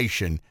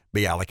representation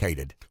be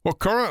allocated? Well,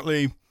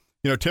 currently,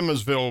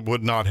 Timmonsville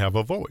would not have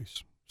a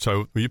voice.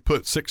 So you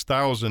put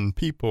 6,000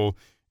 people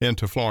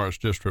into Florence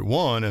District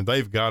 1, and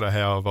they've got to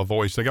have a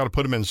voice. They got to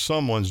put them in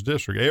someone's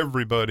district.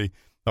 Everybody,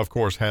 of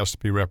course, has to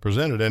be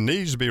represented and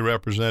needs to be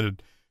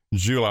represented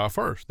July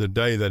 1st, the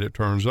day that it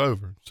turns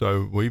over.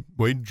 So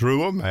we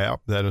drew a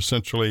map that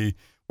essentially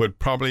would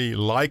probably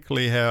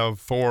likely have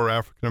 4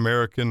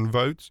 African-American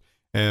votes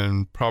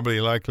and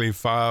probably likely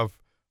 5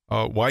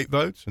 white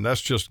votes. And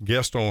that's just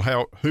guessed on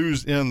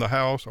who's in the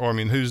House, or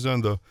who's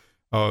in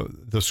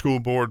the school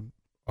board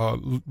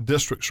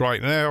districts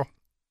right now.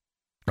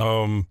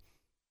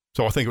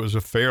 So I think it was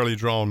a fairly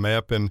drawn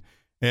map, and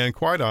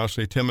quite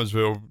honestly,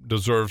 Timmonsville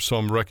deserves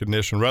some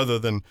recognition rather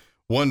than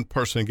one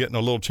person getting a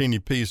little teeny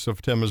piece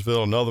of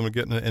Timmonsville, another one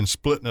getting it and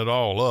splitting it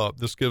all up.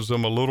 This gives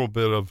them a little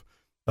bit of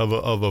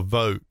a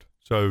vote.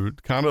 So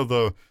kind of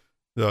the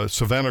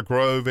Savannah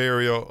Grove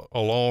area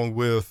along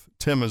with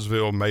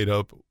Timmonsville made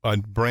up a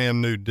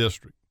brand new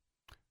district.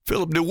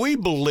 Philip, do we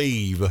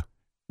believe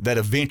that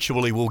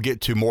eventually we'll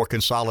get to more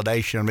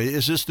consolidation? I mean,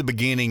 is this the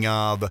beginning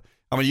of,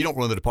 you don't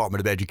run the Department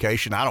of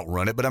Education. I don't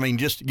run it, but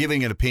just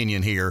giving an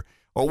opinion here.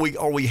 Are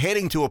we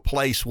heading to a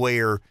place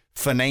where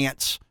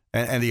finance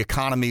and the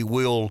economy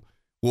will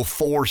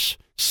force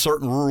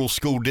certain rural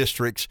school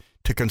districts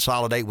to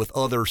consolidate with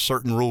other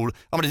certain rural?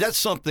 Is that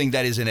something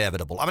that is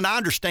inevitable? I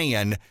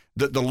understand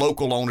the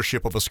local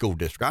ownership of a school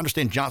district. I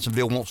understand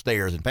Johnsonville wants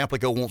theirs and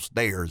Pamplico wants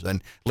theirs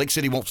and Lake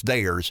City wants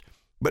theirs.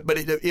 But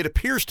it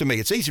appears to me,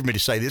 it's easy for me to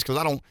say this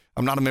because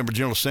I'm not a member of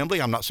General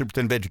Assembly, I'm not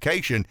superintendent of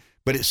education,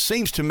 but it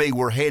seems to me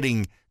we're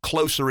heading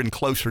closer and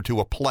closer to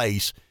a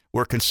place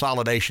where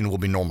consolidation will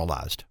be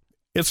normalized.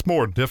 It's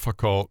more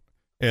difficult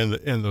in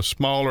the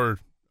smaller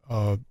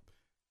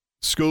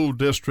school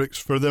districts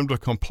for them to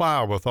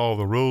comply with all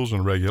the rules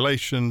and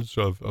regulations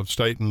of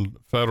state and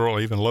federal,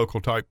 even local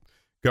type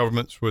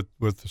governments with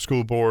the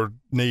school board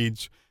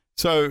needs.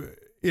 So,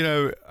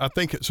 I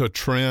think it's a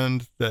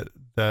trend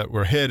that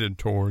we're headed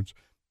towards,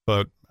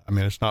 but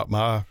it's not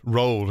my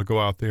role to go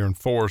out there and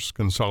force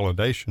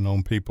consolidation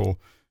on people.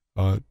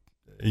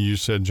 You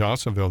said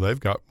Johnsonville, they've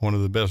got one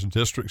of the best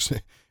districts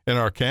in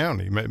our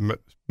county,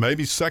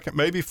 maybe second,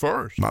 maybe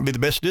first. Might be the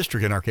best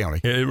district in our county.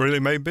 It really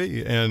may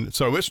be. And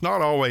so it's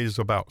not always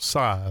about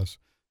size.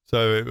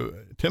 So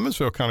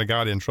Timmonsville kind of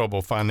got in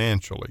trouble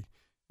financially,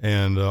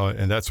 and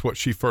that's what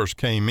she first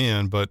came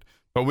in. But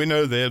we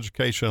know the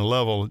education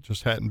level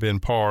just hadn't been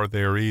par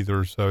there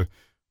either. So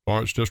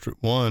Florence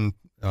District 1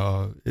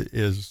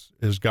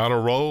 is got a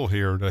role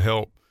here to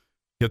help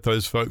get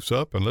those folks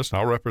up. And listen,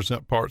 I'll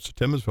represent parts of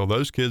Timmonsville.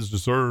 Those kids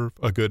deserve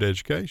a good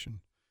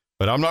education.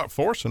 But I'm not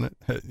forcing it.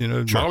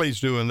 Sure. Molly's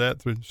doing that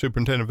through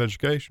Superintendent of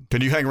Education.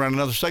 Can you hang around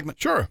another segment?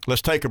 Sure.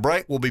 Let's take a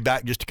break. We'll be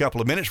back in just a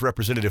couple of minutes.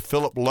 Representative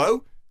Phillip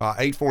Lowe,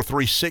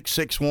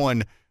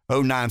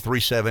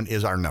 843-661-0937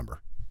 is our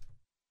number.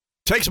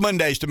 Takes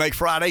Mondays to make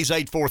Fridays,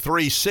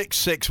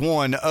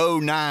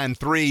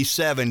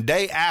 843-661-0937.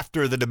 Day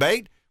after the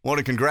debate, want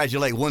to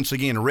congratulate once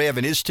again Rev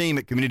and his team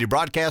at Community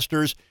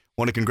Broadcasters.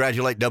 Want to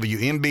congratulate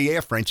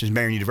WMBF, Francis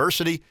Marion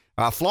University.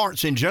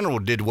 Florence in general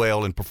did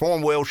well and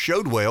performed well,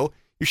 showed well.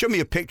 You showed me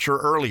a picture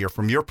earlier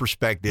from your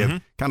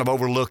perspective, kind of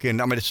overlooking.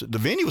 The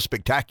venue was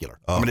spectacular.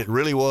 It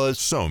really was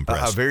so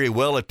impressive. A very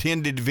well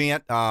attended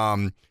event.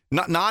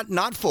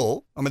 Not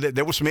full.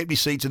 There were some empty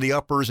seats in the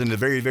uppers and the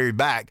very, very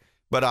back,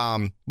 but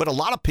a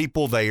lot of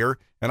people there.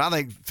 And I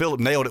think Philip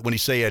nailed it when he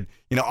said,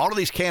 all of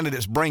these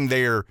candidates bring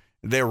their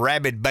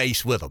rabid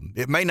base with them.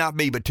 It may not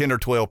be but 10 or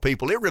 12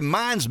 people. It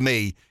reminds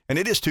me, and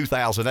it is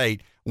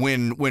 2008,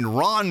 when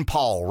Rand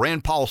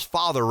Paul's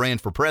father ran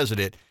for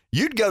president.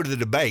 You'd go to the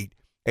debate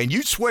and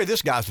you'd swear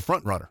this guy's the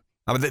front runner.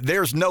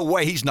 There's no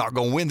way he's not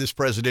going to win this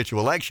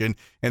presidential election,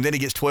 and then he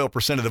gets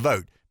 12% of the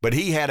vote. But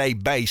he had a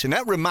base, and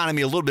that reminded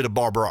me a little bit of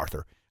Barbara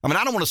Arthur. I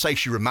don't want to say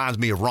she reminds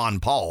me of Ron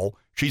Paul.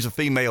 She's a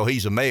female,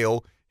 he's a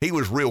male. He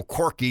was real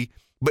quirky,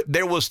 but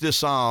there was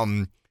this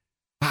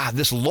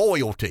this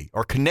loyalty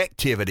or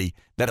connectivity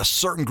that a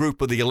certain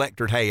group of the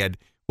electorate had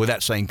with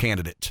that same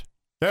candidate.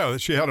 Yeah,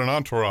 she had an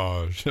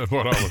entourage, is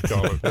what I would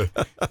call it.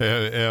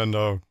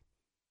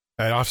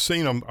 And I've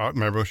seen them. I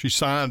remember when she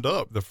signed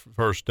up the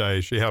first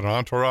day, she had an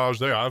entourage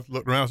there. I've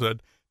looked around and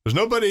said, there's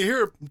nobody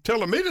here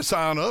telling me to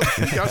sign up.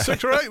 You got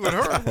 6 or 8 with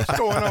her. What's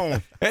going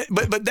on?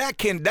 But that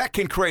can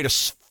create a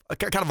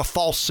kind of a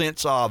false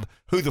sense of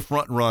who the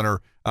front runner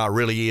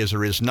really is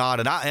or is not.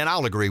 And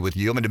I'll agree with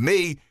you. To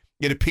me,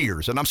 it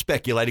appears, and I'm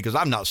speculating because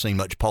I've not seen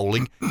much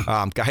polling.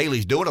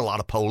 Haley's doing a lot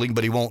of polling,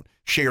 but he won't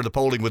share the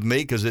polling with me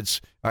because it's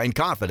in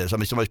confidence.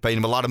 Somebody's paying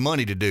him a lot of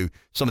money to do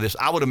some of this.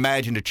 I would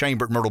imagine the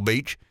chamber at Myrtle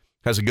Beach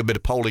has a good bit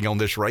of polling on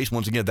this race.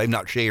 Once again, they've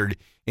not shared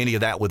any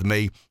of that with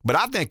me. But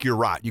I think you're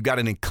right. You've got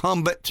an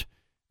incumbent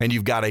and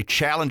you've got a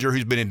challenger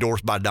who's been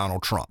endorsed by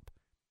Donald Trump.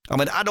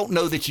 I don't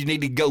know that you need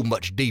to go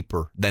much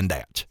deeper than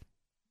that.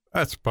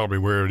 That's probably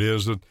where it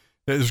is.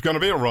 There's going to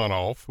be a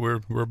runoff.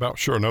 We're about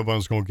sure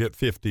nobody's going to get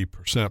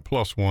 50%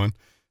 plus one.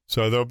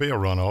 So there'll be a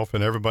runoff,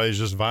 and everybody's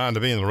just vying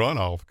to be in the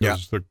runoff.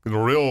 Because the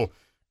real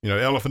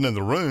elephant in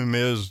the room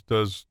is,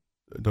 does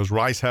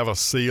Rice have a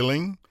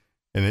ceiling?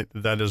 And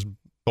that is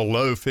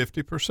below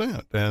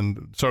 50%.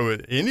 And so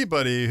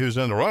anybody who's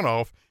in the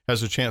runoff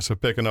has a chance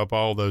of picking up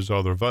all those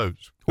other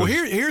votes. Well,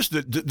 here's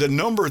the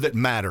number that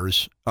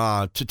matters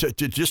to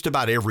just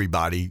about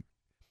everybody.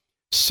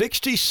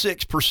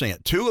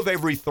 66%, 2 of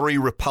every 3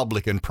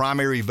 Republican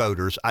primary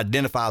voters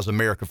identify as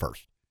America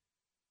First.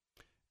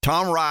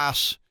 Tom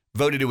Rice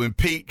voted to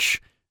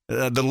impeach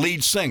the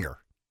lead singer,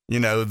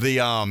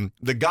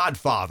 the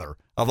godfather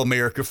of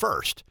America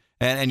First.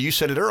 And you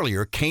said it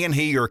earlier, can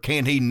he or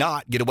can he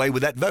not get away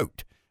with that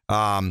vote?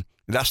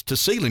 That's to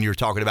Sealand you're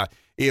talking about.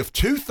 If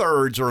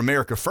 2/3 are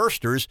America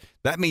Firsters,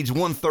 that means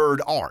 1/3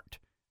 aren't.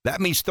 That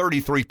means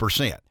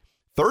 33%.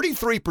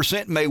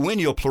 33% may win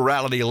you a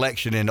plurality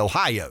election in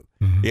Ohio.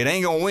 Mm-hmm. It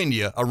ain't going to win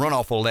you a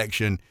runoff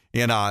election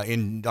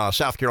in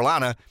South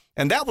Carolina.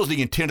 And that was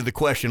the intent of the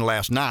question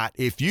last night.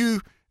 If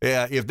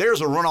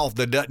there's a runoff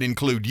that doesn't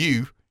include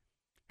you,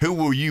 who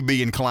will you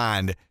be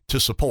inclined to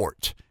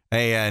support?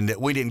 And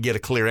we didn't get a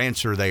clear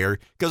answer there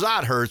because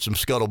I'd heard some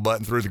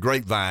scuttlebutt through the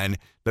grapevine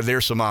that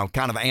there's some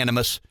kind of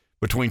animus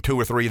between 2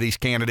 or 3 of these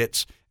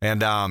candidates.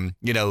 And,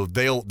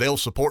 they'll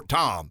support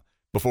Tom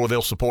before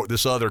they'll support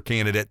this other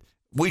candidate.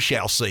 We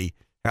shall see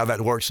how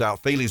that works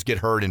out. Feelings get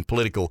hurt in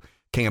political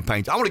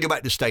campaigns. I want to go back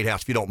to the State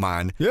House, if you don't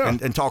mind,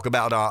 and talk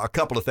about a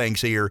couple of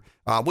things here.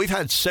 We've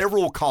had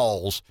several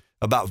calls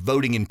about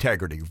voting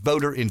integrity,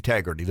 voter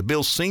integrity. The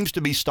bill seems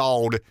to be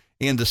stalled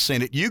in the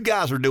Senate. You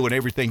guys are doing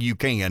everything you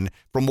can,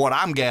 from what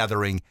I'm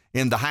gathering,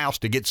 in the House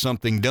to get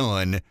something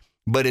done,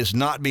 but it's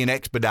not being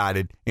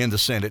expedited in the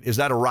Senate. Is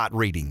that a right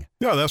reading?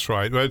 Yeah, that's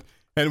right.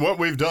 And what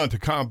we've done to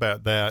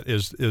combat that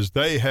is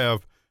they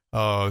have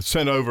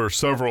sent over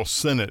several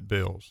Senate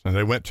bills, and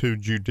they went to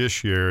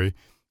Judiciary,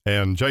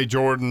 and Jay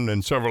Jordan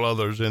and several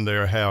others in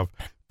there have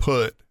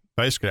put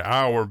basically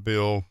our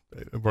bill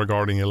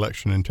regarding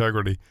election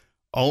integrity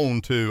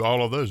on to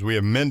all of those. We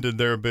amended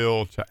their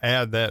bill to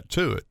add that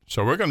to it.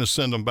 So we're going to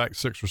send them back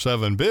 6 or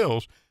 7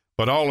 bills,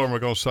 but all of them are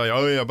going to say,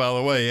 oh, yeah, by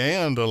the way,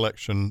 and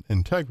election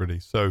integrity.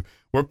 So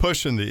we're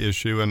pushing the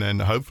issue,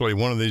 and hopefully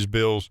one of these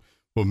bills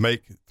will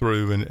make it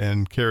through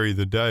and carry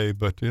the day.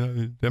 But,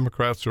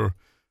 Democrats are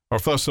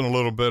fussing a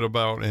little bit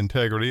about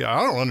integrity.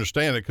 I don't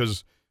understand it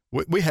because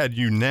we had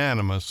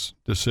unanimous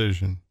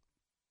decision,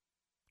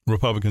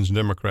 Republicans and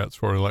Democrats,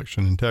 for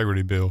election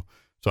integrity bill.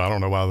 So I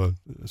don't know why the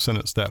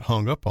Senate's that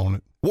hung up on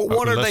it.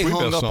 What are they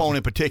hung up on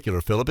in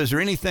particular, Philip? Is there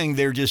anything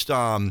they're just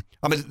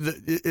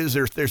is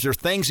there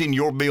things in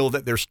your bill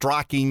that they're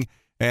striking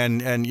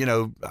and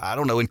I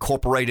don't know,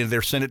 incorporate into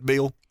their Senate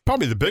bill?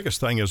 Probably the biggest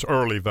thing is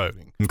early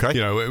voting.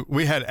 Okay.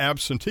 We had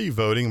absentee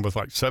voting with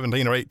like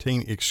 17 or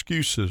 18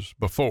 excuses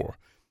before.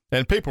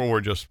 And people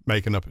were just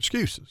making up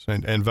excuses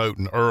and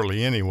voting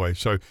early anyway.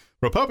 So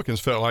Republicans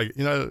felt like,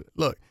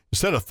 look,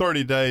 instead of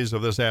 30 days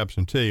of this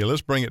absentee,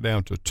 let's bring it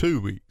down to 2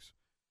 weeks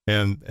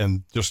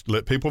and just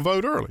let people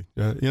vote early.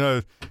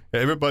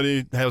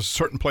 Everybody has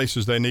certain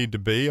places they need to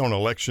be on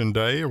election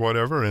day or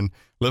whatever, and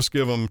let's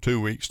give them 2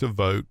 weeks to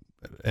vote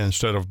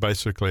instead of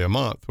basically a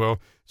month.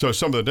 Well, so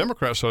some of the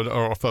Democrats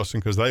are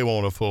fussing because they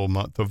want a full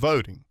month of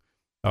voting.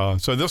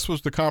 So this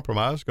was the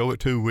compromise, go at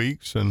 2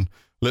 weeks and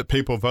let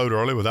people vote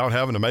early without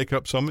having to make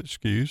up some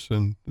excuse.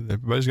 And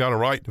everybody's got a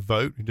right to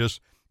vote. We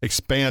just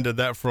expanded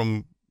that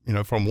from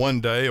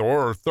 1 day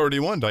or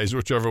 31 days,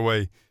 whichever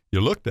way you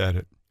looked at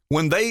it.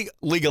 When they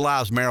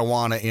legalized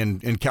marijuana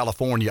in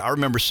California, I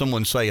remember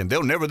someone saying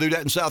they'll never do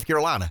that in South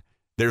Carolina.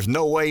 There's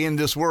no way in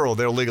this world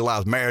they'll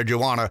legalize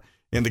marijuana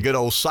in the good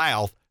old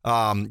South.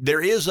 There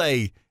is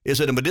is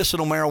it a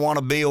medicinal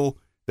marijuana bill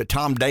that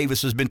Tom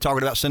Davis has been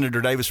talking about,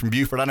 Senator Davis from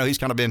Beaufort? I know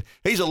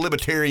he's a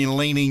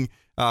libertarian-leaning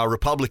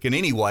Republican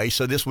anyway,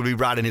 so this would be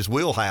right in his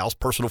wheelhouse,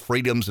 personal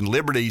freedoms and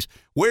liberties.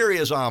 Where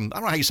is, I don't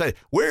know how you say it,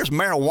 where's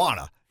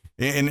marijuana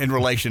in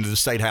relation to the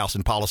State House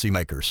and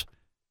policymakers?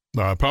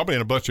 Probably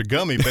in a bunch of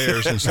gummy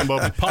bears in some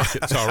of the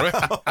pockets, all right?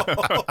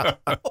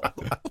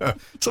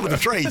 Some of the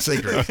trade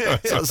secrets.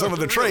 Some of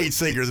the trade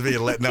secrets being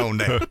let known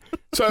now.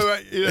 So,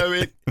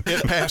 it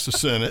passed the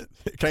Senate.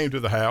 It came to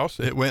the House.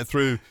 It went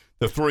through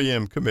the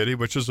 3M committee,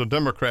 which is a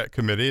Democrat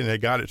committee, and they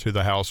got it to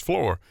the House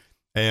floor.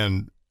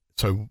 And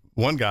so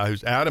one guy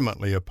who's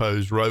adamantly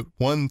opposed wrote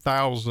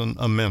 1,000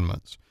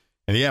 amendments,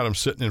 and he had them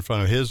sitting in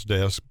front of his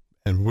desk.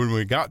 And when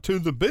we got to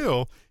the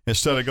bill,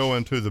 instead of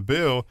going to the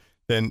bill,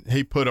 then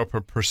he put up a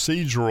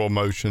procedural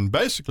motion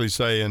basically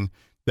saying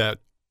that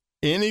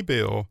any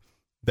bill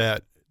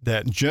that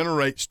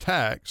generates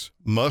tax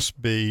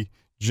must be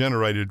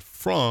generated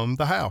from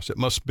the House. It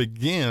must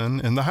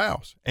begin in the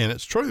House. And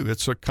it's true.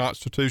 It's a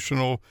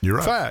constitutional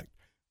fact.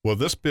 Well,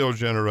 this bill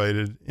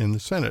generated in the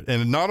Senate.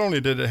 And not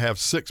only did it have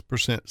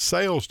 6%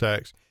 sales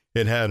tax,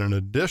 it had an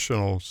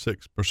additional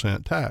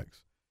 6%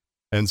 tax.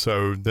 And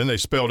so then they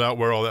spelled out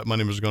where all that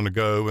money was going to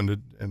go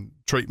and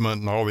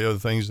treatment and all the other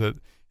things that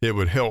it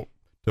would help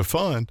to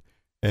fund.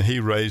 And he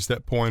raised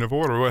that point of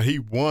order. Well, he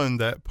won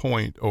that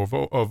point of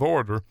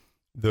order.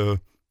 The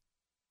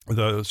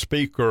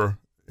speaker,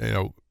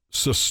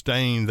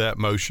 sustained that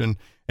motion,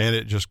 and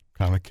it just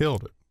kind of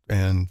killed it.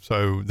 And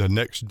so the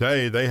next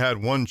day they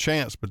had one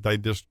chance, but they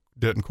just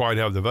didn't quite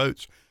have the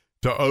votes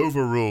to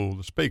overrule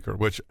the speaker,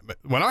 which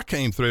when I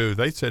came through,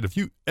 they said, if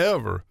you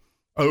ever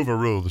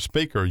overrule the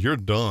speaker, you're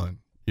done.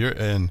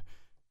 And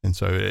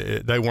so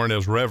they weren't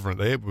as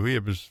reverent. It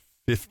was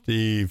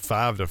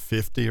 55 to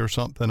 50 or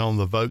something on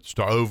the votes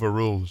to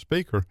overrule the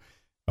speaker.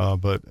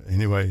 But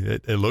anyway,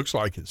 it looks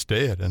like it's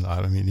dead. And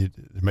I mean,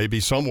 there may be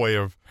some way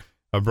of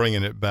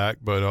bringing it back,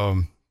 but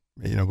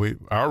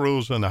our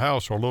rules in the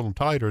House are a little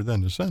tighter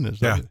than the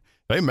Senate. Yeah.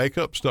 They make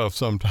up stuff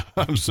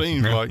sometimes,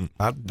 seems like.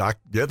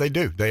 Yeah, they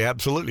do. They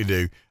absolutely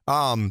do.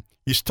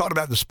 You talked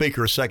about the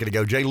speaker a second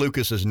ago. Jay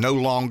Lucas is no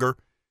longer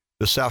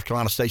the South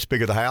Carolina State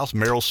Speaker of the House.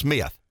 Merrill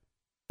Smith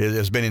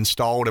has been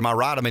installed. Am I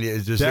right? I mean,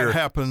 that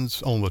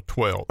happens on the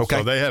 12th. Okay.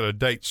 So they had a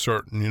date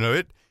certain.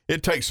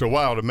 It takes a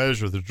while to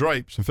measure the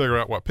drapes and figure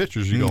out what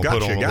pictures you're going to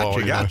put on the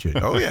wall. Gotcha.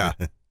 Oh, yeah.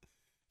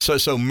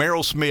 So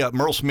Merrill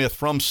Smith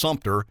from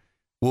Sumter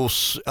will,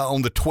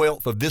 on the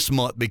 12th of this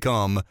month,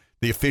 become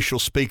the official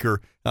Speaker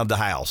of the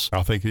House.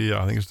 I think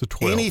it's the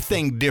 12th.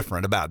 Anything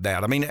different about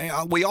that? I mean,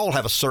 we all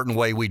have a certain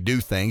way we do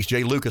things.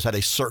 Jay Lucas had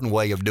a certain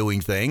way of doing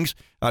things.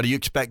 Do you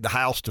expect the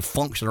House to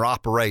function or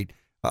operate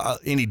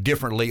any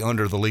differently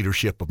under the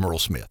leadership of Merrill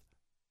Smith?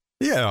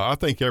 Yeah, I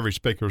think every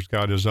speaker's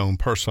got his own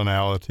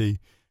personality.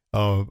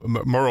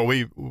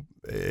 Merle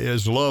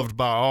is loved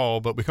by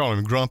all, but we call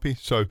him grumpy.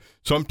 So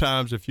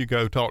sometimes if you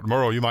go talk to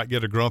Merle, you might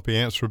get a grumpy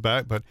answer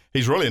back, but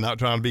he's really not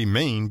trying to be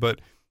mean.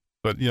 But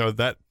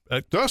that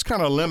does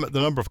kind of limit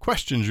the number of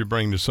questions you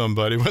bring to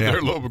somebody when they're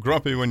a little bit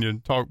grumpy when you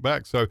talk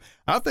back. So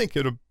I think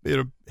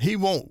he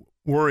won't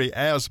worry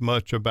as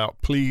much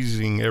about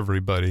pleasing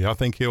everybody. I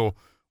think he'll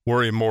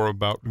worry more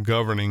about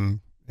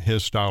governing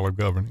his style of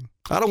governing.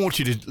 I don't want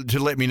you to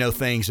let me know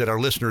things that our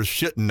listeners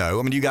shouldn't know.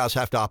 I mean, you guys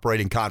have to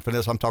operate in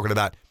confidence. I'm talking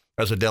about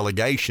as a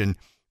delegation.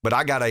 But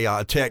I got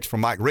a text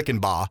from Mike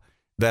Rickenbaugh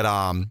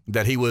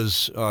that he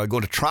was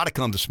going to try to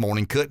come this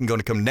morning, couldn't, going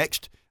to come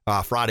next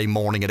Friday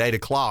morning at 8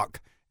 o'clock,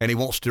 and he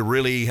wants to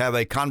really have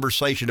a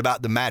conversation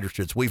about the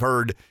magistrates. We've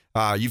heard,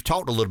 you've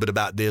talked a little bit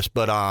about this,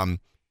 but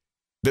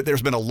that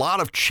there's been a lot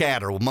of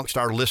chatter amongst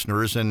our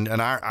listeners and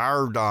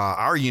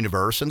our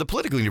universe and the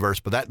political universe,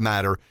 for that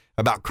matter,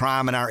 about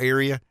crime in our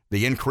area,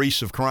 the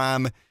increase of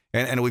crime,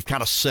 and we've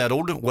kind of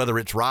settled, whether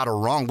it's right or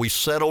wrong, we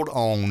settled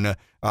on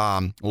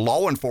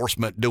law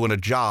enforcement doing a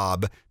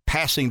job,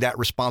 passing that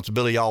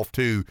responsibility off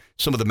to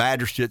some of the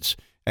magistrates,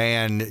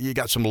 and you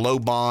got some low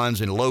bonds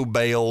and low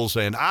bails,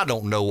 and I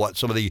don't know what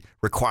some of the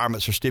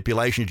requirements or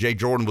stipulations. Jay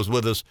Jordan was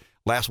with us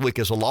last week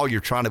as a lawyer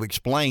trying to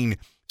explain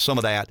some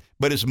of that.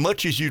 But as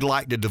much as you'd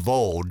like to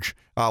divulge,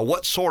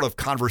 what sort of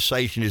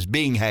conversation is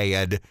being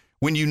had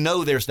when you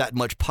know there's that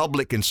much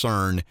public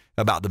concern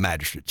about the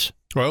magistrates?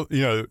 Well,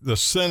 the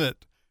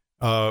Senate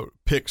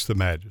picks the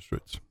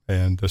magistrates,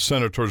 and the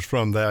senators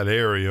from that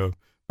area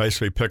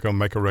basically pick them,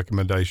 make a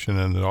recommendation,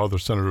 and the other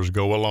senators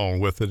go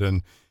along with it,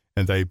 and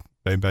they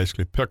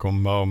basically pick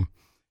them.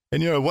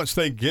 And once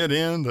they get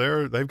in,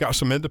 they've got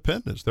some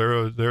independence.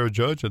 They're a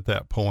judge at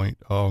that point.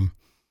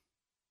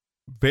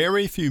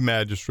 Very few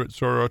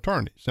magistrates are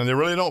attorneys, and they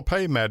really don't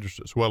pay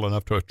magistrates well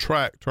enough to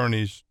attract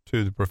attorneys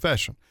to the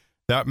profession.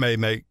 That may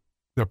make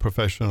the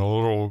profession a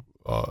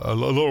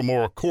little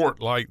more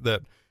court-like,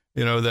 that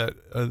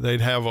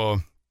they'd have a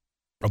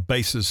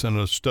basis in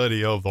a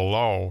study of the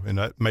law, and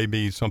that may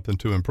be something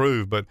to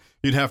improve. But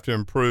you'd have to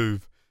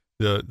improve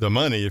the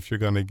money if you're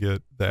going to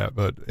get that.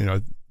 But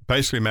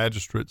basically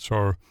magistrates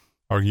are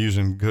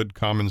using good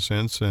common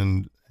sense,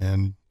 and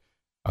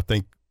I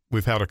think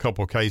we've had a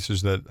couple of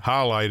cases that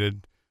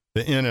highlighted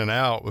the in and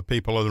out with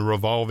people in the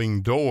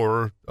revolving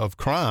door of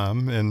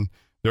crime, and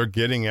they're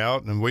getting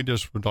out, and we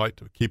just would like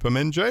to keep them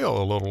in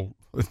jail a little.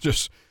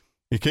 Just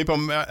you keep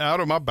them out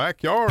of my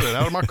backyard and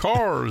out of my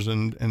cars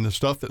and the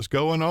stuff that's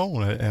going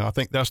on. And I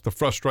think that's the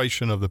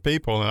frustration of the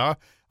people. And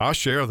I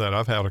share that.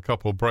 I've had a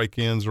couple of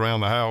break-ins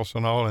around the house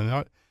and all,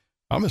 and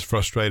I'm as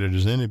frustrated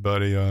as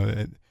anybody.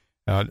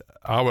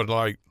 I would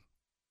like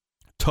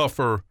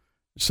tougher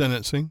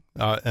sentencing,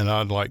 and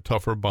I'd like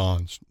tougher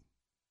bonds.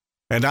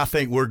 And I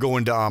think we're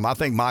going to, I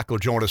think Mike will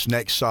join us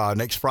next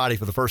Friday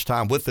for the first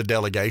time with the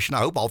delegation. I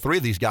hope all three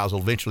of these guys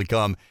will eventually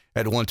come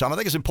at one time. I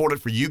think it's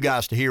important for you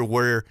guys to hear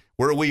where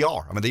we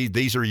are. I mean,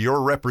 these are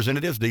your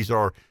representatives. These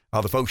are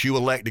the folks you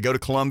elect to go to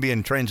Columbia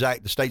and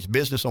transact the state's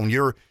business on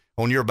your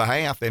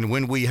behalf. And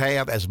when we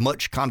have as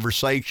much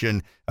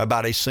conversation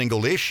about a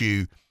single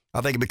issue, I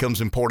think it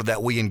becomes important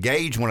that we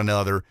engage one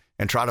another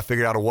and try to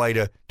figure out a way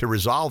to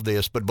resolve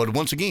this. But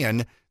once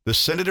again, the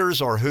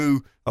senators are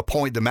who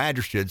appoint the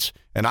magistrates,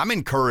 and I'm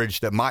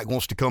encouraged that Mike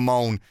wants to come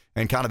on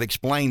and kind of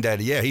explain that.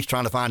 Yeah, he's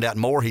trying to find out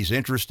more. He's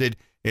interested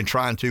in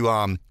trying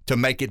to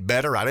make it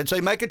better. I didn't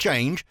say make a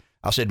change.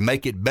 I said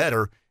make it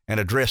better and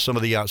address some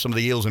of the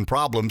ills and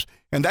problems.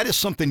 And that is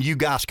something you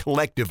guys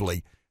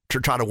collectively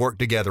try to work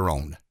together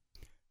on.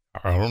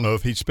 I don't know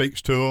if he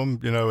speaks to them,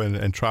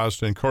 and tries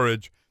to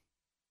encourage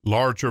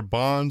larger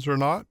bonds or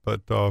not,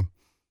 but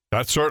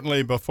that's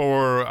certainly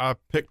before I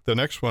pick the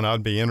next one,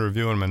 I'd be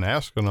interviewing them and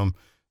asking them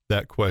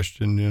that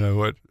question.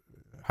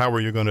 How are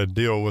you going to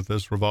deal with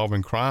this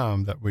revolving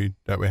crime that we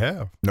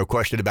have? No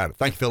question about it.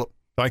 Thank you, Phillip.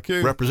 Thank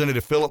you.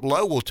 Representative Phillip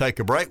Lowe. We'll take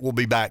a break. We'll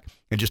be back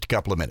in just a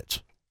couple of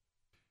minutes.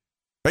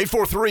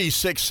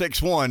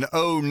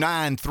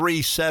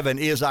 843-661-0937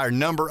 is our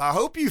number. I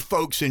hope you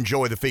folks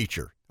enjoy the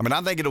feature. I mean,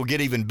 I think it'll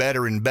get even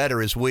better and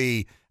better as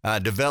we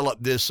develop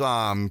this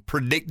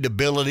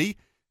predictability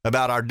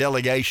about our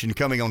delegation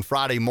coming on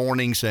Friday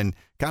mornings and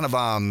kind of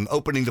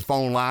opening the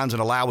phone lines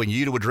and allowing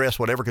you to address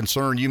whatever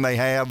concern you may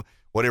have,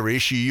 whatever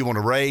issue you want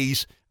to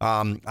raise.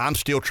 I'm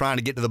still trying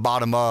to get to the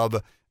bottom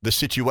of the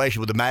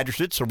situation with the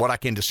magistrates or what I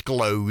can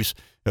disclose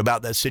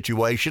about that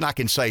situation. I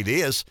can say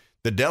this.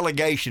 The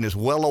delegation is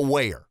well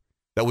aware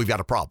that we've got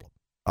a problem.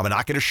 I mean,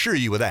 I can assure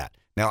you of that.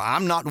 Now,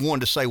 I'm not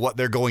one to say what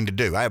they're going to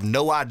do. I have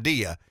no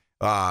idea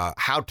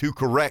how to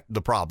correct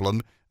the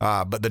problem,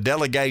 but the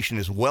delegation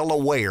is well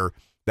aware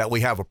that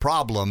we have a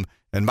problem.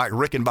 And Mike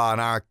Rickenbaugh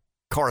and I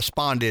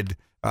corresponded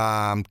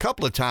a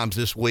couple of times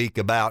this week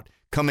about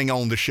coming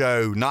on the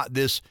show, not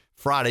this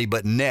Friday,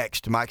 but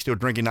next. Mike's still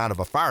drinking out of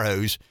a fire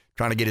hose,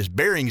 trying to get his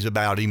bearings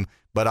about him.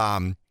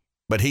 But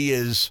he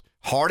is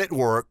hard at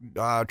work,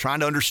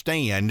 trying to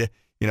understand,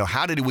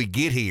 how did we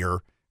get here?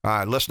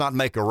 Let's not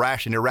make a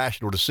rash and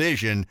irrational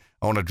decision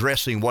on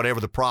addressing whatever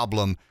the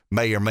problem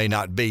may or may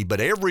not be.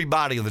 But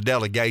everybody in the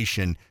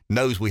delegation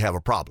knows we have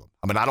a problem.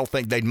 I mean, I don't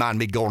think they'd mind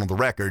me going on the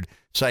record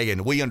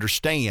saying we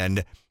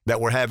understand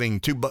that we're having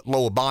too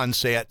low bond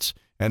sets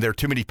and there are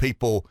too many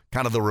people,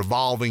 kind of the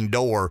revolving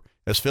door,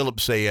 as Phillip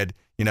said.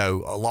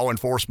 Law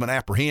enforcement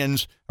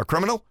apprehends a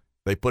criminal,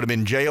 they put him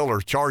in jail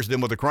or charge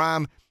them with a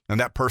crime, and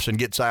that person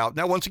gets out.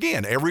 Now, once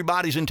again,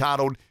 everybody's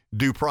entitled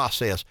due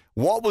process.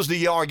 What was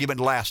the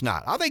argument last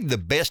night? I think the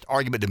best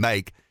argument to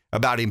make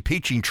about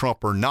impeaching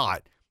Trump or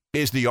not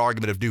is the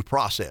argument of due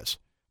process.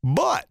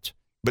 But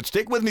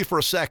stick with me for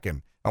a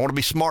second. I want to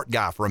be smart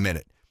guy for a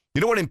minute.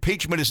 You know what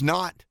impeachment is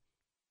not?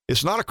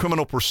 It's not a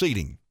criminal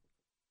proceeding.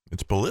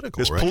 It's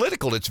political, It's right?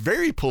 political. It's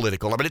very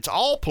political. I mean, it's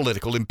all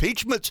political.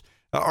 Impeachments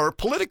are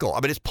political.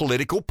 I mean, it's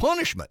political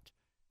punishment.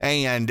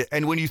 And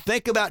when you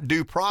think about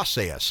due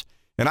process,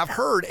 and I've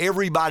heard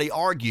everybody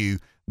argue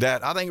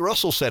that, I think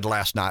Russell said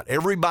last night,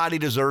 everybody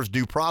deserves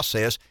due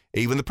process,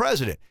 even the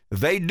president.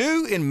 They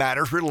do in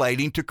matters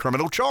relating to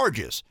criminal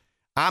charges.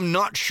 I'm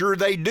not sure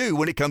they do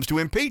when it comes to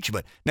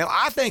impeachment. Now,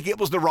 I think it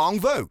was the wrong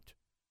vote.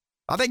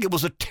 I think it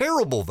was a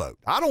terrible vote.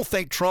 I don't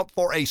think Trump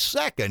for a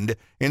second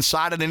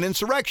incited an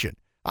insurrection.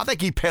 I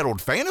think he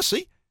peddled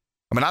fantasy.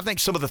 I mean, I think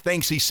some of the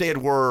things he said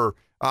were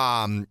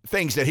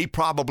things that he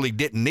probably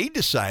didn't need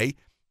to say,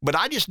 but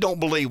I just don't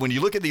believe when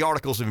you look at the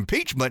articles of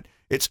impeachment,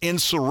 it's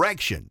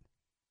insurrection.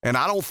 And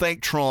I don't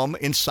think Trump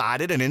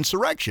incited an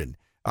insurrection.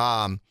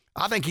 I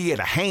think he had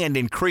a hand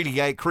in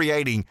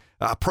creating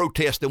a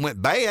protest that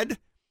went bad.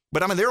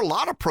 But, I mean, there are a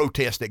lot of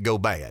protests that go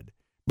bad.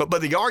 But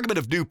the argument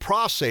of due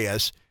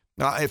process,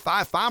 if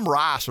I'm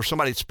Rice or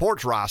somebody that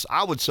supports Rice,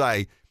 I would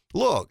say,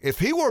 look, if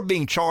he were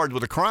being charged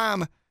with a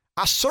crime,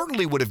 I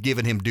certainly would have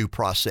given him due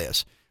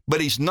process. But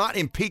he's not.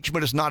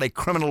 Impeachment is not a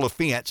criminal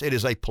offense. It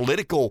is a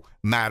political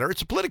matter.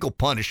 It's a political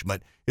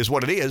punishment is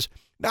what it is.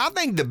 Now, I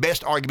think the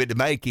best argument to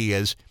make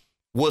is,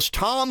 was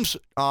Tom's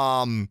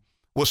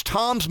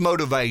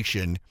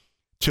motivation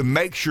to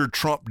make sure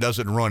Trump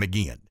doesn't run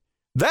again?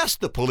 That's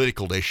the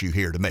political issue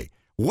here to me.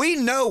 We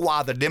know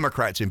why the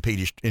Democrats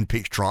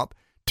impeached Trump,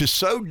 to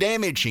so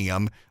damage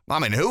him. I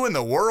mean, who in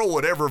the world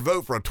would ever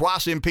vote for a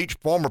twice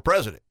impeached former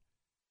president?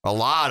 A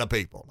lot of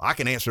people. I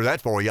can answer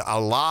that for you. A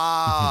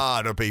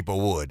lot of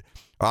people would.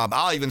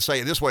 I'll even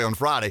say it this way on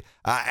Friday,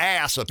 a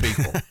ass of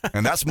people,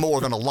 and that's more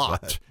than a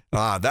lot.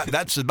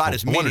 That's about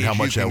as many as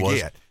you can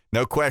get.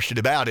 No question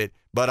about it.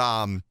 But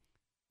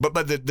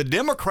the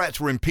Democrats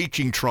were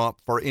impeaching Trump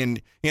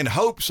in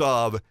hopes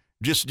of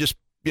just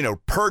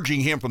purging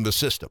him from the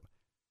system.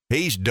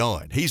 He's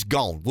done. He's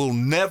gone. We'll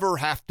never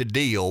have to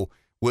deal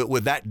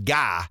with that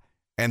guy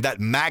and that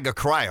MAGA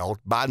crowd,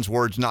 Biden's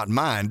words, not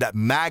mine, that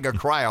MAGA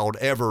crowd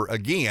ever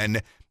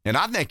again. And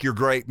I think you're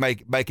great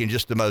making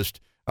just the most,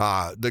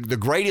 the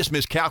greatest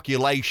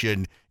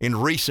miscalculation in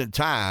recent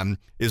time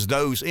is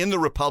those in the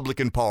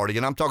Republican Party.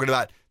 And I'm talking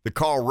about the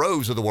Karl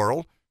Roves of the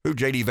world, who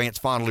J.D. Vance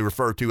fondly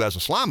referred to as a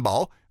slime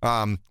ball.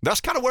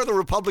 That's kind of where the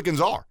Republicans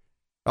are.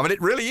 I mean,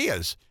 it really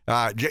is.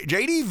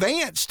 J.D.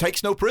 Vance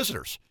takes no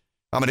prisoners.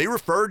 I mean, he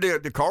referred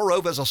to Karl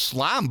Rove as a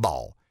slime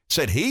ball,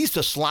 said he's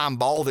the slime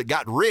ball that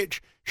got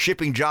rich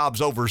shipping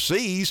jobs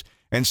overseas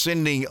and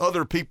sending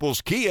other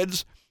people's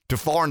kids to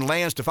foreign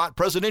lands to fight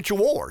presidential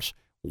wars.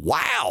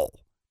 Wow.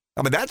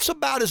 I mean, that's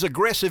about as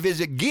aggressive as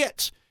it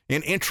gets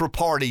in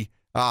intra-party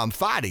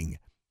fighting.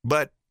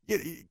 But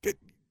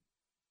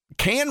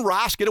can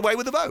Rice get away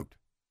with the vote?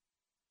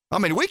 I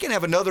mean, we can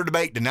have another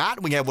debate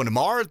tonight. We can have one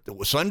tomorrow,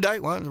 Sunday.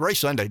 Well, race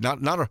Sunday,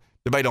 not a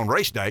debate on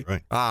race day.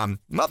 Right.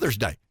 Mother's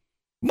Day.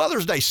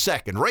 Mother's Day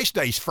second. Race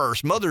Day's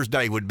first. Mother's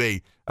Day would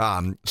be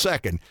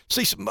second.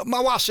 See, my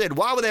wife said,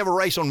 why would they have a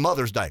race on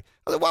Mother's Day?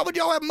 I said, why would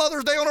y'all have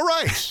Mother's Day on a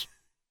race?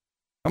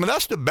 I mean,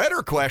 that's the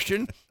better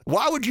question.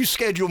 Why would you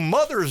schedule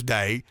Mother's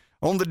Day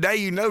on the day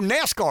you know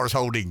NASCAR's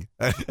holding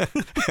an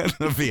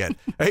event?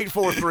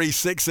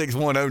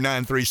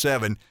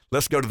 843-661-0937.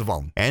 Let's go to the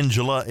phone.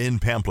 Angela in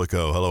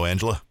Pamplico. Hello,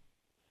 Angela.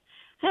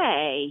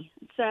 Hey,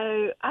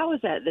 so I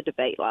was at the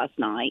debate last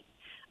night.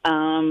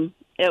 I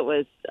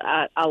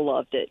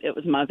loved it. It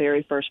was my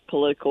very first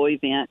political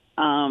event.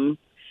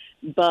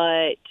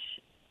 But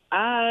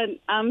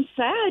I'm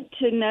sad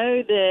to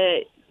know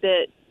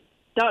that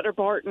Dr.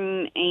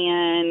 Barton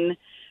and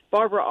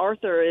Barbara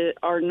Arthur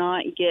are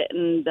not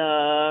getting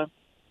the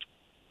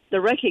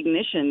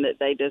recognition that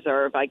they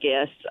deserve, I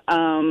guess.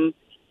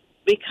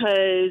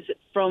 Because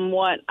from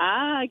what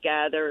I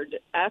gathered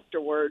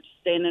afterwards,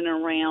 standing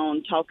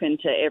around talking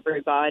to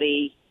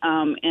everybody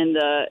in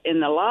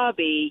the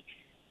lobby,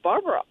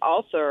 Barbara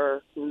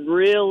Arthur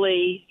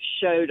really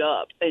showed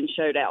up and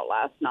showed out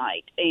last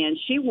night, and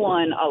she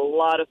won a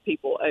lot of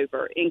people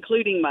over,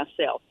 including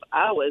myself.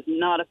 I was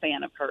not a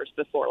fan of hers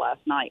before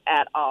last night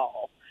at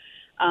all.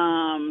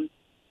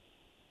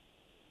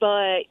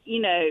 But,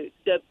 you know,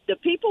 the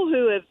people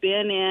who have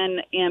been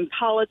in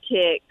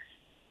politics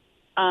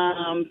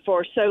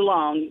for so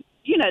long,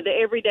 you know, the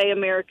everyday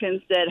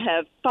Americans that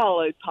have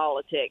followed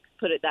politics,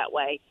 put it that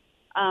way,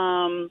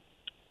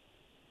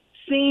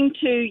 seem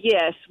to,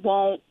 yes,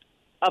 want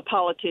a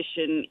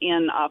politician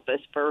in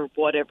office for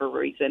whatever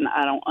reason.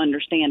 I don't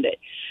understand it.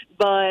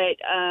 But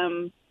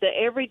the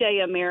everyday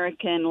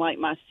American like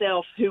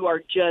myself who are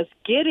just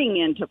getting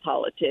into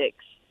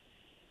politics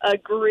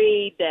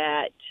agree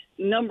that,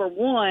 number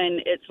one,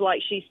 it's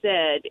like she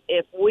said,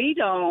 if we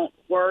don't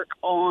work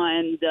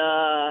on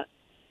the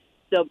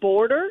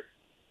border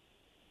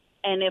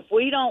and if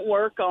we don't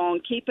work on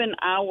keeping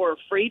our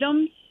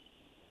freedoms,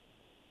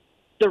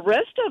 the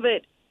rest of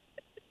it,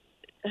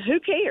 who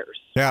cares?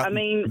 Yeah. I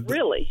mean,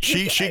 really.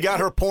 She got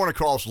her point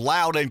across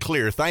loud and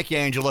clear. Thank you,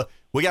 Angela.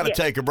 We got to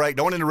take a break.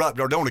 Don't interrupt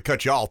or don't want to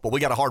cut you off, but we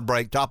got a hard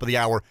break. Top of the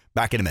hour.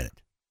 Back in a minute.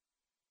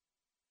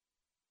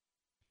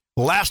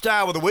 Last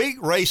hour of the week,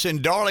 race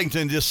in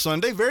Darlington this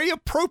Sunday. Very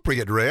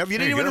appropriate, Rev. You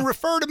didn't even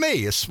refer to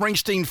me. It's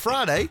Springsteen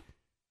Friday.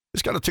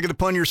 Just got to take it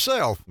upon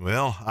yourself.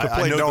 Well,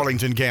 I know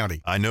Darlington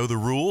County. I know the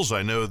rules.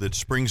 I know that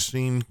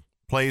Springsteen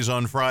plays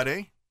on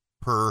Friday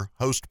per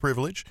host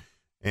privilege.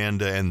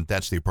 And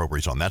that's the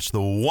appropriate song. That's the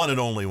one and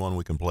only one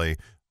we can play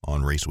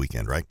on race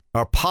weekend, right?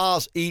 Our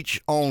paws each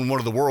own one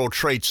of the World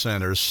Trade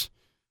Centers.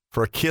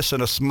 For a kiss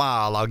and a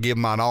smile, I'll give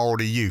mine all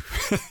to you.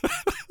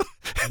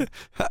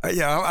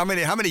 Yeah,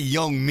 how many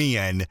young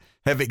men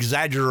have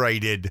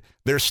exaggerated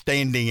their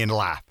standing in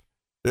life?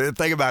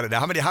 Think about it now.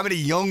 How many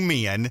young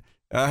men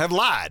have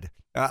lied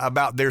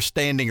about their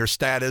standing or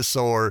status,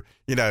 or,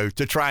 you know,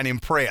 to try and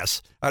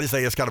impress? I just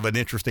think it's kind of an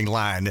interesting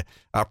line.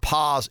 Our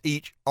paws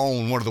each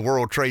own one of the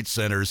World Trade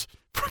Centers.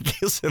 For a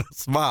kiss and a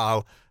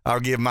smile, I'll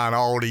give mine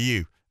all to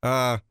you.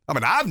 I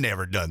mean, I've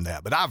never done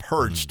that, but I've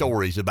heard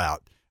stories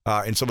about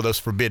in some of those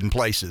forbidden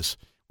places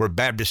where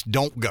Baptists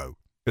don't go,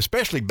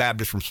 especially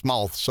Baptists from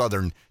small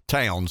southern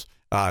towns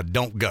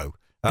don't go.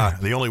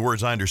 The only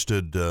words I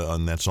understood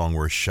on that song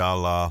were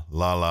sha-la,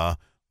 la-la,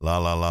 la,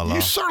 la, la, la.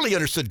 You certainly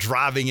understood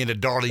driving into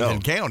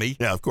Darlington County.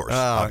 Yeah, of course.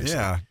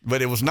 Yeah,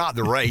 but it was not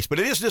the race. But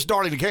it is just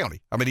Darlington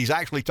County. I mean, he's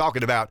actually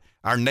talking about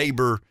our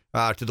neighbor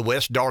to the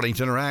west,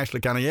 Darlington, or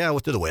actually kind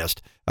of, to the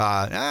west.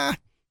 Kind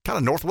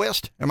of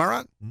northwest. Am I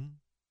right?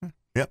 Mm-hmm.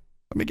 Yep.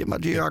 Let me get my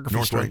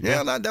geography straight.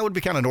 Yeah, that would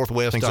be kind of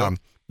northwest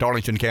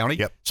Darlington County.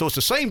 Yep. So it's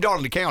the same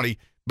Darlington County,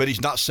 but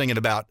he's not singing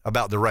about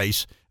the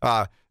race.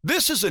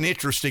 This is an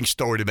interesting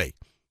story to me.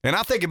 And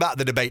I think about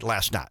the debate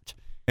last night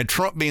and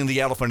Trump being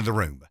the elephant in the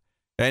room.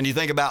 And you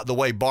think about the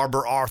way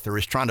Barbara Arthur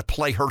is trying to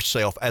play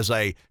herself as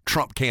a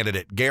Trump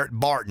candidate. Garrett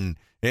Barton,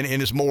 in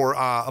his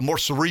a more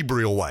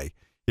cerebral way,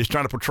 is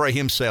trying to portray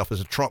himself as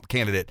a Trump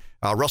candidate.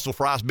 Russell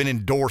Fry's been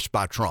endorsed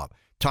by Trump.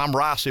 Tom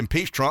Rice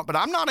impeached Trump, but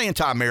I'm not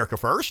anti-America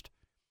first.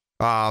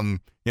 Ken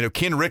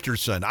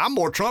Richardson, I'm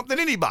more Trump than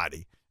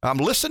anybody.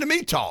 Listen to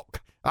me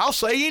talk. I'll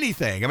say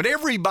anything. I mean,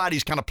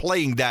 everybody's kind of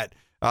playing that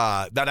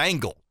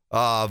angle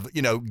of,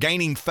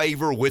 gaining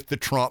favor with the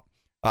Trump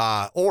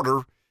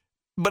order.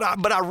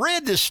 But I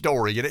read this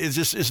story.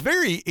 It's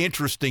very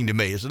interesting to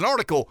me. It's an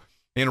article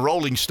in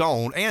Rolling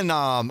Stone, and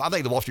I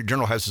think the Wall Street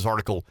Journal has this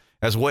article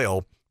as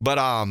well. But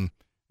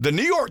the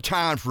New York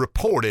Times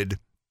reported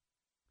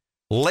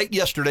late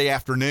yesterday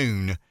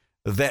afternoon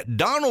that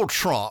Donald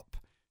Trump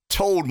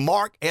told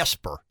Mark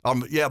Esper.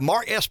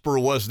 Mark Esper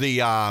was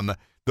the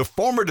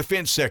former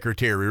defense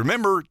secretary.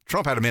 Remember,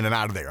 Trump had him in and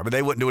out of there. I mean,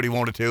 they wouldn't do what he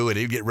wanted to, and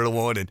he'd get rid of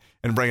one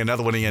and bring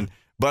another one in.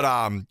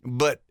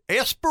 But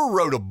Esper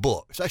wrote a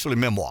book. It's actually a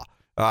memoir.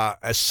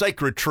 A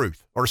Sacred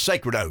Truth, or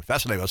Sacred Oath.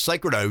 That's the name, A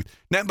Sacred Oath.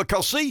 Now,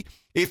 because, see,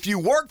 if you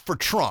work for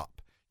Trump,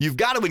 you've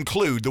got to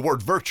include the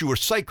word virtue or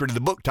sacred in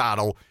the book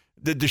title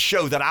to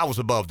show that I was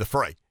above the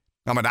fray.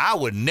 I mean, I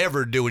would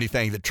never do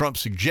anything that Trump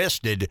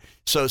suggested.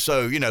 So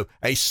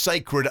a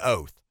sacred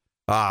oath,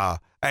 a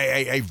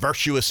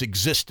virtuous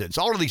existence.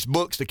 All of these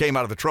books that came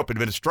out of the Trump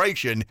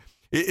administration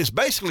is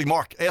basically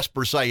Mark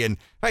Esper saying,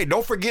 hey,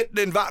 don't forget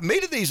to invite me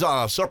to these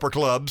supper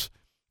clubs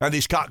and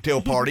these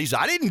cocktail parties.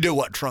 I didn't do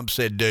what Trump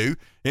said do.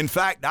 In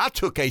fact, I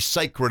took a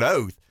sacred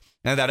oath,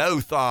 and that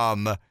oath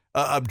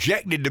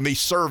objected to me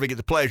serving at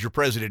the pleasure of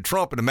President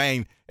Trump in a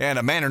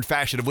manner and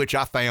fashion of which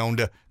I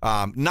found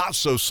not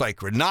so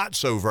sacred, not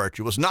so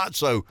virtuous, not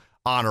so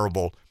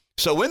honorable.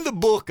 So in the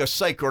book, in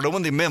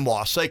the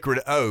memoir, Sacred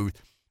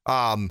Oath,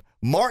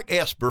 Mark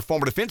Esper,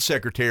 former defense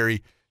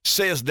secretary,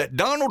 says that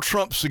Donald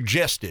Trump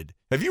suggested,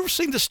 have you ever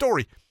seen the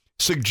story?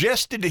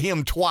 Suggested to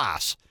him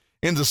twice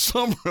in the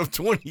summer of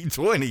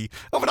 2020,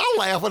 I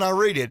laugh when I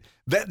read it,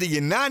 that the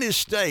United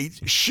States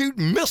shoot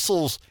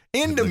missiles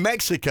into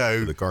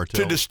Mexico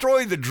to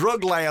destroy the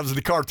drug labs of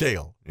the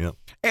cartel. Yep.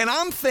 And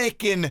I'm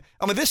thinking,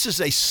 this is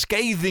a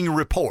scathing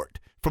report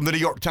from the New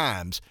York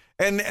Times.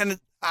 And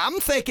I'm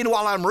thinking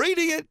while I'm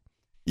reading it,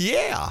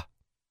 yeah,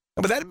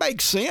 that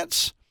makes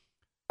sense.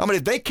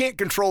 If they can't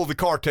control the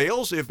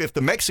cartels, if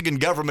the Mexican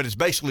government has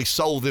basically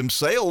sold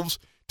themselves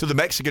to the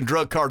Mexican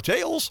drug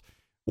cartels,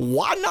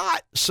 why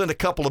not send a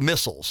couple of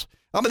missiles?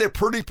 They're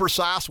pretty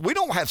precise. We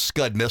don't have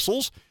Scud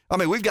missiles.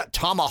 We've got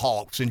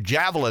Tomahawks and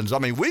Javelins.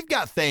 We've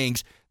got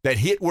things that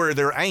hit where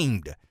they're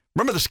aimed.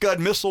 Remember the Scud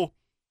missile?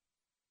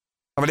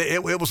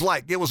 It was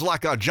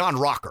like a John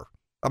Rocker.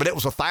 It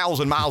was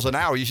 1,000 miles an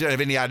hour. You shouldn't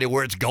have any idea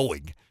where it's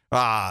going.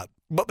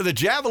 But the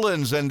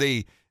Javelins and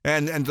the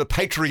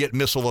Patriot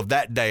missile of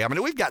that day,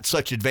 we've got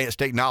such advanced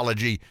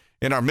technology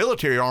in our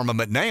military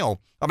armament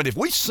now. If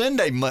we send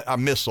a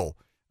missile,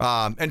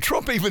 and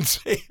Trump even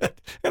said,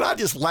 and I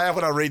just laugh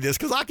when I read this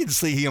because I can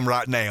see him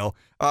right now.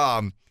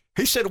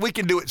 He said we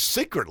can do it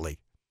secretly,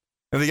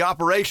 and the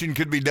operation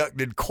could be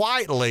conducted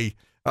quietly,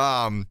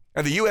 and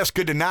the U.S.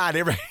 could deny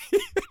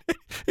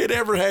it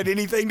ever had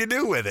anything to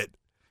do with it.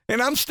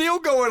 And I'm still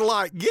going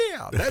like,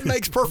 yeah, that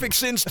makes perfect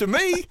sense to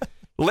me.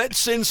 Let's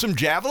send some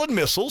Javelin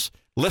missiles.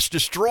 Let's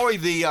destroy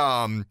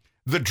the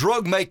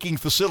drug-making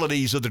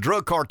facilities of the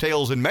drug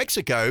cartels in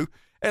Mexico,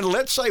 and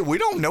let's say we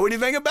don't know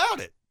anything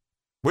about it.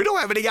 We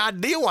don't have any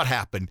idea what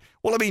happened.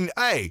 Well,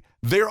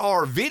 there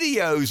are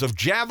videos of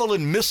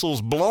Javelin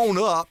missiles blown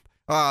up.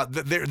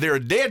 They're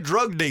dead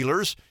drug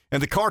dealers,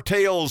 and the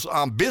cartel's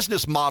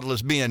business model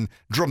is being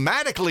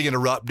dramatically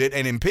interrupted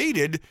and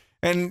impeded.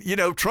 And,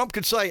 Trump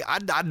could say, I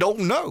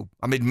don't know.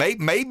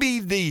 Maybe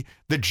the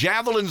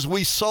Javelins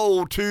we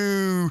sold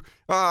to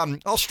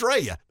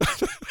Australia,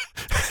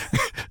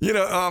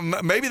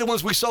 maybe the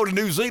ones we sold to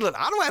New Zealand.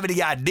 I don't have any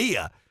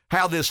idea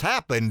how this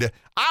happened.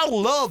 I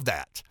love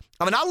that.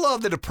 I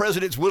love that a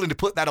president's willing to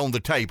put that on the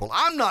table.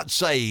 I'm not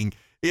saying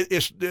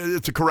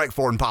it's a correct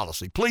foreign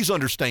policy. Please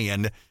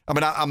understand.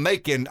 I'm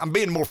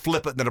being more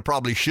flippant than I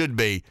probably should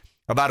be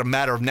about a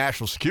matter of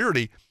national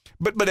security.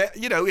 But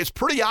it's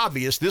pretty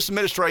obvious this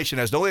administration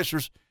has no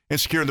interest in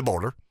securing the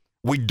border.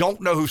 We don't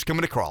know who's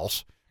coming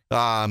across.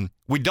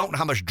 We don't know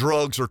how much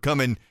drugs are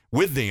coming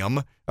with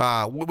them.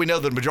 We know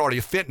that the majority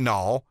of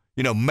fentanyl,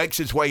 makes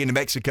its way into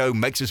Mexico,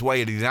 makes its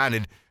way into the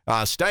United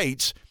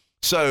States.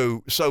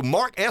 So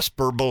Mark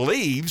Esper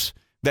believes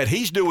that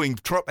he's doing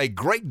Trump a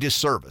great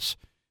disservice,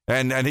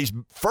 and he's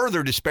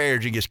further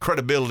disparaging his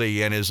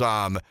credibility and his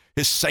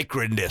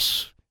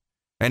sacredness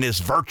and his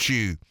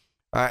virtue.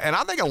 And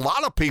I think a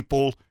lot of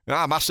people,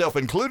 myself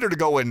included, are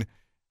going,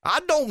 I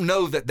don't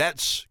know that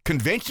that's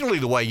conventionally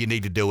the way you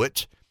need to do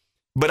it,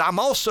 but I'm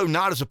also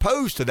not as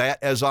opposed to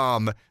that as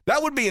that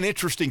would be an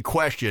interesting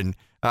question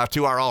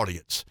to our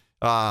audience.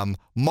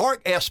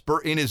 Mark Esper,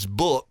 in his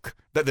book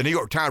that the New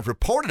York Times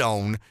reported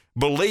on,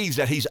 believes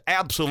that he's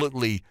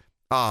absolutely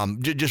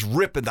just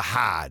ripping the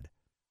hide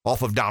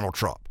off of Donald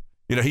Trump.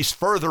 He's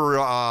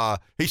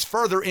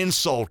further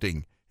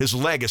insulting his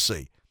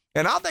legacy.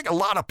 And I think a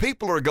lot of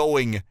people are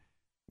going,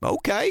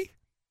 okay,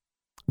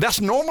 that's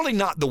normally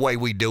not the way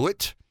we do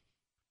it.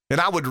 And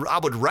I would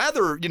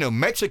rather,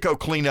 Mexico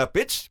clean up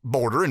its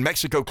border and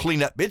Mexico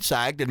clean up its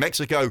act and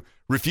Mexico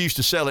refuse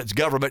to sell its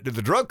government to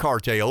the drug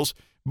cartels.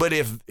 But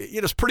if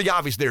it's pretty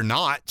obvious they're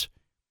not.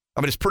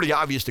 It's pretty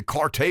obvious the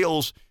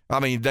cartels,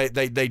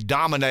 they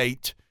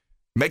dominate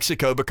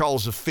Mexico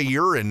because of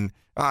fear and,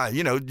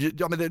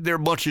 they're a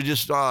bunch of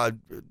just,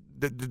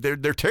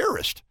 they're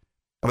terrorists.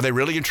 They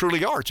really and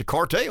truly are. It's a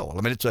cartel.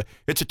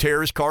 It's a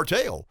terrorist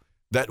cartel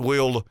that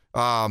will,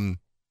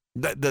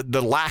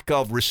 the lack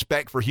of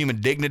respect for human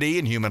dignity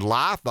and human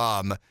life.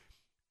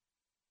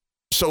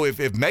 So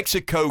if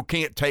Mexico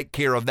can't take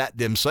care of that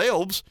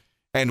themselves,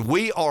 and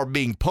we are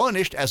being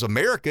punished as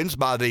Americans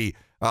by the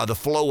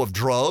flow of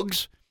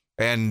drugs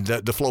and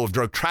the flow of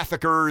drug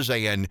traffickers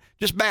and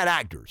just bad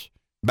actors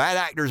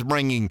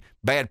bringing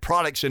bad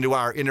products into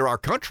our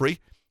country,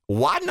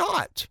 why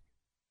not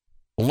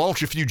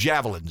launch a few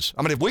Javelins?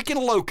 If we can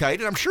locate,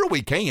 and I'm sure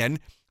we can,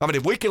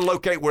 if we can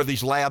locate where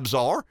these labs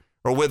are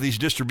or where these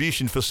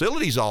distribution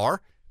facilities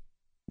are,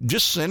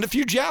 just send a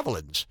few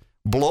Javelins,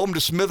 blow them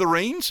to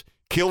smithereens,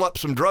 kill up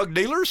some drug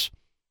dealers,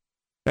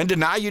 and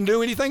deny you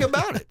knew anything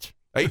about it.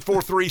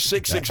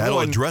 843-661. That'll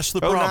address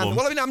the problem.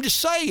 Well, I'm just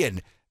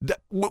saying,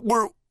 that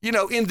we're,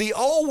 in the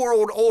old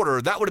world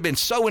order, that would have been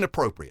so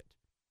inappropriate.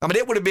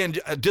 It would have been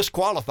a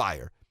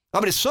disqualifier.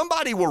 If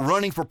somebody were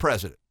running for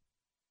president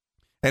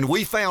and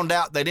we found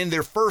out that in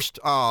their first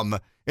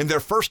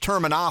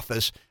term in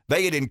office,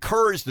 they had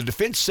encouraged the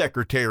defense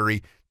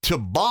secretary to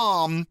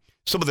bomb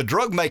some of the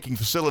drug-making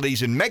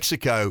facilities in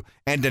Mexico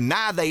and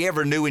deny they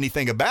ever knew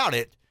anything about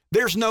it,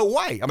 there's no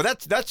way.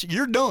 That's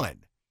you're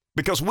done.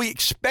 because we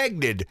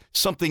expected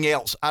something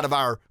else out of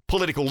our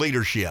political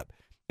leadership.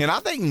 And I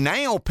think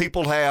now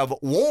people have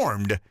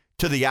warmed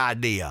to the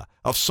idea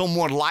of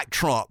someone like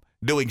Trump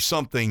doing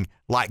something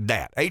like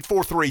that.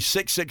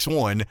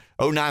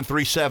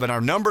 843-661-0937, our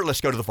number.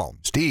 Let's go to the phone.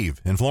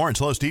 Steve in Florence.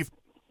 Hello, Steve.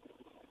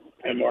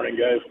 Good morning,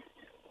 guys.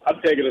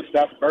 I'd take it a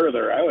step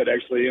further. I would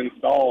actually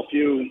install a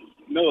few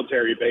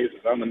military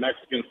bases on the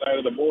Mexican side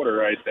of the border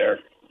right there.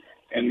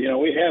 And, you know,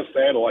 we have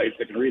satellites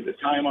that can read the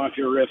time off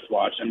your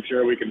wristwatch. I'm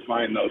sure we can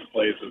find those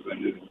places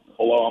and just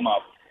blow them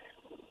up.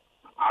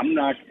 I'm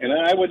not, and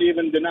I would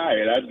even deny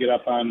it. I'd get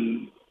up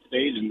on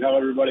stage and tell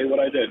everybody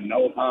what I did.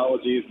 No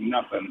apologies,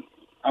 nothing.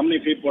 How many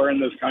people are in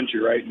this country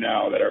right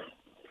now that are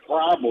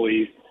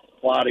probably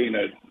plotting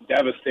a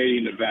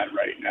devastating event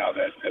right now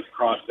that has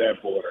crossed that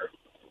border?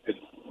 It's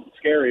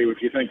scary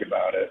if you think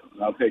about it.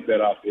 I'll take that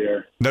off the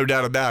air. No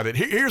doubt about it.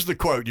 Here's the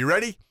quote. You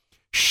ready?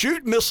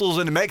 Shoot missiles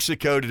into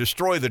Mexico to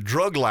destroy the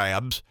drug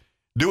labs.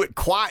 Do it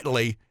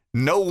quietly.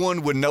 No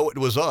one would know it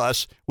was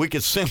us. We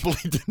could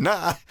simply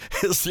deny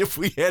as if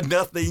we had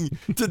nothing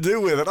to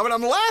do with it. I mean,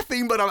 I'm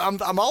laughing, but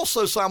I'm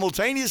also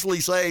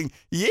simultaneously saying,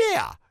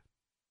 yeah,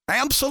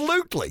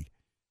 absolutely.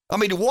 I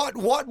mean,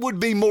 what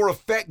would be more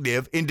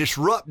effective in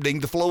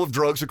disrupting the flow of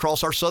drugs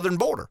across our southern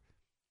border?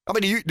 I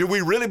mean, do we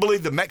really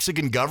believe the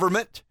Mexican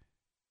government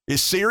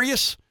is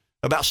serious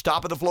about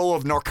stopping the flow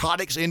of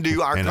narcotics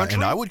into our country?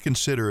 And I would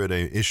consider it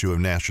an issue of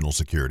national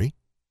security.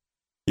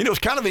 You know, it's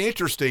kind of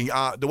interesting,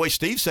 the way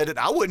Steve said it.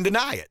 I wouldn't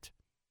deny it.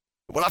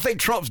 Well, I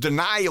think Trump's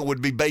denial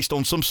would be based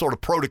on some sort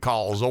of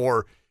protocols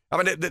or, I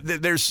mean,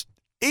 there's,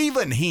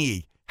 even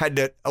he had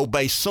to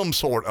obey some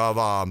sort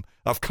of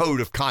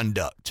code of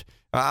conduct.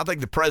 I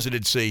think the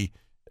presidency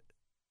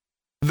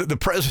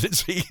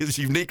is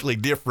uniquely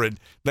different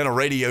than a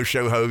radio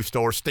show host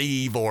or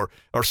Steve or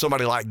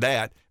somebody like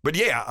that. But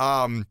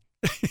yeah,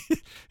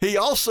 he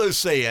also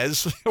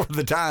says, or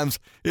the Times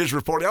is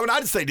reporting, I mean,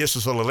 I'd say this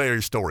is a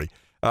hilarious story.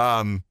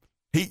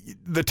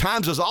 The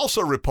Times is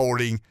also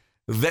reporting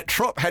that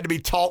Trump had to be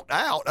talked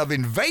out of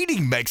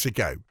invading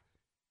Mexico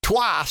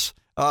twice.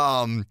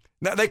 Now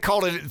they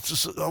called it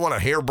a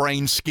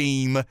harebrained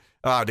scheme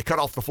to cut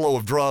off the flow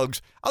of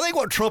drugs. I think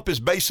what Trump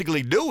is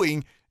basically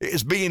doing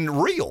is being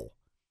real.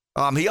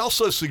 He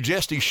also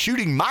suggesting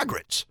shooting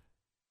migrants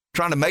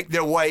trying to make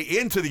their way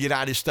into the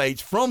United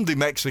States from the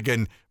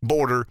Mexican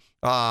border.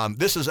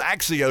 This is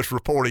Axios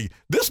reporting.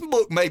 This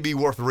book may be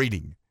worth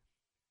reading.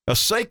 A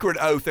Sacred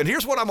Oath. And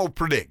here's what I'm going to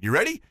predict. You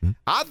ready? Mm-hmm.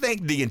 I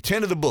think the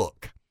intent of the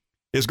book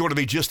is going to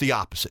be just the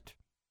opposite.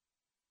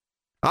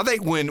 I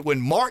think when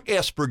Mark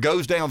Esper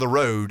goes down the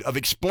road of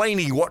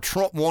explaining what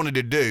Trump wanted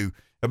to do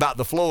about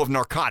the flow of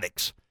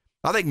narcotics,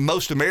 I think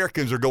most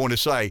Americans are going to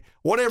say,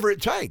 whatever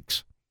it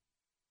takes.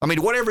 I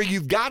mean, whatever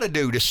you've got to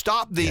do to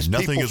stop these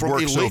people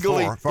from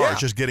illegally. So far. It's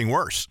just getting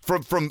worse.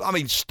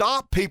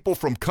 Stop people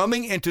from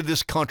coming into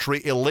this country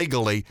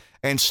illegally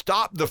and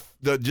stop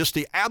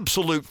the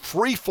absolute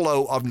free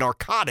flow of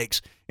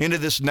narcotics into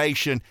this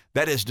nation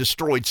that has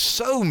destroyed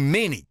so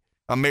many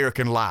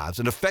American lives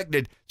and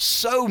affected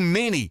so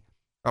many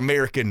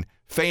American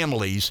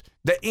families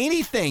that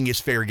anything is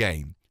fair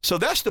game. So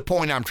that's the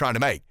point I'm trying to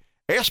make.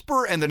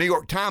 Esper and the New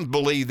York Times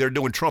believe they're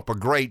doing Trump a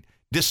great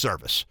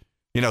disservice.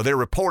 You know, they're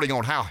reporting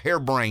on how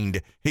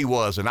harebrained he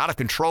was and out of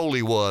control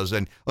he was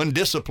and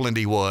undisciplined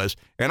he was.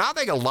 And I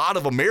think a lot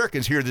of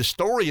Americans hear this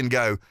story and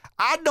go,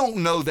 I don't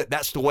know that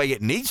that's the way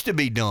it needs to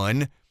be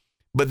done,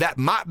 but that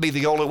might be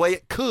the only way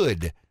it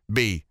could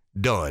be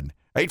done.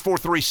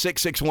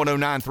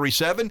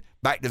 843-661-0937.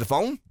 Back to the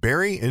phone.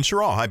 Barry in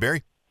Sherrill. Hi,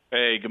 Barry.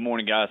 Hey, good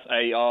morning, guys.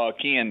 Hey,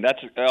 Ken,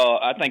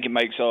 I think it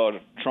makes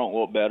Trump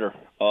look better.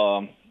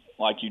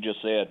 Like you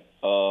just said,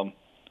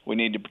 we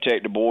need to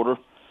protect the border.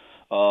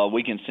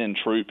 We can send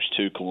troops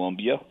to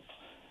Colombia,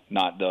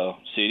 not the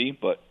city,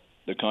 but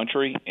the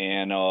country,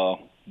 and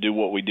do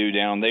what we do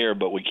down there,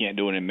 but we can't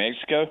do it in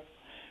Mexico,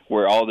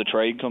 where all the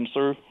trade comes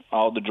through,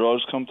 all the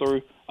drugs come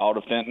through, all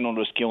the fentanyl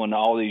that's killing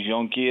all these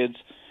young kids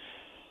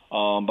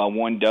by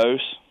one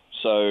dose.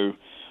 So,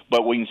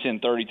 but we can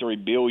send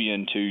 $33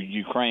 billion to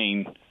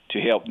Ukraine to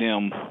help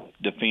them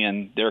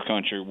defend their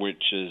country,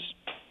 which is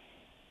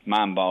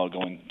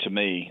mind-boggling to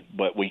me,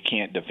 but we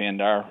can't defend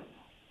our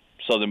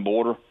southern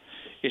border.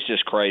 It's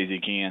just crazy,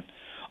 Ken.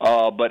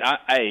 But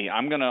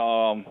I'm going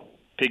to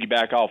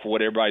piggyback off of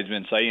what everybody's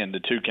been saying. The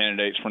two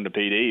candidates from the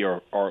PD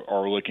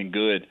are looking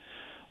good,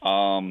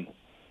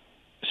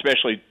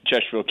 especially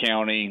Chesterfield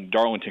County,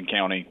 Darlington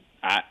County.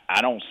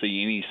 I don't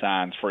see any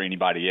signs for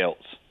anybody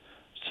else.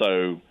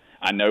 So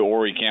I know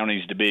Horry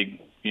County's the big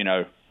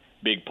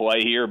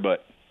play here,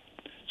 but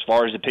as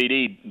far as the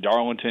PD,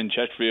 Darlington,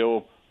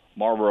 Chesterfield,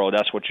 Marlboro,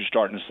 that's what you're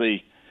starting to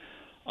see.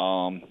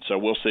 So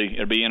we'll see.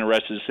 It'll be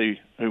interesting to see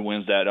who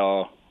wins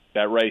that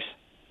race.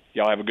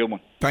 Y'all have a good one.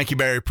 Thank you,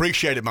 Barry.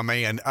 Appreciate it, my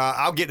man.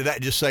 I'll get to that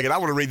in just a second. I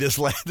want to read this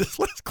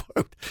last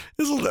quote.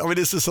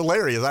 This is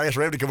hilarious. I asked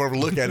Rev to come over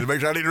and look at it to make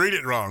sure I didn't read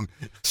it wrong.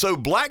 So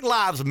Black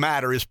Lives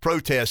Matter is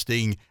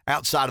protesting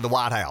outside of the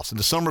White House in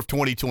the summer of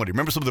 2020.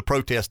 Remember some of the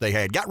protests they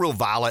had? Got real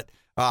violent.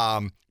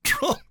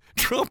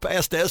 Trump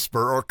asked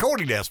Esper, or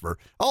according to Esper,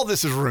 all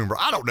this is rumor.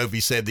 I don't know if he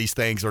said these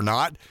things or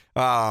not.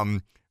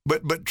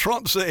 But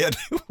Trump said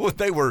when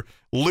they were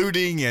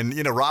looting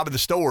and, robbing the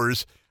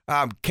stores,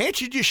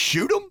 can't you just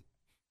shoot them?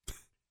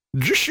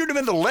 Just shoot them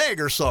in the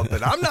leg or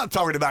something. I'm not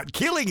talking about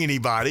killing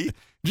anybody.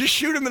 Just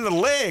shoot them in the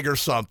leg or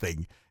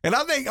something. And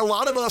I think a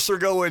lot of us are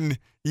going,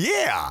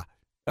 yeah.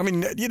 I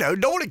mean,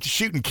 don't want to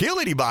shoot and kill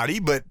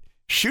anybody, but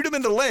shoot them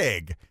in the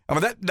leg. I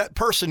mean, that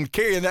person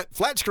carrying that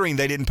flat screen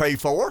they didn't pay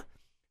for,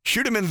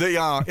 shoot them in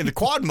the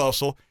quad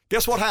muscle.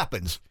 Guess what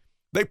happens?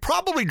 They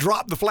probably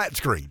drop the flat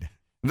screen.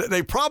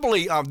 They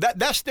probably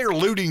that's their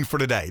looting for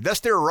today.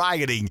 That's their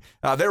rioting.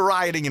 Their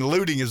rioting and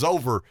looting is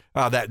over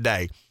that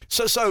day.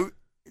 So.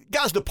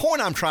 Guys, the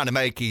point I'm trying to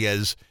make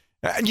is,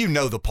 and you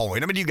know the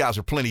point. I mean, you guys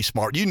are plenty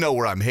smart. You know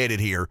where I'm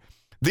headed here.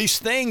 These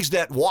things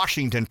that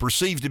Washington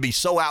perceives to be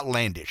so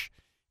outlandish,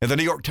 and the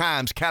New York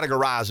Times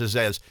categorizes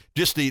as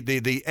just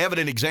the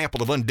evident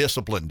example of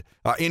undisciplined,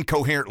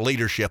 incoherent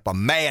leadership, a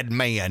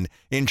madman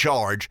in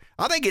charge.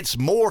 I think it's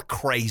more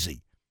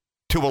crazy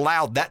to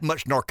allow that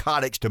much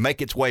narcotics to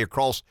make its way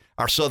across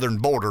our southern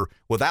border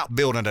without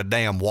building a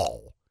damn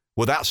wall,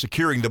 without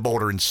securing the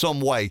border in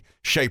some way,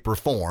 shape, or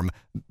form.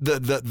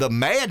 The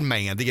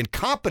madman, the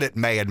incompetent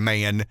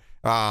madman,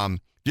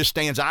 just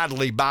stands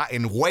idly by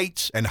and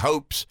waits and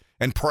hopes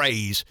and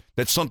prays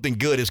that something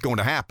good is going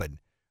to happen.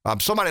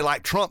 Somebody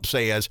like Trump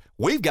says,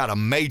 we've got a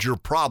major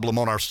problem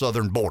on our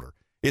southern border.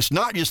 It's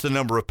not just the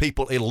number of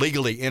people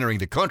illegally entering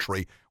the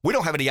country. We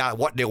don't have any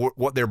idea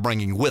what they're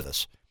bringing with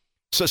us.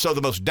 So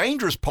the most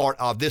dangerous part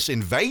of this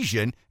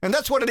invasion, and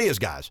that's what it is,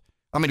 guys.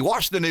 I mean,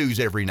 watch the news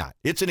every night.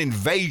 It's an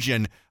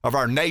invasion of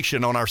our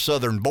nation on our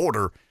southern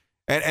border.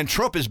 And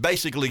Trump is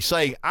basically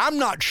saying, I'm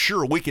not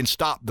sure we can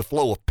stop the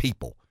flow of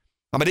people.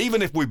 I mean,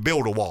 even if we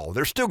build a wall,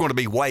 there's still going to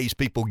be ways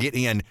people get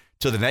in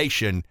to the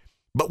nation,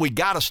 but we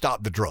got to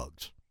stop the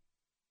drugs.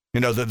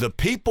 The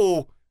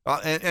people,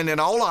 and in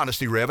all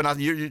honesty, Rev,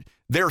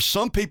 there are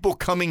some people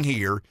coming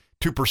here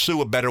to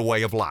pursue a better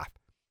way of life.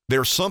 There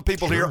are some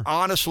people here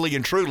honestly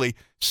and truly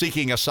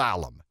seeking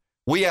asylum.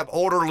 We have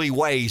orderly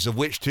ways of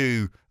which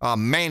to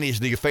manage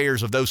the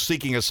affairs of those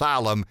seeking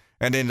asylum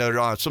and then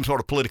some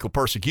sort of political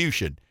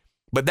persecution.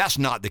 But that's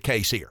not the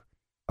case here.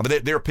 I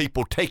mean, there are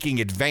people taking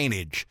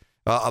advantage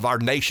of our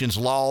nation's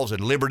laws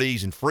and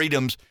liberties and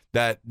freedoms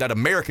that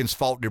Americans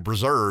fought to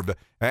preserve.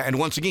 And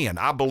once again,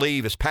 I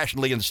believe as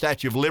passionately in the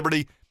Statue of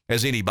Liberty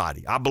as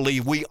anybody. I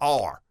believe we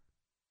are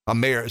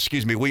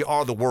we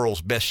are the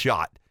world's best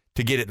shot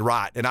to get it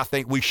right. And I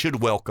think we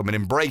should welcome and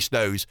embrace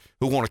those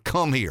who want to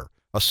come here,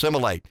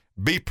 assimilate,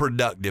 be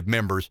productive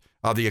members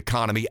of the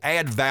economy,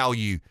 add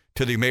value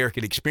to the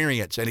American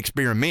experience and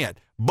experiment.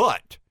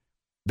 But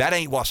that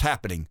ain't what's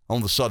happening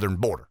on the southern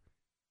border.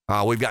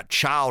 We've got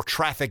child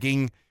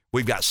trafficking.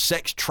 We've got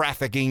sex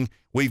trafficking.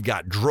 We've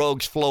got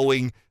drugs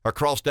flowing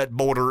across that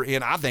border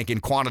I think in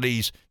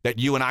quantities that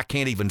you and I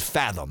can't even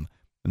fathom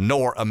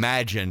nor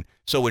imagine.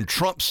 So when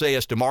Trump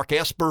says to Mark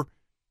Esper,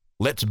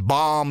 let's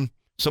bomb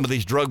some of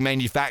these drug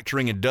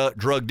manufacturing and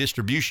drug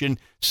distribution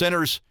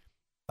centers,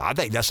 I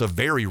think that's a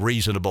very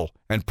reasonable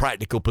and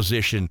practical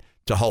position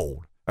to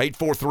hold.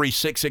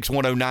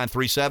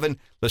 843-661-0937.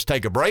 Let's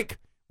take a break.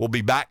 We'll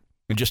be back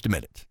in just a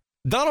minute.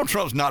 Donald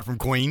Trump's not from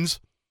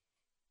Queens.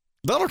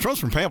 Donald Trump's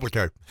from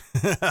Pamplico.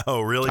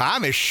 Oh, really?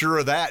 I'm as sure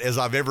of that as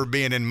I've ever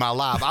been in my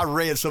life. I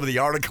read some of the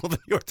articles in the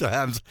New York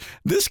Times.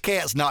 This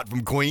cat's not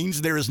from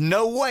Queens. There is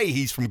no way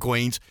he's from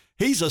Queens.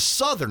 He's a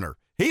Southerner.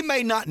 He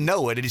may not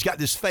know it, and he's got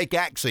this fake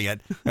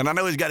accent, and I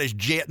know he's got his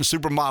jet and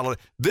supermodel.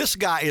 This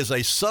guy is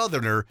a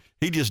Southerner.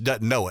 He just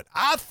doesn't know it.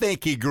 I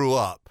think he grew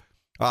up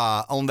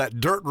on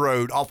that dirt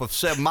road off of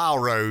 7 Mile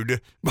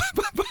Road.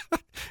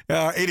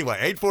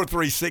 Anyway,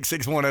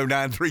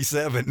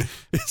 843-661-0937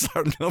 is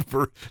our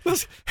number.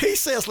 He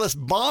says let's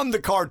bomb the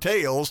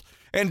cartels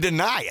and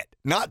deny it.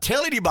 Not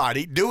tell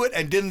anybody, do it,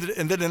 and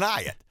then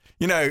deny it.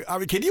 I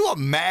mean, can you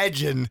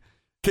imagine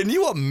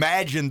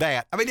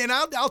that? I mean, and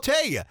I'll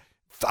tell you,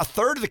 a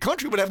third of the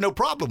country would have no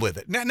problem with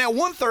it. Now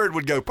 1/3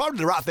 would go, probably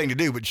the right thing to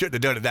do, but shouldn't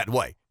have done it that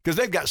way because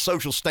they've got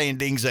social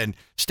standings and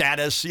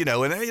status, and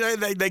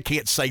they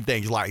can't say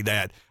things like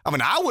that. I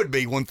mean, I would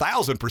be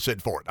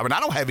 1,000% for it. I mean,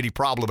 I don't have any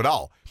problem at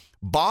all.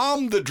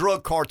 Bomb the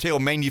drug cartel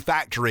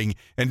manufacturing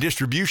and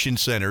distribution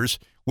centers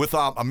with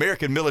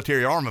American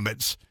military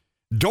armaments.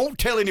 Don't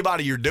tell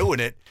anybody you're doing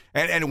it.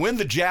 And when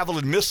the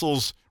Javelin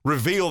missiles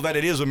reveal that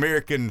it is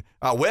American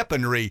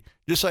weaponry,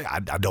 just say, I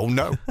don't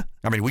know.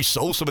 I mean, we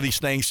sold some of these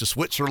things to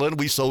Switzerland.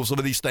 We sold some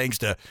of these things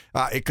to,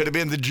 it could have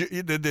been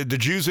the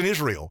Jews in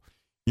Israel.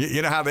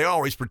 You know how they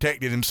always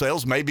protected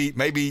themselves. Maybe,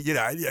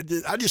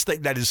 I just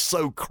think that is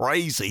so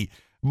crazy,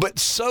 but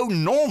so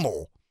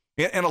normal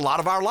in a lot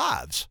of our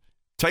lives.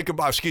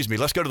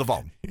 Let's go to the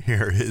phone.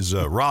 Here is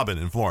Robin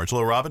in Florence.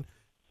 Hello, Robin.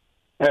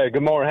 Hey,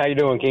 good morning. How you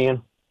doing,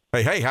 Ken?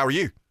 Hey, how are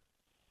you?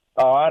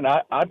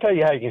 I'll tell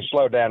you how you can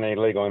slow down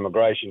illegal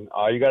immigration.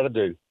 All you got to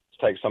do is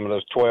take some of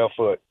those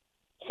 12-foot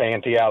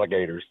Santee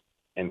alligators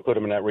and put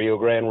them in that Rio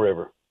Grande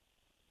River,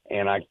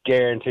 and I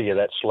guarantee you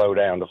that slow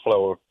down the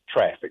flow of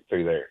traffic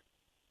through there.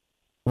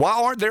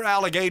 Why aren't there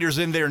alligators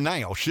in there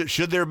now?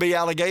 Should there be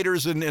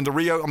alligators in the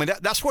Rio? I mean,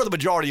 that's where the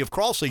majority of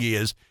crossing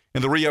is,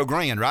 in the Rio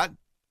Grande, right?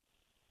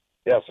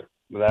 Yes, sir.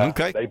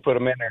 Okay. They put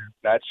them in there.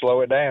 That'd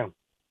slow it down.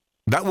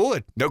 That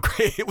would. No,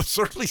 it would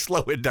certainly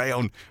slow it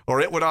down,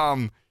 or it would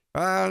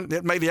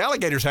it made the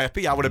alligators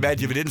happy. I would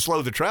imagine if it didn't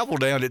slow the travel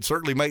down, it'd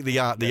certainly make the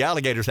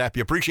alligators happy.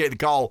 Appreciate the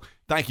call.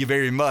 Thank you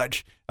very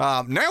much.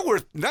 I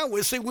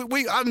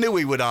knew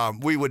we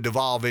would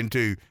devolve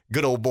into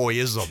good old boy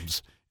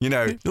isms. You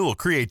know, a little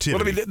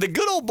creativity. Well, I mean, the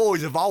good old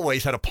boys have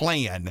always had a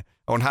plan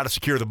on how to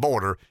secure the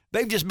border.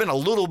 They've just been a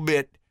little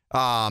bit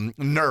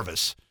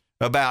nervous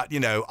about,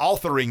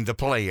 authoring the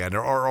plan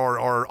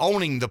or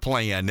owning the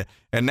plan.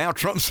 And now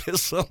Trump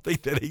says something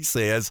that he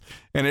says,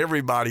 and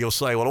everybody will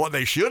say, well, what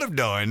they should have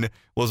done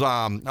was,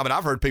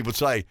 I've heard people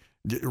say,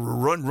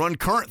 run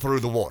current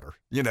through the water,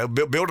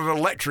 build an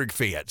electric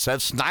fence,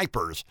 have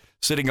snipers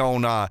sitting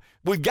on,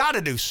 we've got to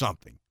do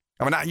something.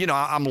 I mean,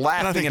 I'm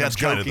laughing and I'm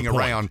joking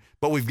around,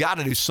 but we've got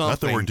to do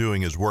something. Nothing we're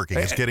doing is working.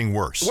 It's getting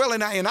worse. Well,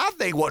 and I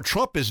think what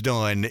Trump has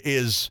done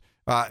is,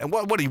 and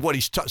what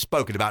he's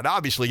spoken about. Now,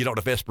 obviously, you don't know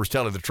if Esper's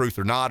telling the truth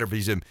or not, or if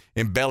he's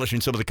embellishing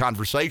some of the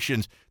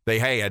conversations they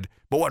had.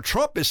 But what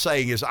Trump is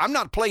saying is, I'm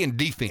not playing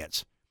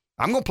defense.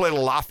 I'm going to play a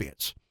little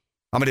offense.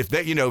 I mean,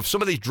 if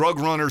some of these drug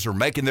runners are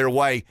making their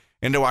way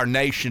into our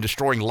nation,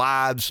 destroying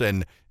lives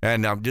and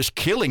just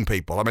killing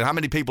people. I mean, how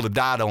many people have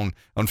died on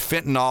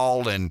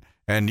fentanyl and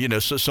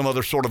some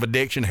other sort of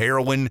addiction,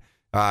 heroin?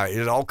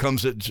 It all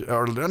comes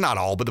or not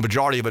all, but the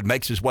majority of it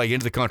makes its way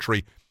into the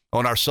country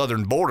on our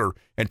southern border.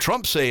 And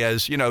Trump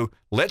says,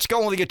 let's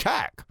go on the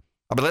attack.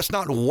 I mean, let's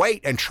not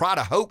wait and try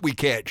to hope we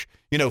catch,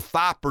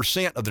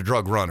 5% of the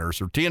drug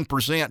runners or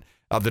 10%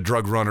 of the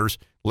drug runners.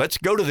 Let's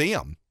go to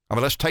them. I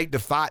mean, let's take the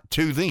fight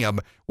to them.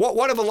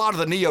 What have a lot of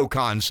the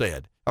neocons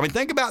said? I mean,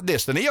 think about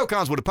this. The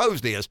neocons would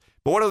oppose this,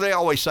 but what are they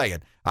always saying?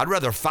 I'd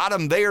rather fight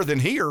them there than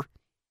here.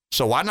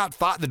 So why not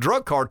fight the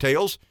drug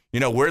cartels,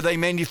 where they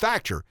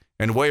manufacture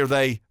and where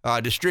they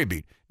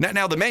distribute?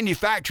 Now, the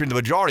manufacturing, the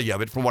majority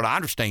of it, from what I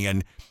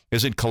understand,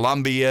 is in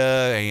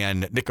Colombia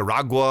and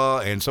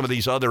Nicaragua and some of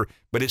these other,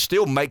 but it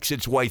still makes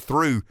its way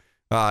through.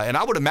 And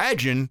I would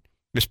imagine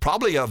it's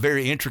probably a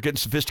very intricate and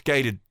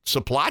sophisticated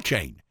supply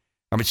chain.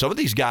 I mean, some of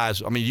these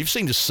guys, you've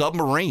seen the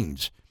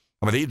submarines.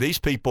 I mean, these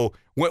people,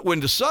 when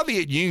the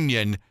Soviet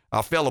Union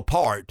fell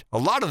apart, a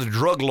lot of the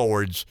drug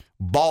lords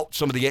bought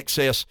some of the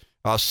excess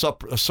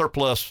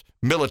surplus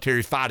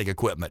military fighting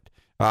equipment.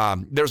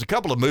 There's a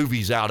couple of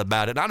movies out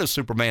about it. I know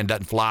Superman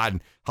doesn't fly,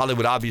 and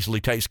Hollywood obviously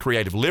takes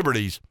creative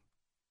liberties.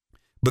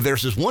 But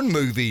there's this one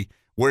movie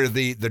where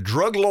the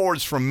drug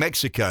lords from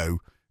Mexico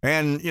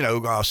and,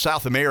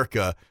 South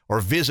America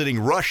are visiting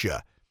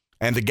Russia.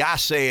 And the guy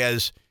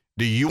says,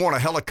 do you want a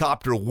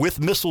helicopter with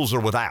missiles or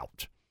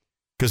without?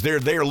 Because they're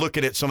there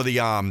looking at some of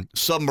the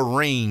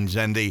submarines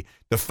and the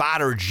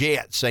fighter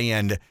jets.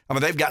 And,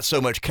 they've got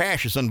so much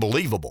cash, it's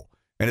unbelievable.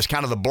 And it's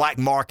kind of the black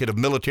market of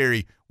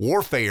military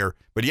warfare.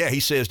 But, yeah, he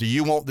says, do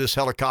you want this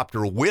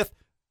helicopter with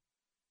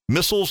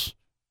missiles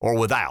or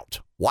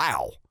without?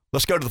 Wow.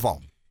 Let's go to the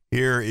phone.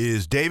 Here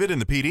is David in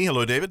the PD.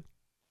 Hello, David.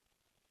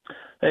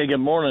 Hey, good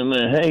morning.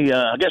 Hey,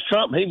 I guess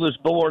Trump, he was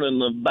born in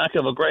the back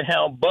of a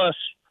Greyhound bus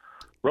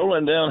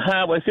rolling down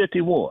Highway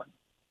 51.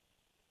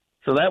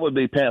 So that would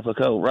be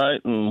Pamplico,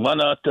 right? And why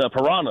not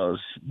Piranhas?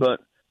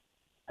 But,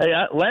 hey,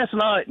 last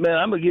night, man,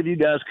 I'm going to give you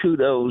guys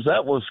kudos.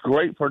 That was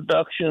great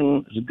production.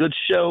 It was a good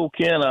show,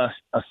 Ken. I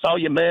saw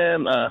you,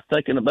 man,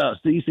 thinking about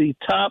ZZ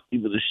Top. He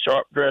was a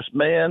sharp-dressed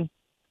man.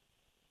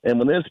 And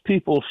when those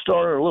people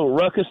started a little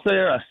ruckus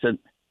there, I said,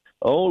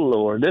 oh,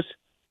 Lord, this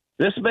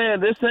man,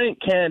 this ain't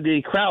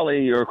Candy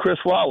Crowley or Chris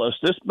Wallace.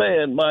 This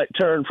man might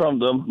turn from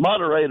the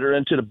moderator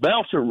into the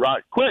bouncer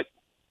right quick.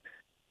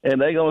 And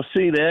they're going to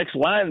see the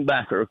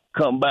ex-linebacker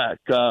come back.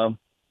 I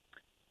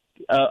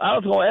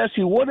was going to ask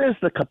you, what is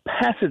the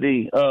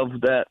capacity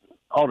of that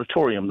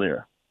auditorium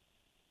there?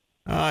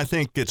 I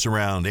think it's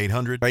around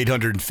 800.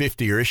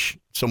 850-ish,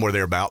 somewhere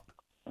thereabout.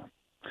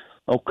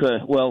 Okay.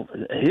 Well,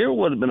 here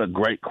would have been a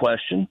great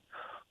question.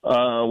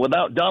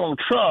 Without Donald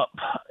Trump,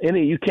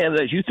 any of you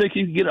candidates, you think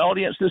you could get an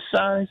audience this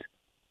size?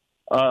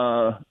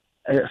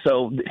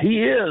 So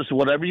he is,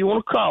 whatever you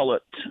want to call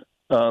it,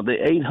 the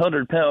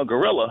 800-pound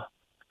gorilla.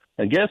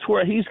 And guess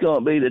where he's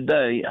going to be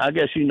today? I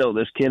guess you know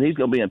this, Ken. He's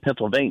going to be in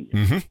Pennsylvania.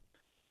 Mm-hmm.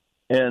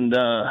 And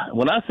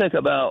when I think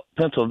about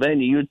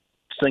Pennsylvania, you're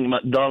thinking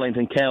about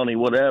Darlington County,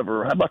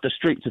 whatever. How about the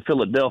streets of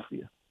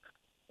Philadelphia?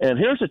 And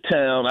here's a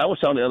town, I was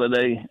talking the other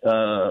day,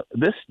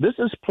 this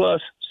is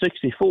plus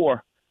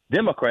 64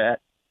 Democrat.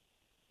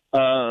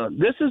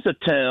 This is a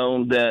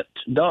town that,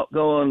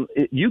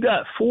 you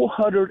got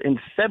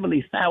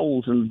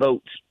 470,000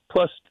 votes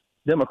plus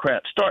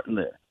Democrats starting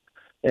there.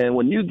 And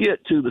when you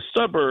get to the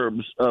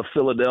suburbs of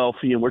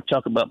Philadelphia, we're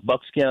talking about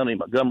Bucks County,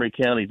 Montgomery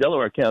County,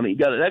 Delaware County, you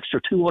got an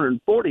extra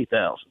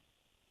 240,000.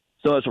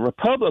 So as a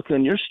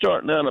Republican, you're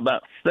starting out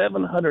about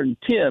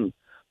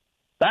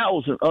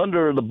 710,000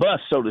 under the bus,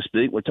 so to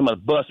speak. We're talking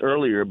about bus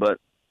earlier, but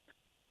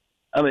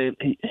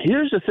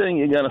here's the thing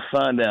you got to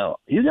find out.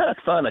 You got to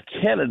find a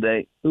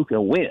candidate who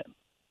can win.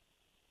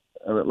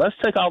 let's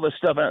take all this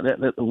stuff out.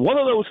 One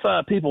of those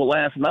 5 people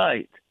last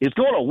night is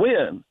going to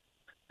win.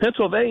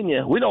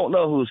 Pennsylvania, we don't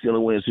know who's going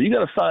to win. So you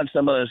got to find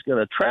somebody that's going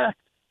to track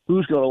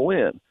who's going to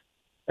win.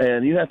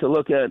 And you have to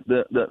look at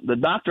the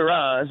Dr.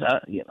 Oz.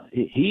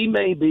 He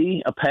may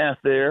be a path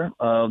there.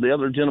 The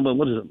other gentleman,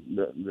 what is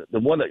it? The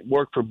one that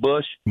worked for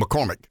Bush?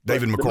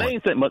 David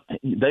McCormick. The main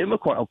thing, David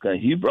McCormick. Okay,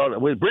 you brought it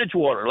with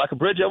Bridgewater, like a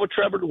bridge over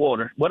troubled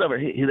water, whatever.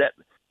 He's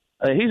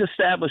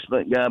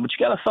establishment guy, but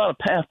you got to find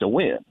a path to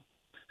win.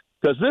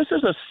 Because this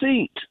is a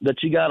seat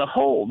that you got to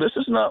hold. This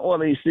is not one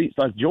of these seats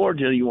like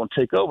Georgia you want to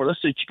take over. This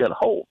seat you got to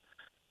hold.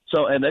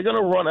 So, and they're going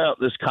to run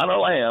out this Connor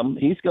Lamb.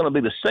 He's going to be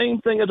the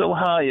same thing as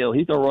Ohio.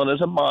 He's going to run as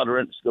a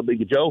moderate. It's going to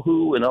be Joe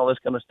Who and all this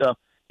kind of stuff.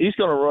 He's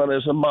going to run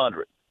as a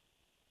moderate.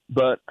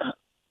 But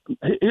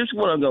here's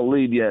what I'm going to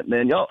leave you at,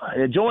 man. Y'all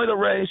enjoy the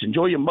race.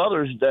 Enjoy your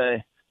Mother's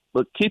Day.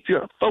 But keep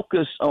your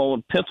focus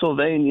on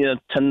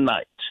Pennsylvania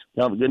tonight.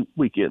 Have a good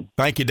weekend.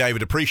 Thank you,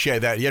 David. Appreciate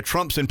that. Yeah,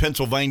 Trump's in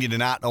Pennsylvania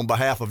tonight on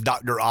behalf of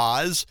Dr.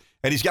 Oz,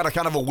 and he's got a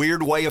kind of a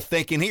weird way of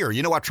thinking here.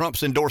 You know why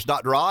Trump's endorsed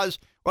Dr. Oz?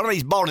 Well, I mean,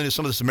 he's bought into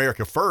some of this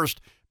America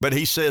First, but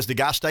he says the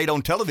guy stayed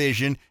on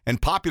television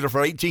and popular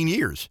for 18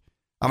 years.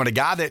 I mean, a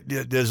guy that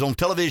is on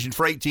television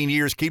for 18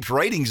 years, keeps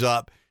ratings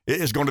up,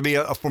 is going to be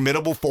a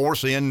formidable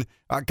force in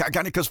kind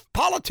of because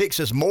politics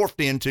has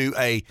morphed into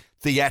a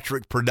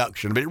theatric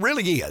production, but it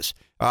really is.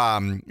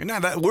 Now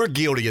that we're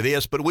guilty of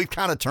this, but we've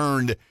kind of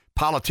turned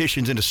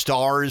politicians into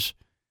stars.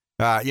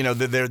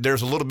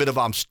 There's a little bit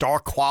of star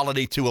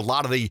quality to a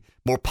lot of the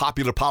more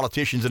popular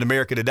politicians in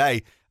America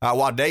today.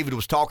 While David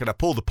was talking, I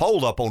pulled the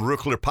poll up on Real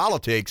Clear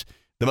Politics.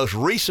 The most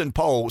recent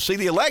poll, see,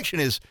 the election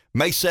is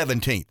May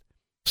 17th,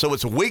 so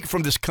it's a week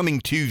from this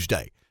coming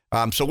Tuesday.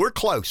 So we're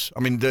close. I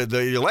mean,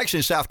 the election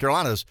in South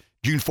Carolina is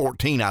June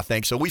 14, I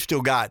think, so we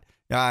still got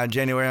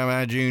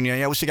January, June.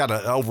 Yeah, we still got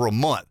over a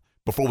month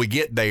before we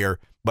get there,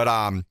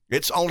 but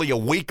it's only a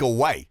week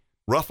away,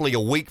 roughly a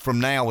week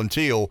from now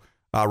until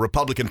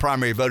Republican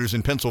primary voters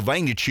in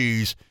Pennsylvania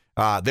choose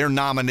their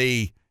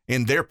nominee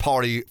in their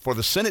party for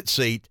the Senate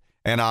seat,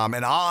 and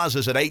Oz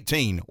is at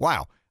 18.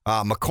 Wow.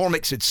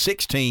 McCormick's at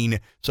 16,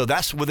 so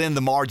that's within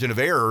the margin of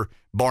error.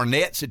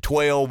 Barnett's at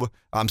 12,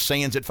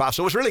 Sands at 5.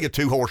 So it's really a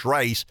 2-horse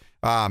race.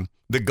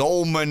 The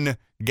Goldman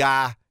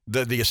guy,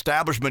 the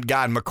establishment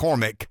guy in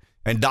McCormick,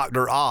 and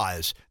Dr.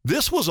 Oz.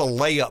 This was a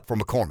layup for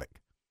McCormick.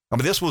 I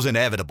mean, this was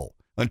inevitable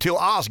until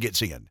Oz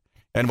gets in.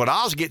 And when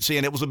Oz gets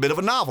in, it was a bit of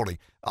a novelty.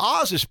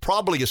 Oz is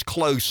probably as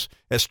close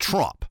as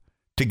Trump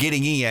to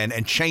getting in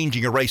and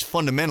changing a race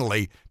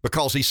fundamentally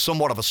because he's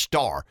somewhat of a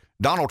star.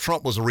 Donald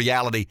Trump was a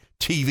reality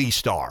TV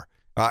star.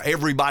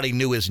 Everybody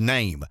knew his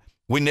name.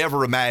 We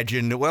never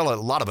imagined, well, a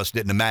lot of us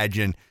didn't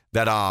imagine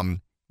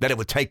that it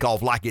would take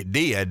off like it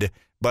did.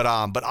 But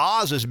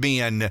Oz has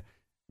been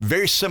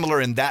very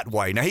similar in that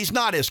way. Now, he's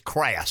not as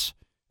crass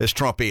as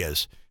Trump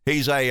is.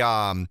 He's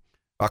a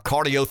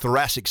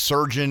cardiothoracic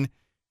surgeon.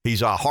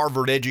 He's a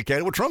Harvard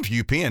educated. Well, Trump's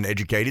UPenn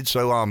educated,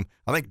 so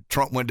I think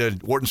Trump went to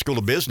Wharton School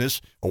of Business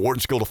or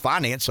Wharton School of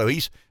Finance, so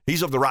he's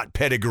of the right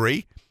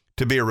pedigree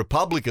to be a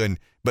Republican.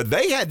 But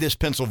they had this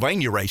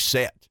Pennsylvania race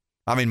set.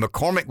 I mean,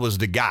 McCormick was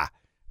the guy.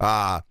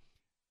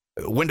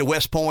 Went to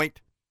West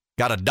Point,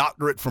 got a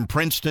doctorate from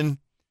Princeton,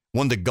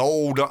 won the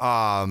gold,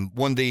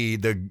 won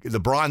the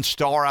Bronze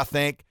Star, I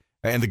think,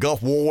 in the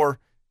Gulf War.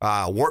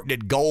 Worked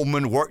at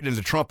Goldman, worked in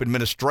the Trump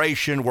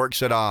administration,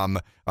 works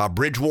at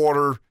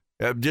Bridgewater.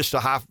 Just a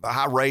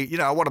high rate,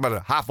 what about a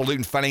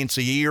highfalutin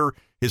financier?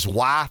 His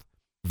wife,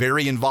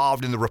 very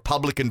involved in the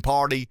Republican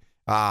Party.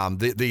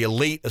 The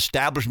elite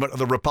establishment of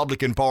the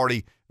Republican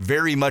Party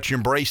very much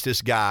embraced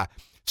this guy.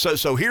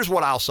 So here's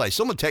what I'll say.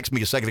 Someone texted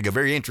me a second ago,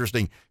 very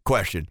interesting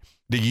question.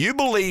 Do you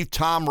believe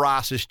Tom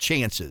Rice's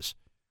chances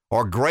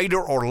are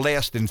greater or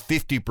less than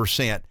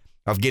 50%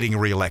 of getting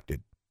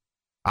reelected?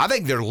 I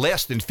think they're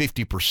less than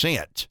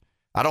 50%.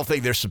 I don't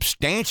think they're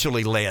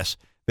substantially less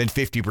than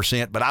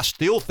 50%, but I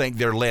still think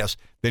they're less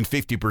than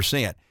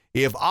 50%.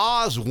 If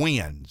Oz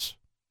wins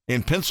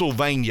in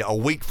Pennsylvania a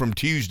week from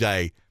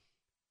Tuesday,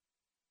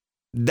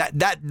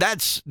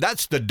 that's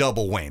the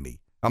double whammy.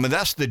 I mean,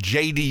 that's the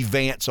J.D.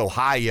 Vance,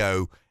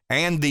 Ohio,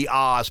 and the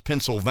Oz,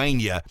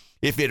 Pennsylvania.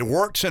 If it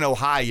works in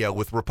Ohio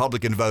with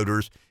Republican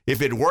voters,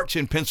 if it works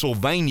in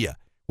Pennsylvania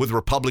with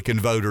Republican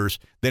voters,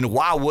 then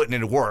why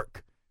wouldn't it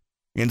work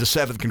in the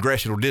 7th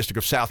Congressional District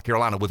of South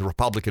Carolina with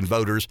Republican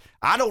voters?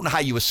 I don't know how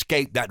you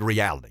escape that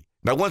reality.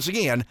 Now, once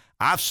again,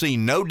 I've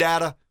seen no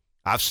data.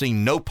 I've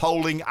seen no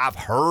polling. I've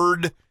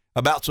heard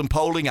about some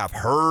polling. I've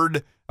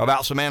heard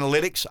about some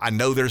analytics. I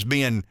know there's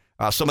been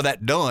some of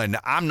that done.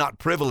 I'm not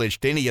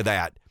privileged to any of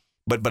that.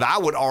 But I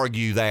would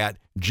argue that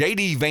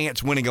J.D.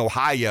 Vance winning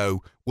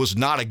Ohio was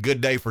not a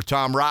good day for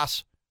Tom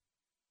Rice.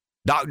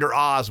 Dr.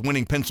 Oz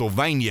winning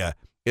Pennsylvania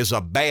is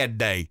a bad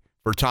day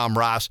for Tom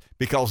Rice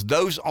because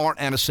those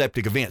aren't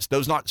antiseptic events.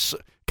 Those aren't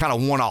kind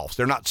of one-offs.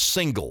 They're not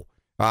single.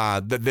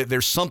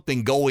 There's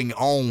something going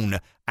on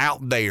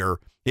out there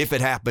if it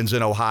happens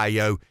in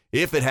Ohio,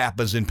 if it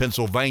happens in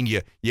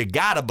Pennsylvania. You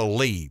got to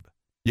believe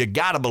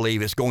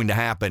it's going to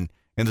happen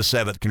in the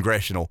 7th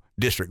Congressional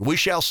District. We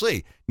shall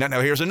see.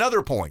 Now here's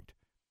another point.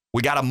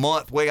 We got a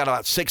month. We got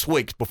about 6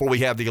 weeks before we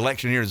have the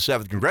election here in the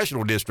 7th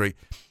Congressional District.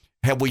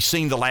 Have we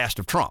seen the last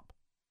of Trump?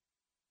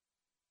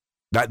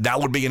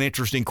 That would be an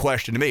interesting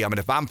question to me. I mean,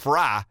 if I'm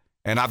Fry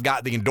and I've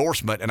got the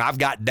endorsement and I've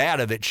got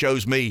data that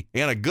shows me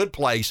in a good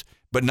place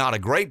but not a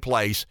great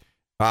place,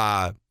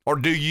 or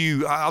do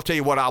you – I'll tell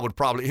you what I would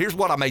probably – here's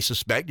what I may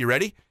suspect. You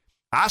ready?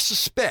 I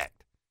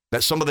suspect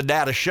that some of the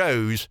data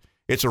shows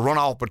it's a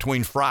runoff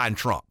between Fry and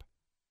Trump.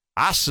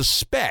 I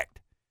suspect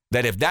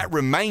that if that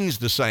remains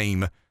the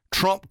same,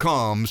 Trump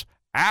comes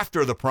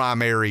after the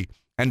primary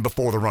and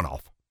before the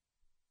runoff.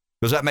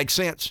 Does that make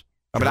sense?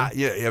 I mean,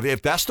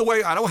 if that's the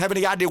way, I don't have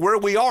any idea where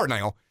we are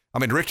now. I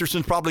mean,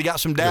 Richardson's probably got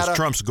some data. Because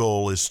Trump's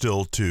goal is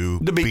still to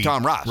beat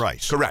Tom Rice.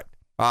 Rice. Correct.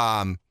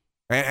 And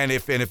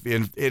if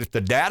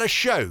the data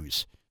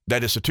shows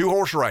that it's a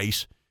two-horse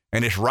race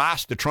and it's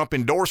Rice, the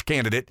Trump-endorsed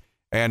candidate,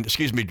 and,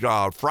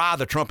 Fry,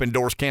 the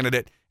Trump-endorsed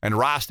candidate, and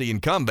Rice, the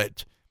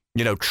incumbent,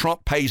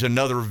 Trump pays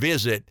another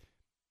visit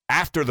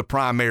after the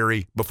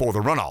primary before the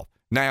runoff.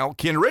 Now,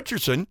 Ken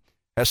Richardson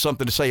has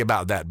something to say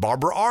about that.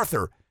 Barbara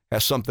Arthur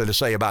has something to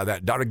say about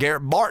that. Dr.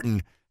 Garrett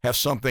Barton has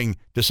something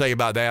to say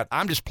about that.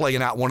 I'm just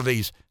playing out one of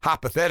these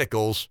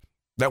hypotheticals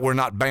that we're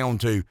not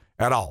bound to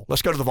at all.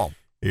 Let's go to the phone.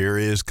 Here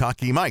is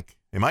Cocky Mike.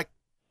 Hey, Mike.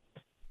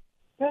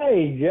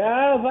 Hey,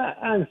 guys.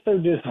 I'm so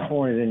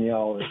disappointed in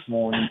y'all this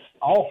morning.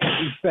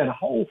 We spent a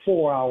whole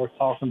 4 hours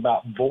talking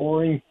about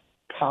boring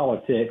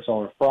politics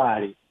on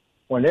Friday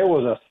when there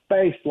was a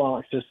space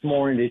launch this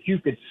morning that you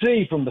could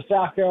see from the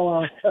South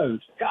Carolina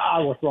coast.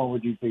 God, what's wrong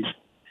with you people?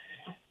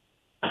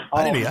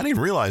 I didn't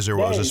even realize there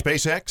was a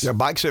SpaceX. Yeah,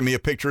 Mike sent me a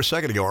picture a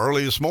second ago,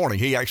 early this morning.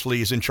 He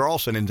actually is in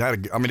Charleston and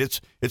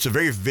it's a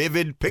very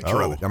vivid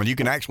picture of it. I mean, you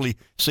can actually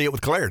see it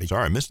with clarity.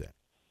 Sorry, I missed that.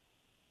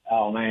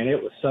 Oh man,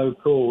 it was so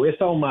cool.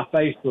 It's on my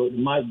Facebook,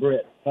 Mike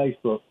Brett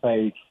Facebook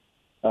page,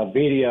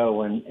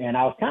 video, and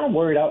I was kind of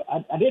worried.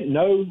 I didn't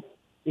know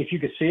if you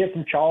could see it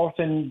from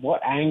Charleston,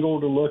 what angle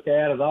to look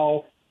at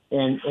all.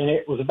 And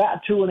it was about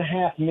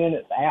 2.5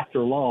 minutes after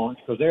launch,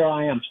 because there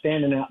I am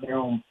standing out there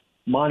on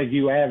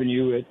Montague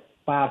Avenue at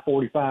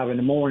 5:45 in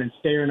the morning,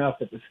 staring up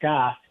at the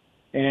sky,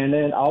 and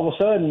then all of a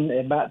sudden,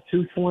 at about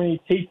 2:20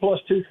 T plus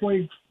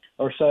 2:20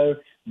 or so,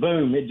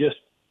 boom! It just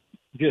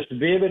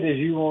vivid as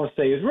you want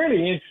to see. It's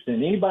really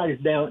interesting. Anybody's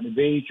down at the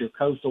beach or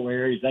coastal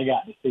areas, they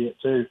got to see it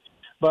too.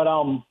 But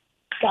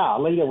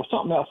golly, there was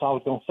something else I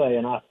was going to say,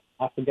 and I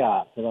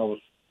forgot because I was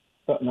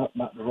putting up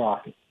about the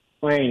rocket.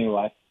 Well,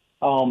 anyway,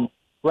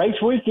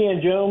 race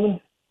weekend, gentlemen.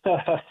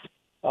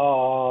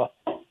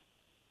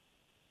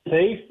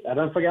 See, I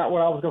done forgot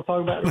what I was going to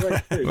talk about the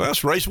race too. Well,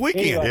 that's race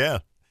weekend. Anyway, yeah,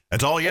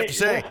 that's all you have to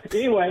say.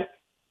 Anyway,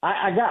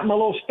 I got my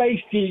little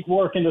space geek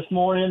working this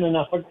morning, and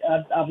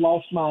I've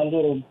lost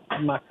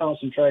my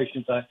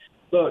concentration. So,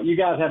 look, you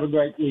guys have a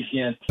great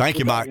weekend. Thank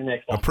you, Mike.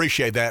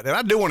 Appreciate that. And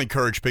I do want to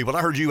encourage people.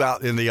 I heard you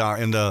out in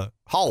the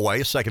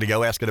hallway a second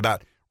ago asking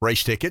about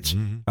race tickets.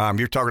 Mm-hmm.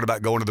 You're talking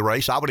about going to the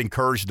race. I would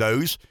encourage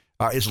those.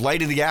 It's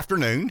late in the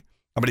afternoon.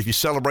 I mean, if you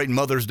celebrate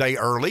Mother's Day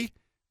early,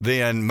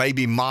 then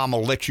maybe Mom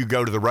will let you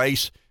go to the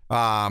race.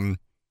 I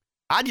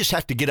just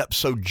have to get up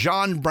so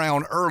John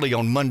Brown early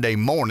on Monday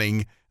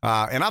morning.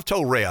 And I've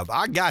told Rev,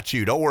 I got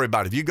you. Don't worry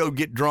about it. If you go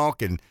get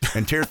drunk and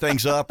tear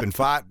things up and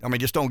fight, I mean,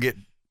 just don't get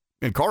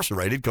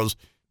incarcerated, because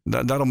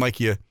that'll make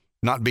you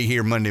not be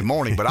here Monday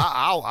morning. But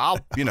I'll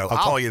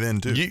call you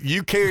then too.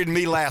 You carried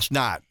me last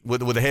night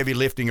with the heavy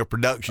lifting of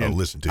production. I'll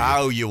listen to you. I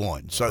owe you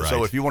one.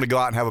 So if you want to go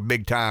out and have a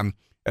big time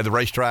at the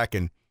racetrack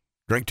and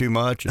drink too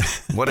much, and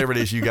whatever it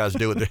is you guys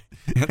do at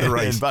the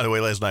race. And by the way,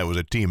 last night was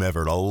a team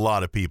effort. A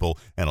lot of people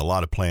and a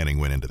lot of planning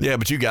went into that. Yeah,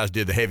 but you guys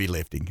did the heavy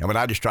lifting. I mean,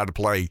 I just tried to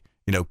play,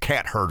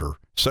 cat herder,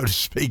 so to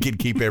speak, and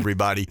keep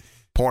everybody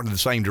pointing in the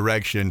same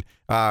direction.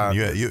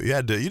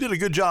 You did a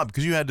good job,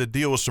 because you had to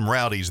deal with some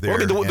rowdies there.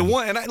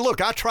 Well,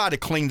 I tried to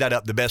clean that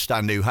up the best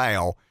I knew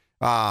how.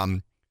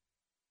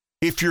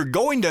 If you're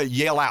going to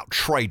yell out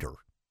traitor,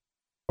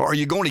 or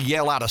you're going to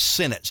yell out a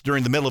sentence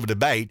during the middle of a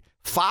debate,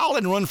 file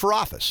and run for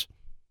office.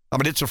 I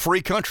mean, it's a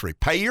free country.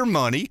 Pay your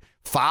money,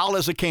 file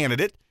as a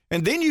candidate,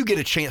 and then you get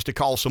a chance to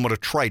call someone a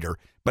traitor.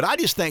 But I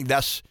just think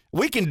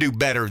we can do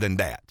better than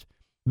that.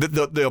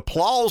 The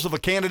applause of a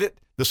candidate,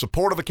 the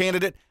support of a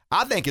candidate,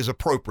 I think is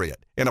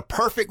appropriate. In a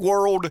perfect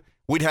world,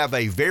 we'd have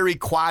a very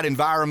quiet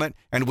environment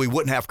and we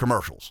wouldn't have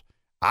commercials.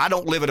 I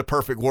don't live in a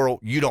perfect world.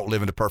 You don't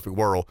live in a perfect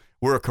world.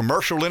 We're a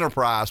commercial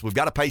enterprise. We've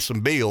got to pay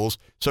some bills,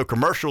 so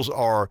commercials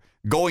are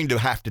going to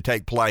have to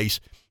take place.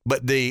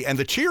 But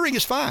the cheering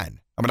is fine.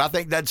 I mean, I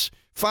think that's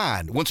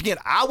fine. Once again,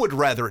 I would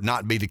rather it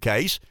not be the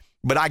case,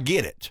 but I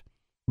get it.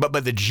 But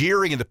the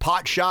jeering and the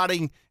pot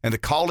shotting and the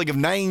calling of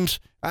names,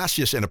 that's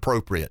just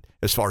inappropriate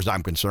as far as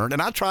I'm concerned.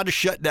 And I tried to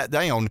shut that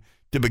down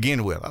to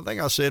begin with. I think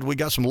I said we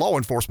got some law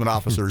enforcement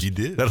officers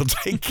that'll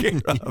take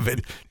care of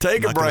it.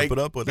 Take a break. Put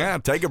up with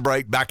it. Take a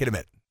break. Back in a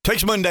minute.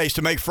 Takes Mondays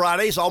to make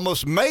Fridays.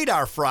 Almost made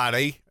our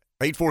Friday.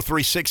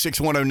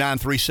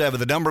 843-661-0937,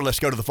 the number. Let's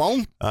go to the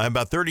phone.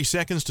 About 30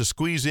 seconds to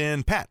squeeze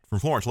in Pat from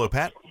Florence. Hello,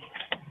 Pat.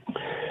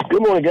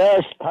 Good morning,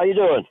 guys. How you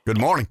doing? Good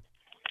morning.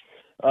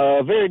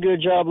 Very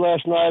good job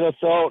last night. I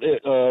thought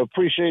it.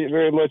 Appreciate it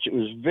very much. It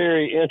was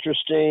very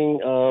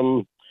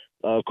interesting.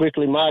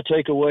 Quickly, my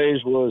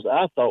takeaways was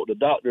I thought the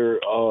doctor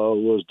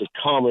was the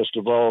calmest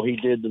of all. He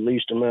did the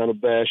least amount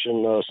of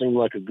bashing. Seemed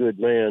like a good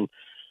man.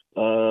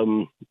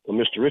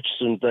 Mr.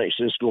 Richardson thinks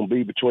it's going to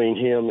be between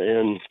him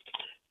and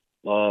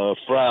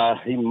Fry.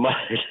 He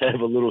might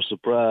have a little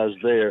surprise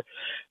there.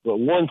 But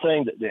one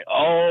thing that they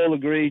all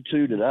agreed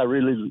to that I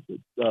really,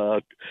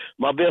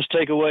 my best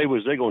takeaway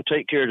was they're going to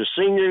take care of the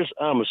seniors.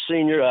 I'm a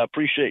senior. I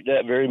appreciate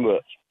that very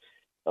much.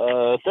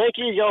 Thank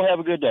you. Y'all have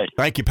a good day.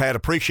 Thank you, Pat.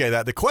 Appreciate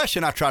that. The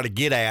question I try to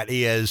get at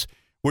is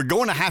we're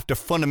going to have to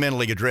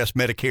fundamentally address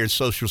Medicare and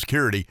Social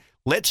Security.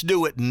 Let's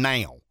do it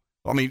now.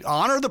 I mean,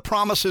 honor the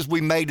promises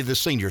we made to the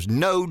seniors,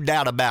 no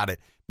doubt about it.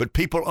 But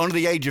people under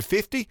the age of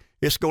 50,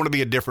 it's going to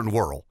be a different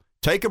world.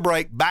 Take a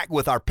break. Back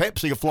with our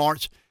Pepsi of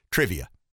Florence trivia.